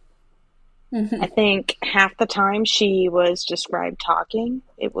lot. I think half the time she was described talking,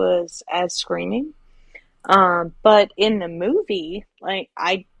 it was as screaming. But in the movie, like,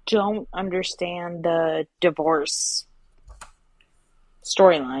 I don't understand the divorce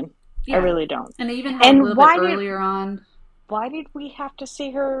storyline. Yeah. I really don't. And they even had a little bit earlier on. Why did we have to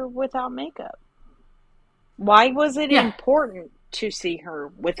see her without makeup? Why was it important to see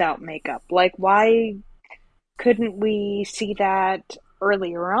her without makeup? Like, why couldn't we see that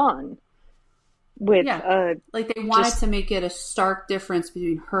earlier on? With like they wanted to make it a stark difference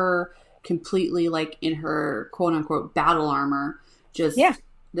between her completely like in her quote unquote battle armor, just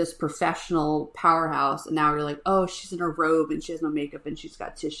this professional powerhouse, and now you're like, oh, she's in her robe and she has no makeup and she's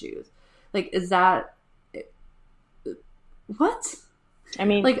got tissues. Like, is that what? I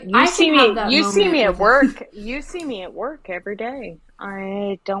mean, like, you see me at work. You see me at work every day.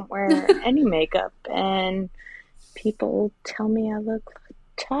 I don't wear any makeup, and people tell me I look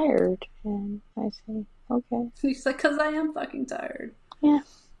tired, and I say, okay. She's like, because I am fucking tired. Yeah,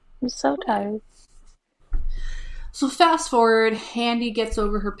 I'm so tired. So fast forward, Andy gets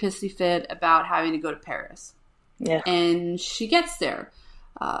over her pissy fit about having to go to Paris. Yeah. And she gets there.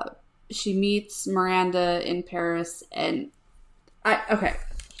 She meets Miranda in Paris, and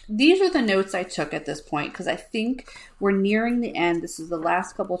these are the notes I took at this point, because I think we're nearing the end. This is the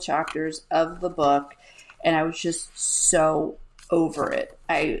last couple chapters of the book, and I was just so over it.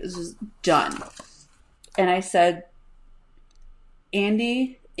 I was just done. And I said,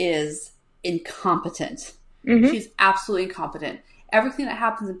 Andy is incompetent. Mm-hmm. She's absolutely incompetent. Everything that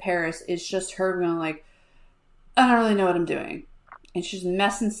happens in Paris is just her going like, I don't really know what I'm doing. And she's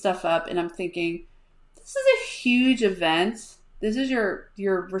messing stuff up, and I'm thinking, this is a huge event. This is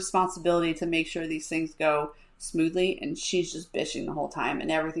your responsibility to make sure these things go smoothly, and she's just bitching the whole time, and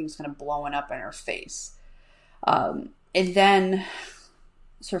everything's kind of blowing up in her face. And then,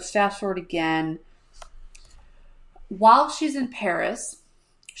 sort of fast forward again, while she's in Paris,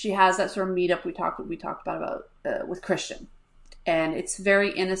 she has that sort of meetup we talked about with Christian. And it's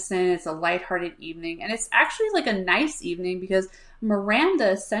very innocent. It's a lighthearted evening. And it's actually like a nice evening because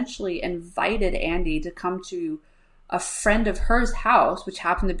Miranda essentially invited Andy to come to a friend of hers house, which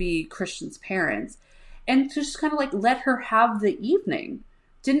happened to be Christian's parents, and to just kind of like let her have the evening.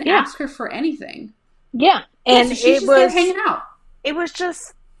 Didn't ask her for anything. Yeah. And so she's just there hanging out. It was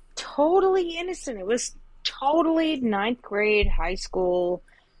just totally innocent. It was totally ninth grade, high school,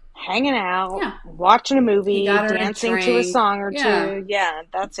 hanging out, watching a movie, dancing to a song or two. Yeah,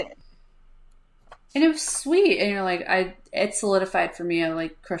 that's it. And it was sweet. And you're like, it solidified for me. I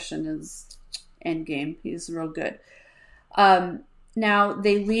like Christian is endgame. He's real good. Now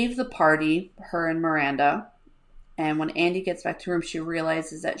they leave the party, her and Miranda. And when Andy gets back to her room, she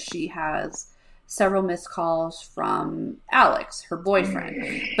realizes that she has several missed calls from Alex, her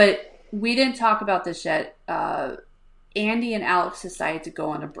boyfriend. But we didn't talk about this yet. Andy and Alex decided to go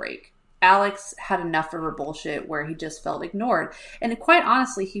on a break. Alex had enough of her bullshit where he just felt ignored. And quite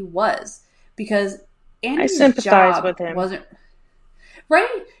honestly, he was. Because Andy's job with him. Wasn't...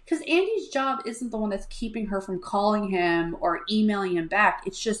 Right? Because Andy's job isn't the one that's keeping her from calling him or emailing him back.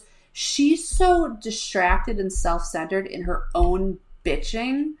 It's just she's so distracted and self-centered in her own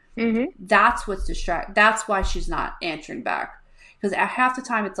bitching. Mm-hmm. That's what's That's why she's not answering back. Because at half the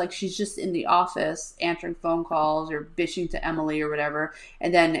time, it's like she's just in the office answering phone calls or bitching to Emily or whatever.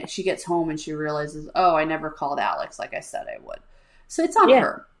 And then she gets home and she realizes, oh, I never called Alex like I said I would. So it's on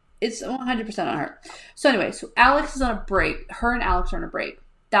her. It's 100% on her. So anyway, so Alex is on a break. Her and Alex are on a break.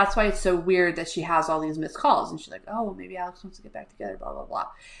 That's why it's so weird that she has all these missed calls. And she's like, oh, well, maybe Alex wants to get back together, blah, blah, blah.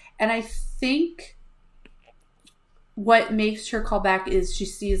 And I think what makes her call back is she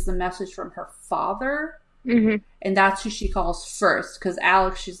sees the message from her father, Hmm. and that's who she calls first. Because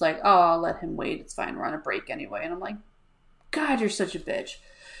Alex, she's like, oh, I'll let him wait. It's fine. We're on a break anyway. And I'm like, God, you're such a bitch.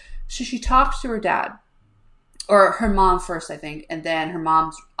 So she talks to her dad, or her mom first, I think, and then her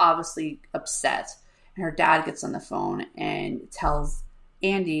mom's obviously upset. And her dad gets on the phone and tells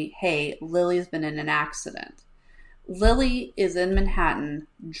Andy, hey, Lily's been in an accident. Lily is in Manhattan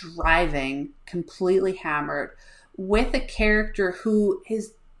driving, completely hammered, with a character who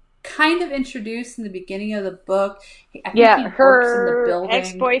is kind of introduced in the beginning of the book. I think Yeah, he works in the her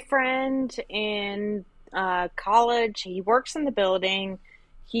building. ex-boyfriend in college, he works in the building.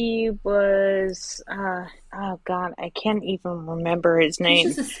 He was, oh God, I can't even remember his He's name.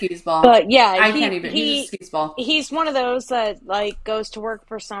 just a skis-ball. But yeah, I can't even. He's just a skis-ball. he's one of those that like goes to work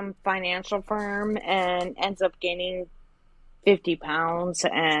for some financial firm and ends up gaining 50 pounds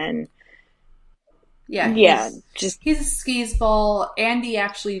and Yeah, yeah, he's just he's a skis-ball. Andy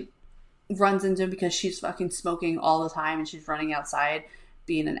actually runs into him because she's fucking smoking all the time and she's running outside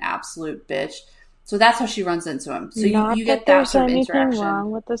being an absolute bitch. So that's how she runs into him. So you not that get that there's sort of anything interaction.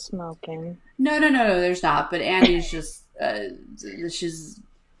 wrong with the smoking. No, there's not. But Andy's just she's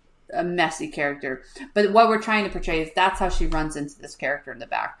a messy character. But what we're trying to portray is that's how she runs into this character in the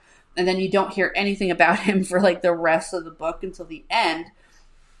back, and then you don't hear anything about him for like the rest of the book until the end,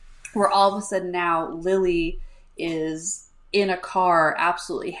 where all of a sudden now Lily is in a car,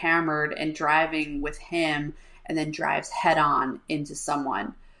 absolutely hammered, and driving with him, and then drives head on into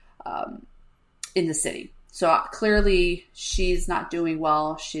someone um, in the city. So clearly, she's not doing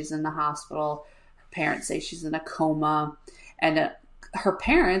well. She's in the hospital. Her parents say she's in a coma. And her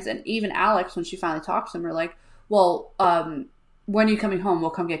parents, and even Alex, when she finally talks to them, are like, well, when are you coming home?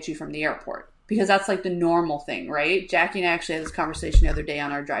 We'll come get you from the airport. Because that's like the normal thing, right? Jackie and I actually had this conversation the other day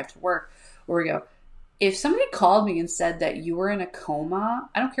on our drive to work where we go, if somebody called me and said that you were in a coma,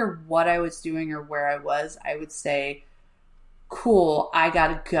 I don't care what I was doing or where I was, I would say, cool, I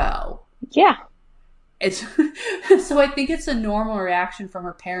gotta go. Yeah. It's so I think it's a normal reaction from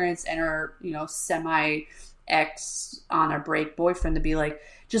her parents and her, semi ex on a break boyfriend to be like,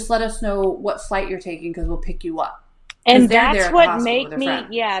 just let us know what flight you're taking because we'll pick you up. Because And they're there that's at the what hospital with made their me, friend.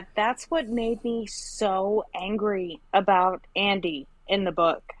 yeah, that's what made me so angry about Andy in the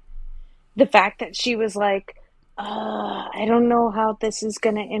book. The fact that she was like, I don't know how this is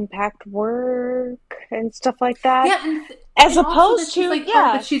going to impact work and stuff like that. Yeah, As and also that opposed she's to, like, oh,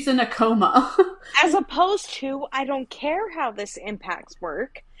 but yeah, she's in a coma. as opposed to, I don't care how this impacts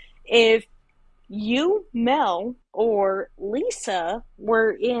work. If you, Mel, or Lisa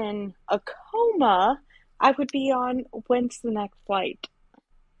were in a coma, I would be on when's the next flight?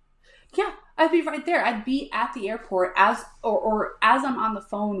 Yeah, I'd be right there. I'd be at the airport or as I'm on the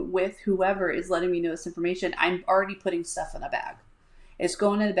phone with whoever is letting me know this information. I'm already putting stuff in a bag. It's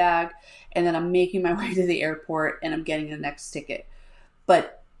going in a bag, and then I'm making my way to the airport, and I'm getting the next ticket.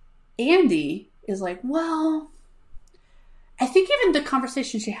 But Andy is like, well, I think even the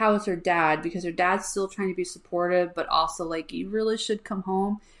conversation she had with her dad, because her dad's still trying to be supportive, but also like, you really should come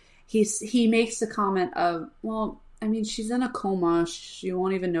home. He makes the comment of, well, I mean, she's in a coma. She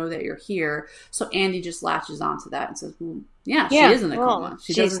won't even know that you're here. So Andy just latches onto that and says, well, yeah, she Yeah, is in a well, coma.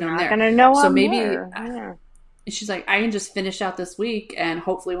 She she's doesn't know I'm not there. gonna know So I'm maybe there. Yeah. she's like, I can just finish out this week, and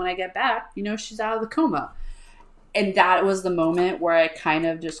hopefully when I get back, she's out of the coma. And that was the moment where I kind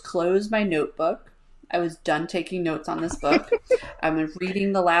of just closed my notebook. I was done taking notes on this book. I'm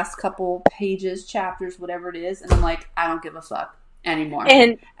reading the last couple pages, chapters, whatever it is, and I'm like, I don't give a fuck anymore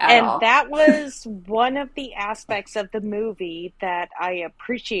And at and all. that was one of the aspects of the movie that I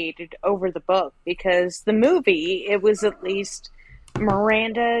appreciated over the book because the movie, it was at least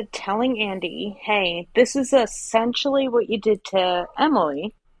Miranda telling Andy, "Hey, this is essentially what you did to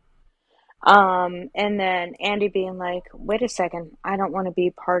Emily." And then Andy being like, "Wait a second, I don't want to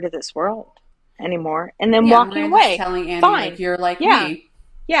be part of this world anymore." And then Yeah, walking Miranda's away. telling Andy, like, Fine. you're like Yeah. me.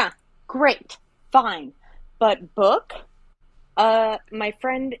 Yeah. Great. Fine. But book, my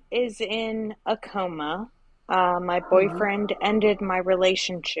friend is in a coma. My Mm-hmm. boyfriend ended my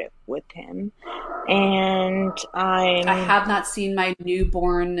relationship with him, and I I'm have not seen my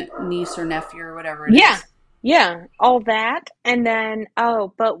newborn niece or nephew or whatever it yeah, is. yeah, all that, and then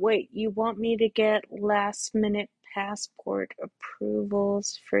oh, but wait, you want me to get last minute passport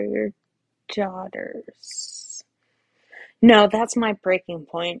approvals for your daughters? No, that's my breaking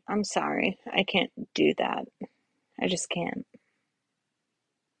point. I'm sorry, I can't do that. I just can't.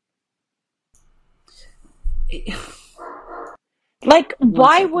 Like, One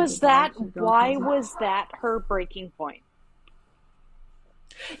why second, the was that? dogs are going Why crazy. was that her breaking point?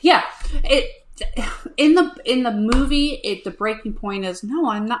 Yeah, it. in the movie, the breaking point is no,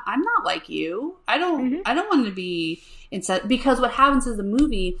 I'm not like you. Mm-hmm. I don't want to be inside, because what happens in the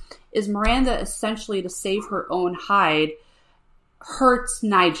movie is Miranda, essentially to save her own hide, hurts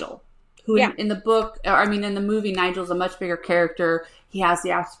Nigel, who Yeah. in the book, or I mean in the movie, Nigel's a much bigger character. He has the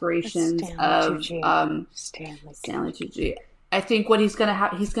It's aspirations Stanley of Tucci. Stanley Stanley Tucci. Tucci. I think what he's gonna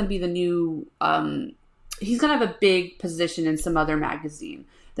have, he's gonna be the new. He's gonna have a big position in some other magazine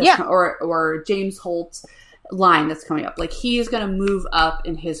that's Yeah. or James Holt's line that's coming up. Like he is gonna move up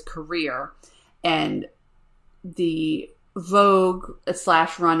in his career, and the Vogue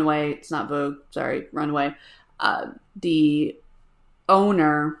slash Runway. It's not Vogue. Sorry, Runway. The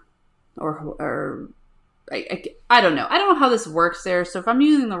owner or I don't know. I don't know how this works there. So if I'm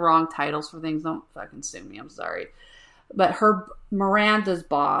using the wrong titles for things, don't fucking sue me. I'm sorry. But Miranda's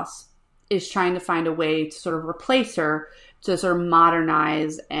boss is trying to find a way to sort of replace her, to sort of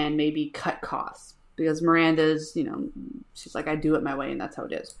modernize and maybe cut costs, because Miranda's, she's like, I do it my way, and that's how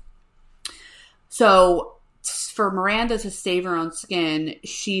it is. So for Miranda to save her own skin,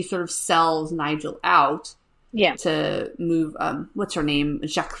 she sort of sells Nigel out. Yeah. To move, what's her name?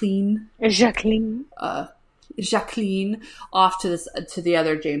 Jacqueline off to the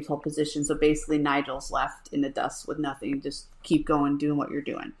other James Holt position. So basically Nigel's left in the dust with nothing. Just keep going, doing what you're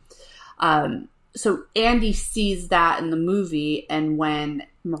doing. So Andy sees that in the movie, and when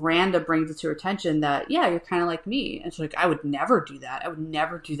Miranda brings it to her attention that, yeah, you're kind of like me. And she's like, I would never do that. I would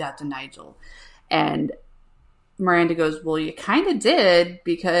never do that to Nigel. And Miranda goes, well, you kind of did,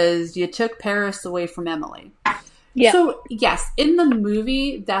 because you took Paris away from Emily. Yeah. So, yes, in the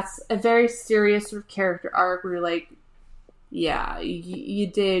movie, that's a very serious sort of character arc where you're like, yeah, you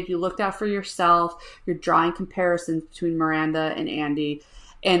did. You looked out for yourself. You're drawing comparisons between Miranda and Andy.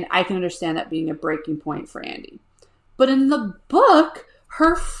 And I can understand that being a breaking point for Andy. But in the book,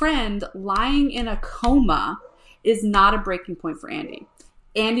 her friend lying in a coma is not a breaking point for Andy.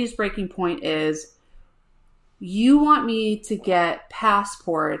 Andy's breaking point is, you want me to get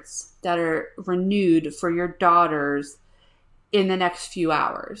passports that are renewed for your daughters in the next few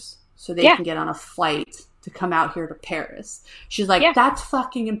hours so they can get on a flight to come out here to Paris. She's like, that's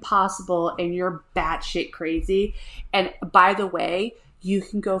fucking impossible, and you're batshit crazy. And by the way, you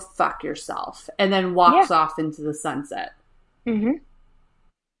can go fuck yourself. And then walks off into the sunset. Mm-hmm.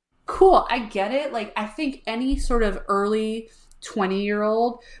 Cool, I get it. Like, I think any sort of early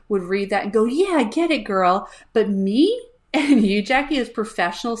 20-year-old would read that and go, yeah, I get it, girl. But me and you, Jackie, as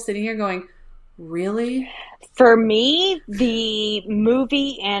professionals sitting here going, really? For me, the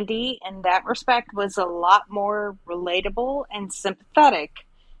movie Andy, in that respect, was a lot more relatable and sympathetic,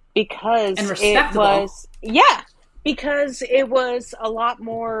 because and respectable. because it was a lot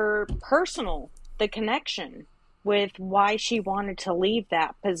more personal, the connection with why she wanted to leave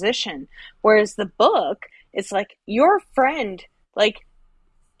that position. Whereas the book, it's like, your friend, like,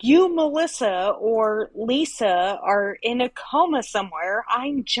 you, Melissa, or Lisa are in a coma somewhere.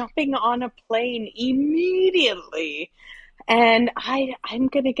 I'm jumping on a plane immediately. And I'm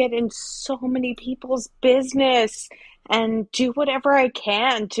going to get in so many people's business and do whatever I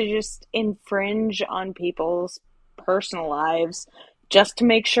can to just infringe on people's personal lives just to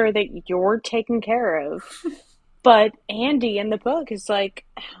make sure that you're taken care of. But Andy in the book is like,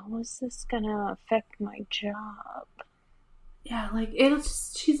 how is this going to affect my job? Yeah, like,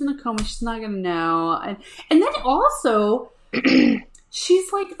 she's in a coma. She's not going to know. And then also,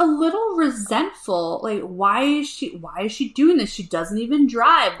 she's like a little resentful. Like, why is she doing this? She doesn't even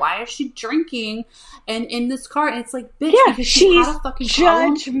drive. Why is she drinking and in this car? And it's like, bitch, because she's had a fucking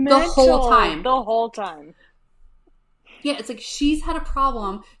problem the whole time. The whole time. Yeah, it's like, she's had a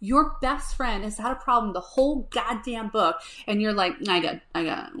problem. Your best friend has had a problem the whole goddamn book, and you're like, I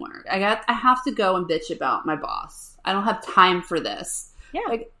got work. I have to go and bitch about my boss. I don't have time for this. Yeah.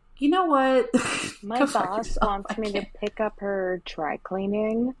 Like, you know what? My boss wants me to pick up her dry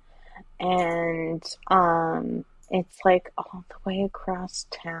cleaning, and it's like all the way across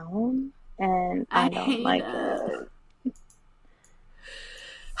town, and I don't like it.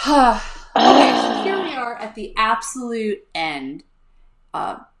 Okay, so here we are at the absolute end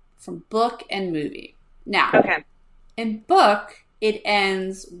from book and movie. Now, in book, it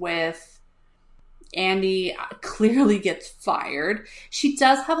ends with Andy clearly gets fired. She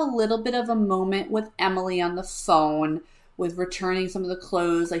does have a little bit of a moment with Emily on the phone with returning some of the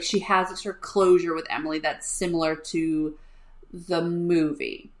clothes. Like, she has a sort of closure with Emily that's similar to the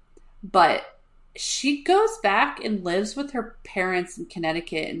movie. But she goes back and lives with her parents in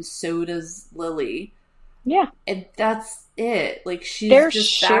Connecticut, and so does Lily. Yeah. And that's it. Like, they're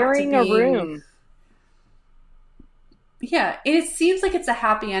just sharing a room. yeah, it seems like it's a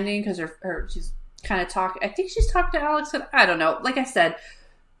happy ending because she's kind of talking. I think she's talking to Alex, and I don't know. Like I said,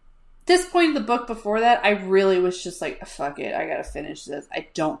 this point in the book before that, I really was just like, fuck it, I gotta finish this. I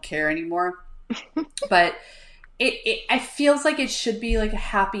don't care anymore. But it feels like it should be like a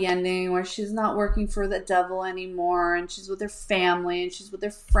happy ending where she's not working for the devil anymore and she's with her family and she's with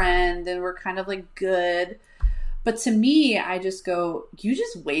her friend and we're kind of like good. But to me, I just go, you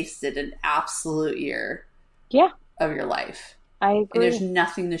just wasted an absolute year Yeah, of your life. I And there's agree.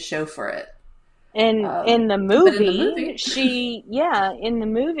 nothing to show for it. In the But in the movie,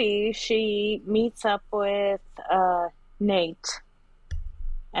 movie, she meets up with Nate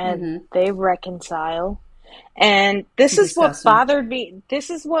and mm-hmm, they reconcile. And this is what disgusting. bothered me. This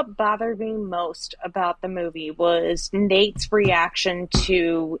is what bothered me most about the movie was Nate's reaction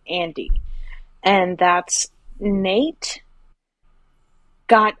to Andy. And that's Nate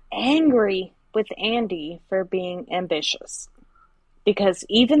got angry with Andy for being ambitious. Because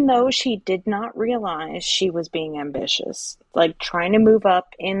even though she did not realize she was being ambitious, like trying to move up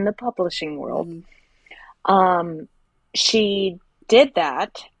in the publishing world, Mm-hmm. um, she did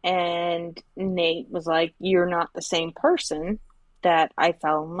that, and Nate was like, "You're not the same person that I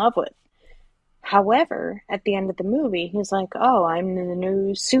fell in love with." However, at the end of the movie, he's like, "Oh, I'm the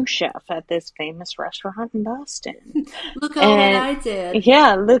new sous chef at this famous restaurant in Boston." Look all that And I did.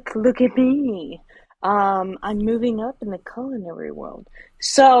 yeah, look at me. I'm moving up in the culinary world.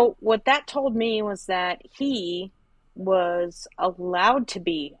 So what that told me was that he was allowed to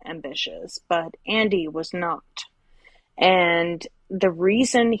be ambitious, but Andy was not. And the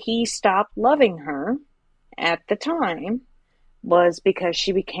reason he stopped loving her at the time was because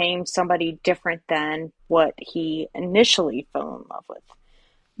she became somebody different than what he initially fell in love with.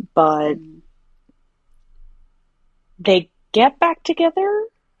 But Mm-hmm. they get back together,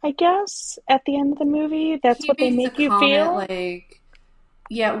 I guess, at the end of the movie. That's He what they makes a make you comment feel. like,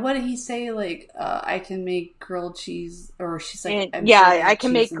 yeah, what did he say? Like, I can make grilled cheese, or she's like, And I'm yeah, sure they I have can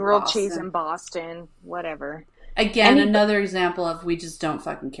cheese make in grilled cheese Boston. in Boston, whatever. Again, Any another example of we just don't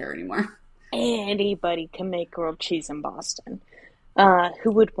fucking care anymore. anybody can make grilled cheese in Boston.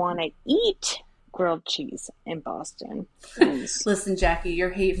 Who would want to eat grilled cheese in Boston? Is Listen, Jackie, your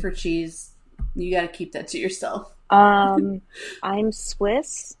hate for cheese, you got to keep that to yourself. um, I'm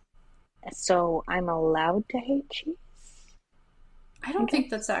Swiss, so I'm allowed to hate cheese, I I don't think guess.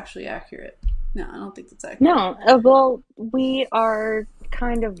 that's actually accurate. No, I don't think that's accurate. No, well, we are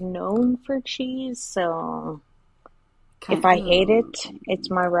kind of known for cheese, so if Kind I hate of. it, it's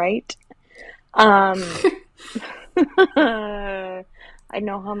my right. Um, I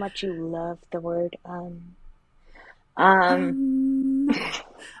know how much you love the word Um, um,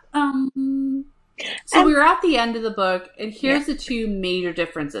 so and we were at the end of the book, and yeah, here's the two major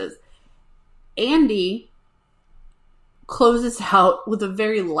differences. Andy closes out with a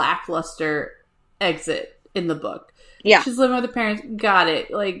very lackluster exit in the book. yeah, She's living with her parents. Got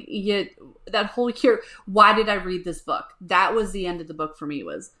it. Like, yet that whole year. Why did I read this book? That was the end of the book for me.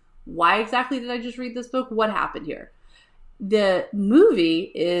 Was why exactly did I just read this book? What happened here? The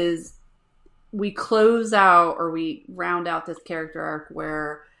movie is we close out or we round out this character arc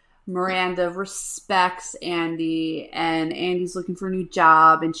where Miranda respects Andy and Andy's looking for a new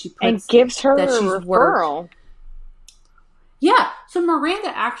job and she and puts gives that her she's a worked. referral. Yeah, so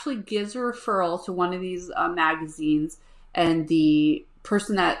Miranda actually gives a referral to one of these magazines, and the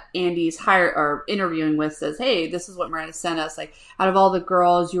person that Andy's hired or interviewing with says, "Hey, this is what Miranda sent us. Like, out of all the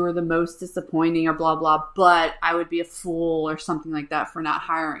girls, you were the most disappointing, or blah blah. But I would be a fool or something like that for not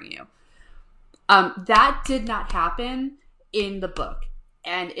hiring you." That did not happen in the book,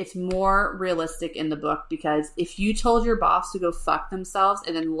 and it's more realistic in the book because if you told your boss to go fuck themselves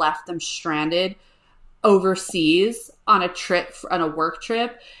and then left them stranded overseas on a trip, on a work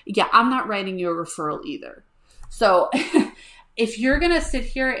trip, yeah, I'm not writing you a referral either. So if you're gonna sit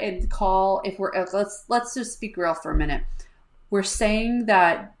here and call, if we're let's just speak real for a minute. We're saying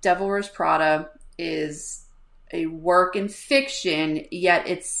that Devil Wears Prada is a work in fiction, yet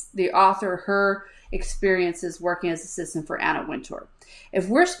it's the author, her experiences working as assistant for Anna Wintour. If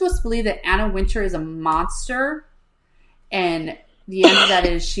we're supposed to believe that Anna Wintour is a monster, and the end of that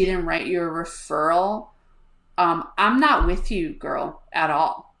is she didn't write you a referral, I'm not with you, girl, at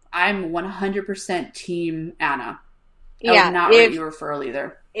all. I'm 100% team Anna. I would Yeah, not write you a referral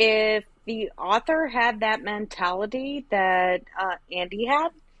either. if the author had that mentality that Andy had,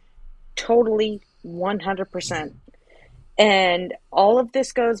 totally 100%. And all of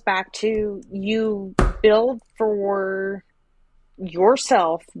this goes back to you build for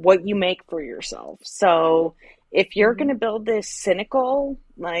yourself what you make for yourself. So if you're going Mm-hmm. to build this cynical,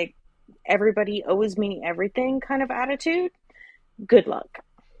 like everybody owes me everything kind of attitude, good luck.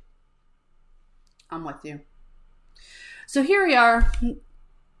 I'm with you. So here we are.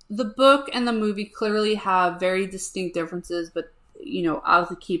 The book and the movie clearly have very distinct differences, but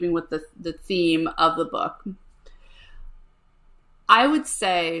obviously keeping with the theme of the book. I would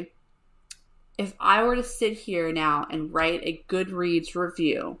say if I were to sit here now and write a Goodreads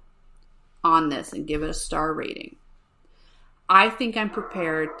review on this and give it a star rating, I think I'm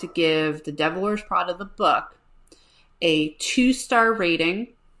prepared to give The Devil Wears Prada, the book, a 2-star rating.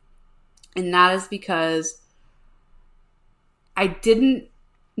 And that is because I didn't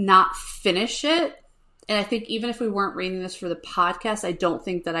not finish it. And I think even if we weren't reading this for the podcast, I don't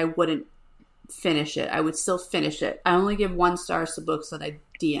think that I wouldn't finish it. I would still finish it. I only give 1 star to books that I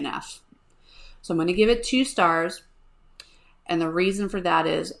DNF. So I'm going to give it 2 stars. And the reason for that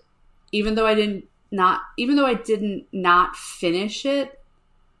is even though I didn't not finish it,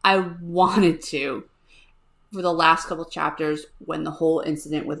 I wanted to for the last couple chapters when the whole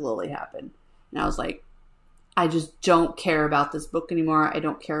incident with Lily happened. And I was like, I just don't care about this book anymore. I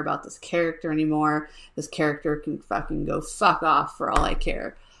don't care about this character anymore. This character can fucking go fuck off for all I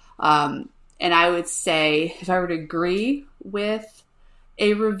care. And I would say if I were to agree with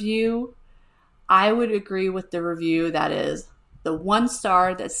a review, I would agree with the review that is the 1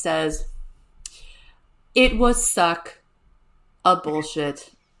 star that says, it was suck, a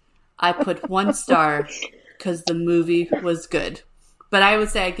bullshit. I put 1 star because the movie was good. But I would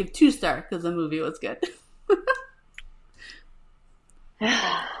say I give 2 stars because the movie was good.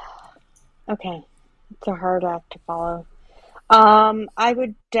 Okay. It's a hard act to follow. I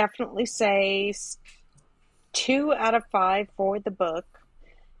would definitely say 2 out of 5 for the book,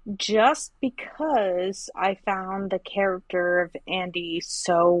 just because I found the character of Andy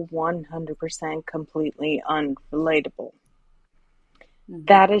so 100% completely unrelatable. Mm-hmm.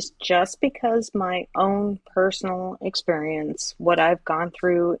 That is just because my own personal experience, what I've gone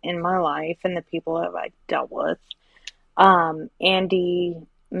through in my life and the people that I've dealt with. Andy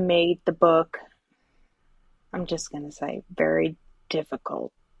made the book, I'm just going to say, very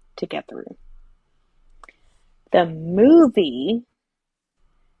difficult to get through. The movie,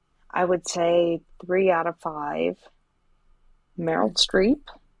 I would say 3 out of 5. Meryl Streep,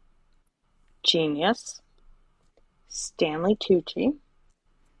 genius. Stanley Tucci,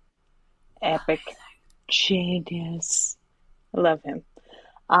 epic genius. I love him.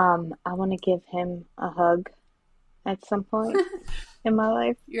 I want to give him a hug at some point in my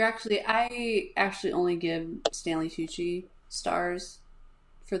life. I actually only give Stanley Tucci stars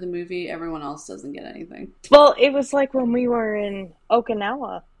for the movie. Everyone else doesn't get anything. Well, it was like when we were in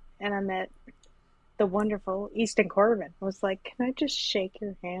Okinawa and I met the wonderful Easton Corbin. I was like, can I just shake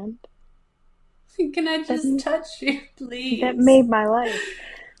your hand? Can I just touch you, please? That made my life.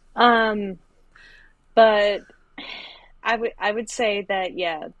 But I would say that,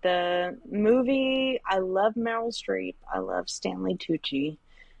 yeah, the movie, I love Meryl Streep. I love Stanley Tucci.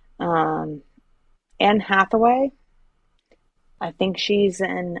 Anne Hathaway, I think she's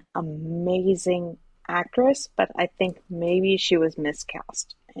an amazing actress, but I think maybe she was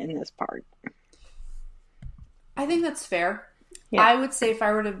miscast in this part. I think that's fair. Yeah. I would say if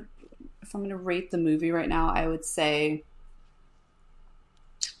I'm going to rate the movie right now, I would say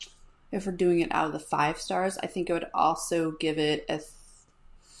if we're doing it out of the 5 stars, I think I would also give it a...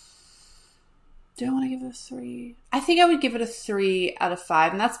 Do I want to give it a 3? I think I would give it a 3 out of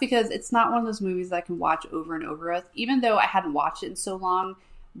 5. And that's because it's not one of those movies that I can watch over and over with. Even though I hadn't watched it in so long,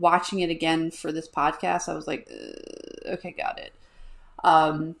 watching it again for this podcast, I was like, okay, got it.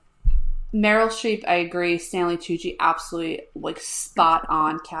 Meryl Streep, I agree. Stanley Tucci, absolutely like spot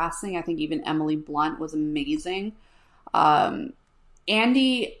on casting. I think even Emily Blunt was amazing.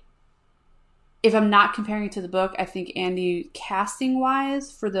 Andy, if I'm not comparing it to the book, I think Andy, casting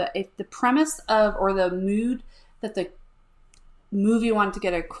wise, for the premise of or the mood that the movie wanted to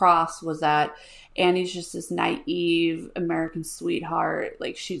get across was that Andy's just this naive American sweetheart.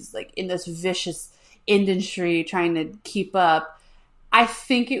 Like she's like in this vicious industry trying to keep up. I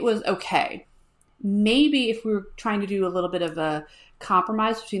think it was okay. Maybe if we were trying to do a little bit of a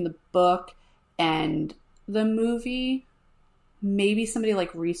compromise between the book and the movie, maybe somebody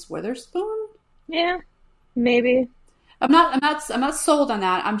like Reese Witherspoon. Yeah, maybe. I'm not sold on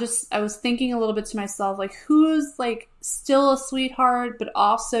that. I was thinking a little bit to myself, like who's like still a sweetheart, but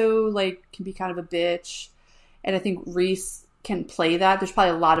also like can be kind of a bitch. And I think Reese can play that. There's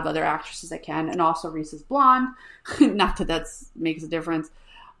probably a lot of other actresses that can, and also Reese is blonde. Not that makes a difference.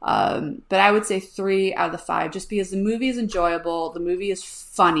 But I would say 3 out of the 5, just because the movie is enjoyable. The movie is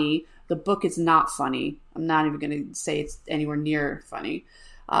funny. The book is not funny. I'm not even going to say it's anywhere near funny.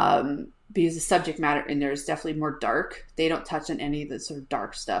 because the subject matter in there is definitely more dark. They don't touch on any of the sort of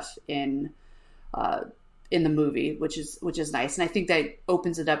dark stuff in the movie, which is nice. And I think that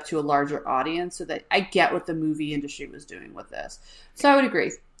opens it up to a larger audience, so that I get what the movie industry was doing with this. So I would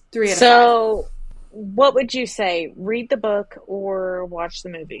agree. 3 out of 5. So, what would you say? Read the book or watch the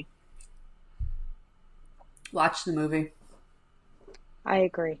movie? Watch the movie. I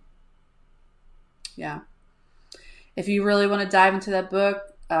agree. Yeah. If you really want to dive into that book,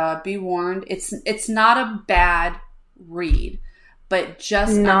 be warned. It's not a bad read, but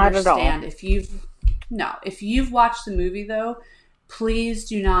just Not at all. understand if you've watched the movie though, please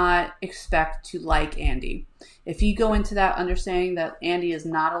do not expect to like Andy. If you go into that understanding that Andy is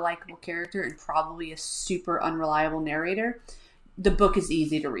not a likable character and probably a super unreliable narrator, the book is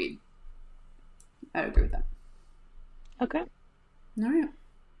easy to read. I agree with that. Okay. All right.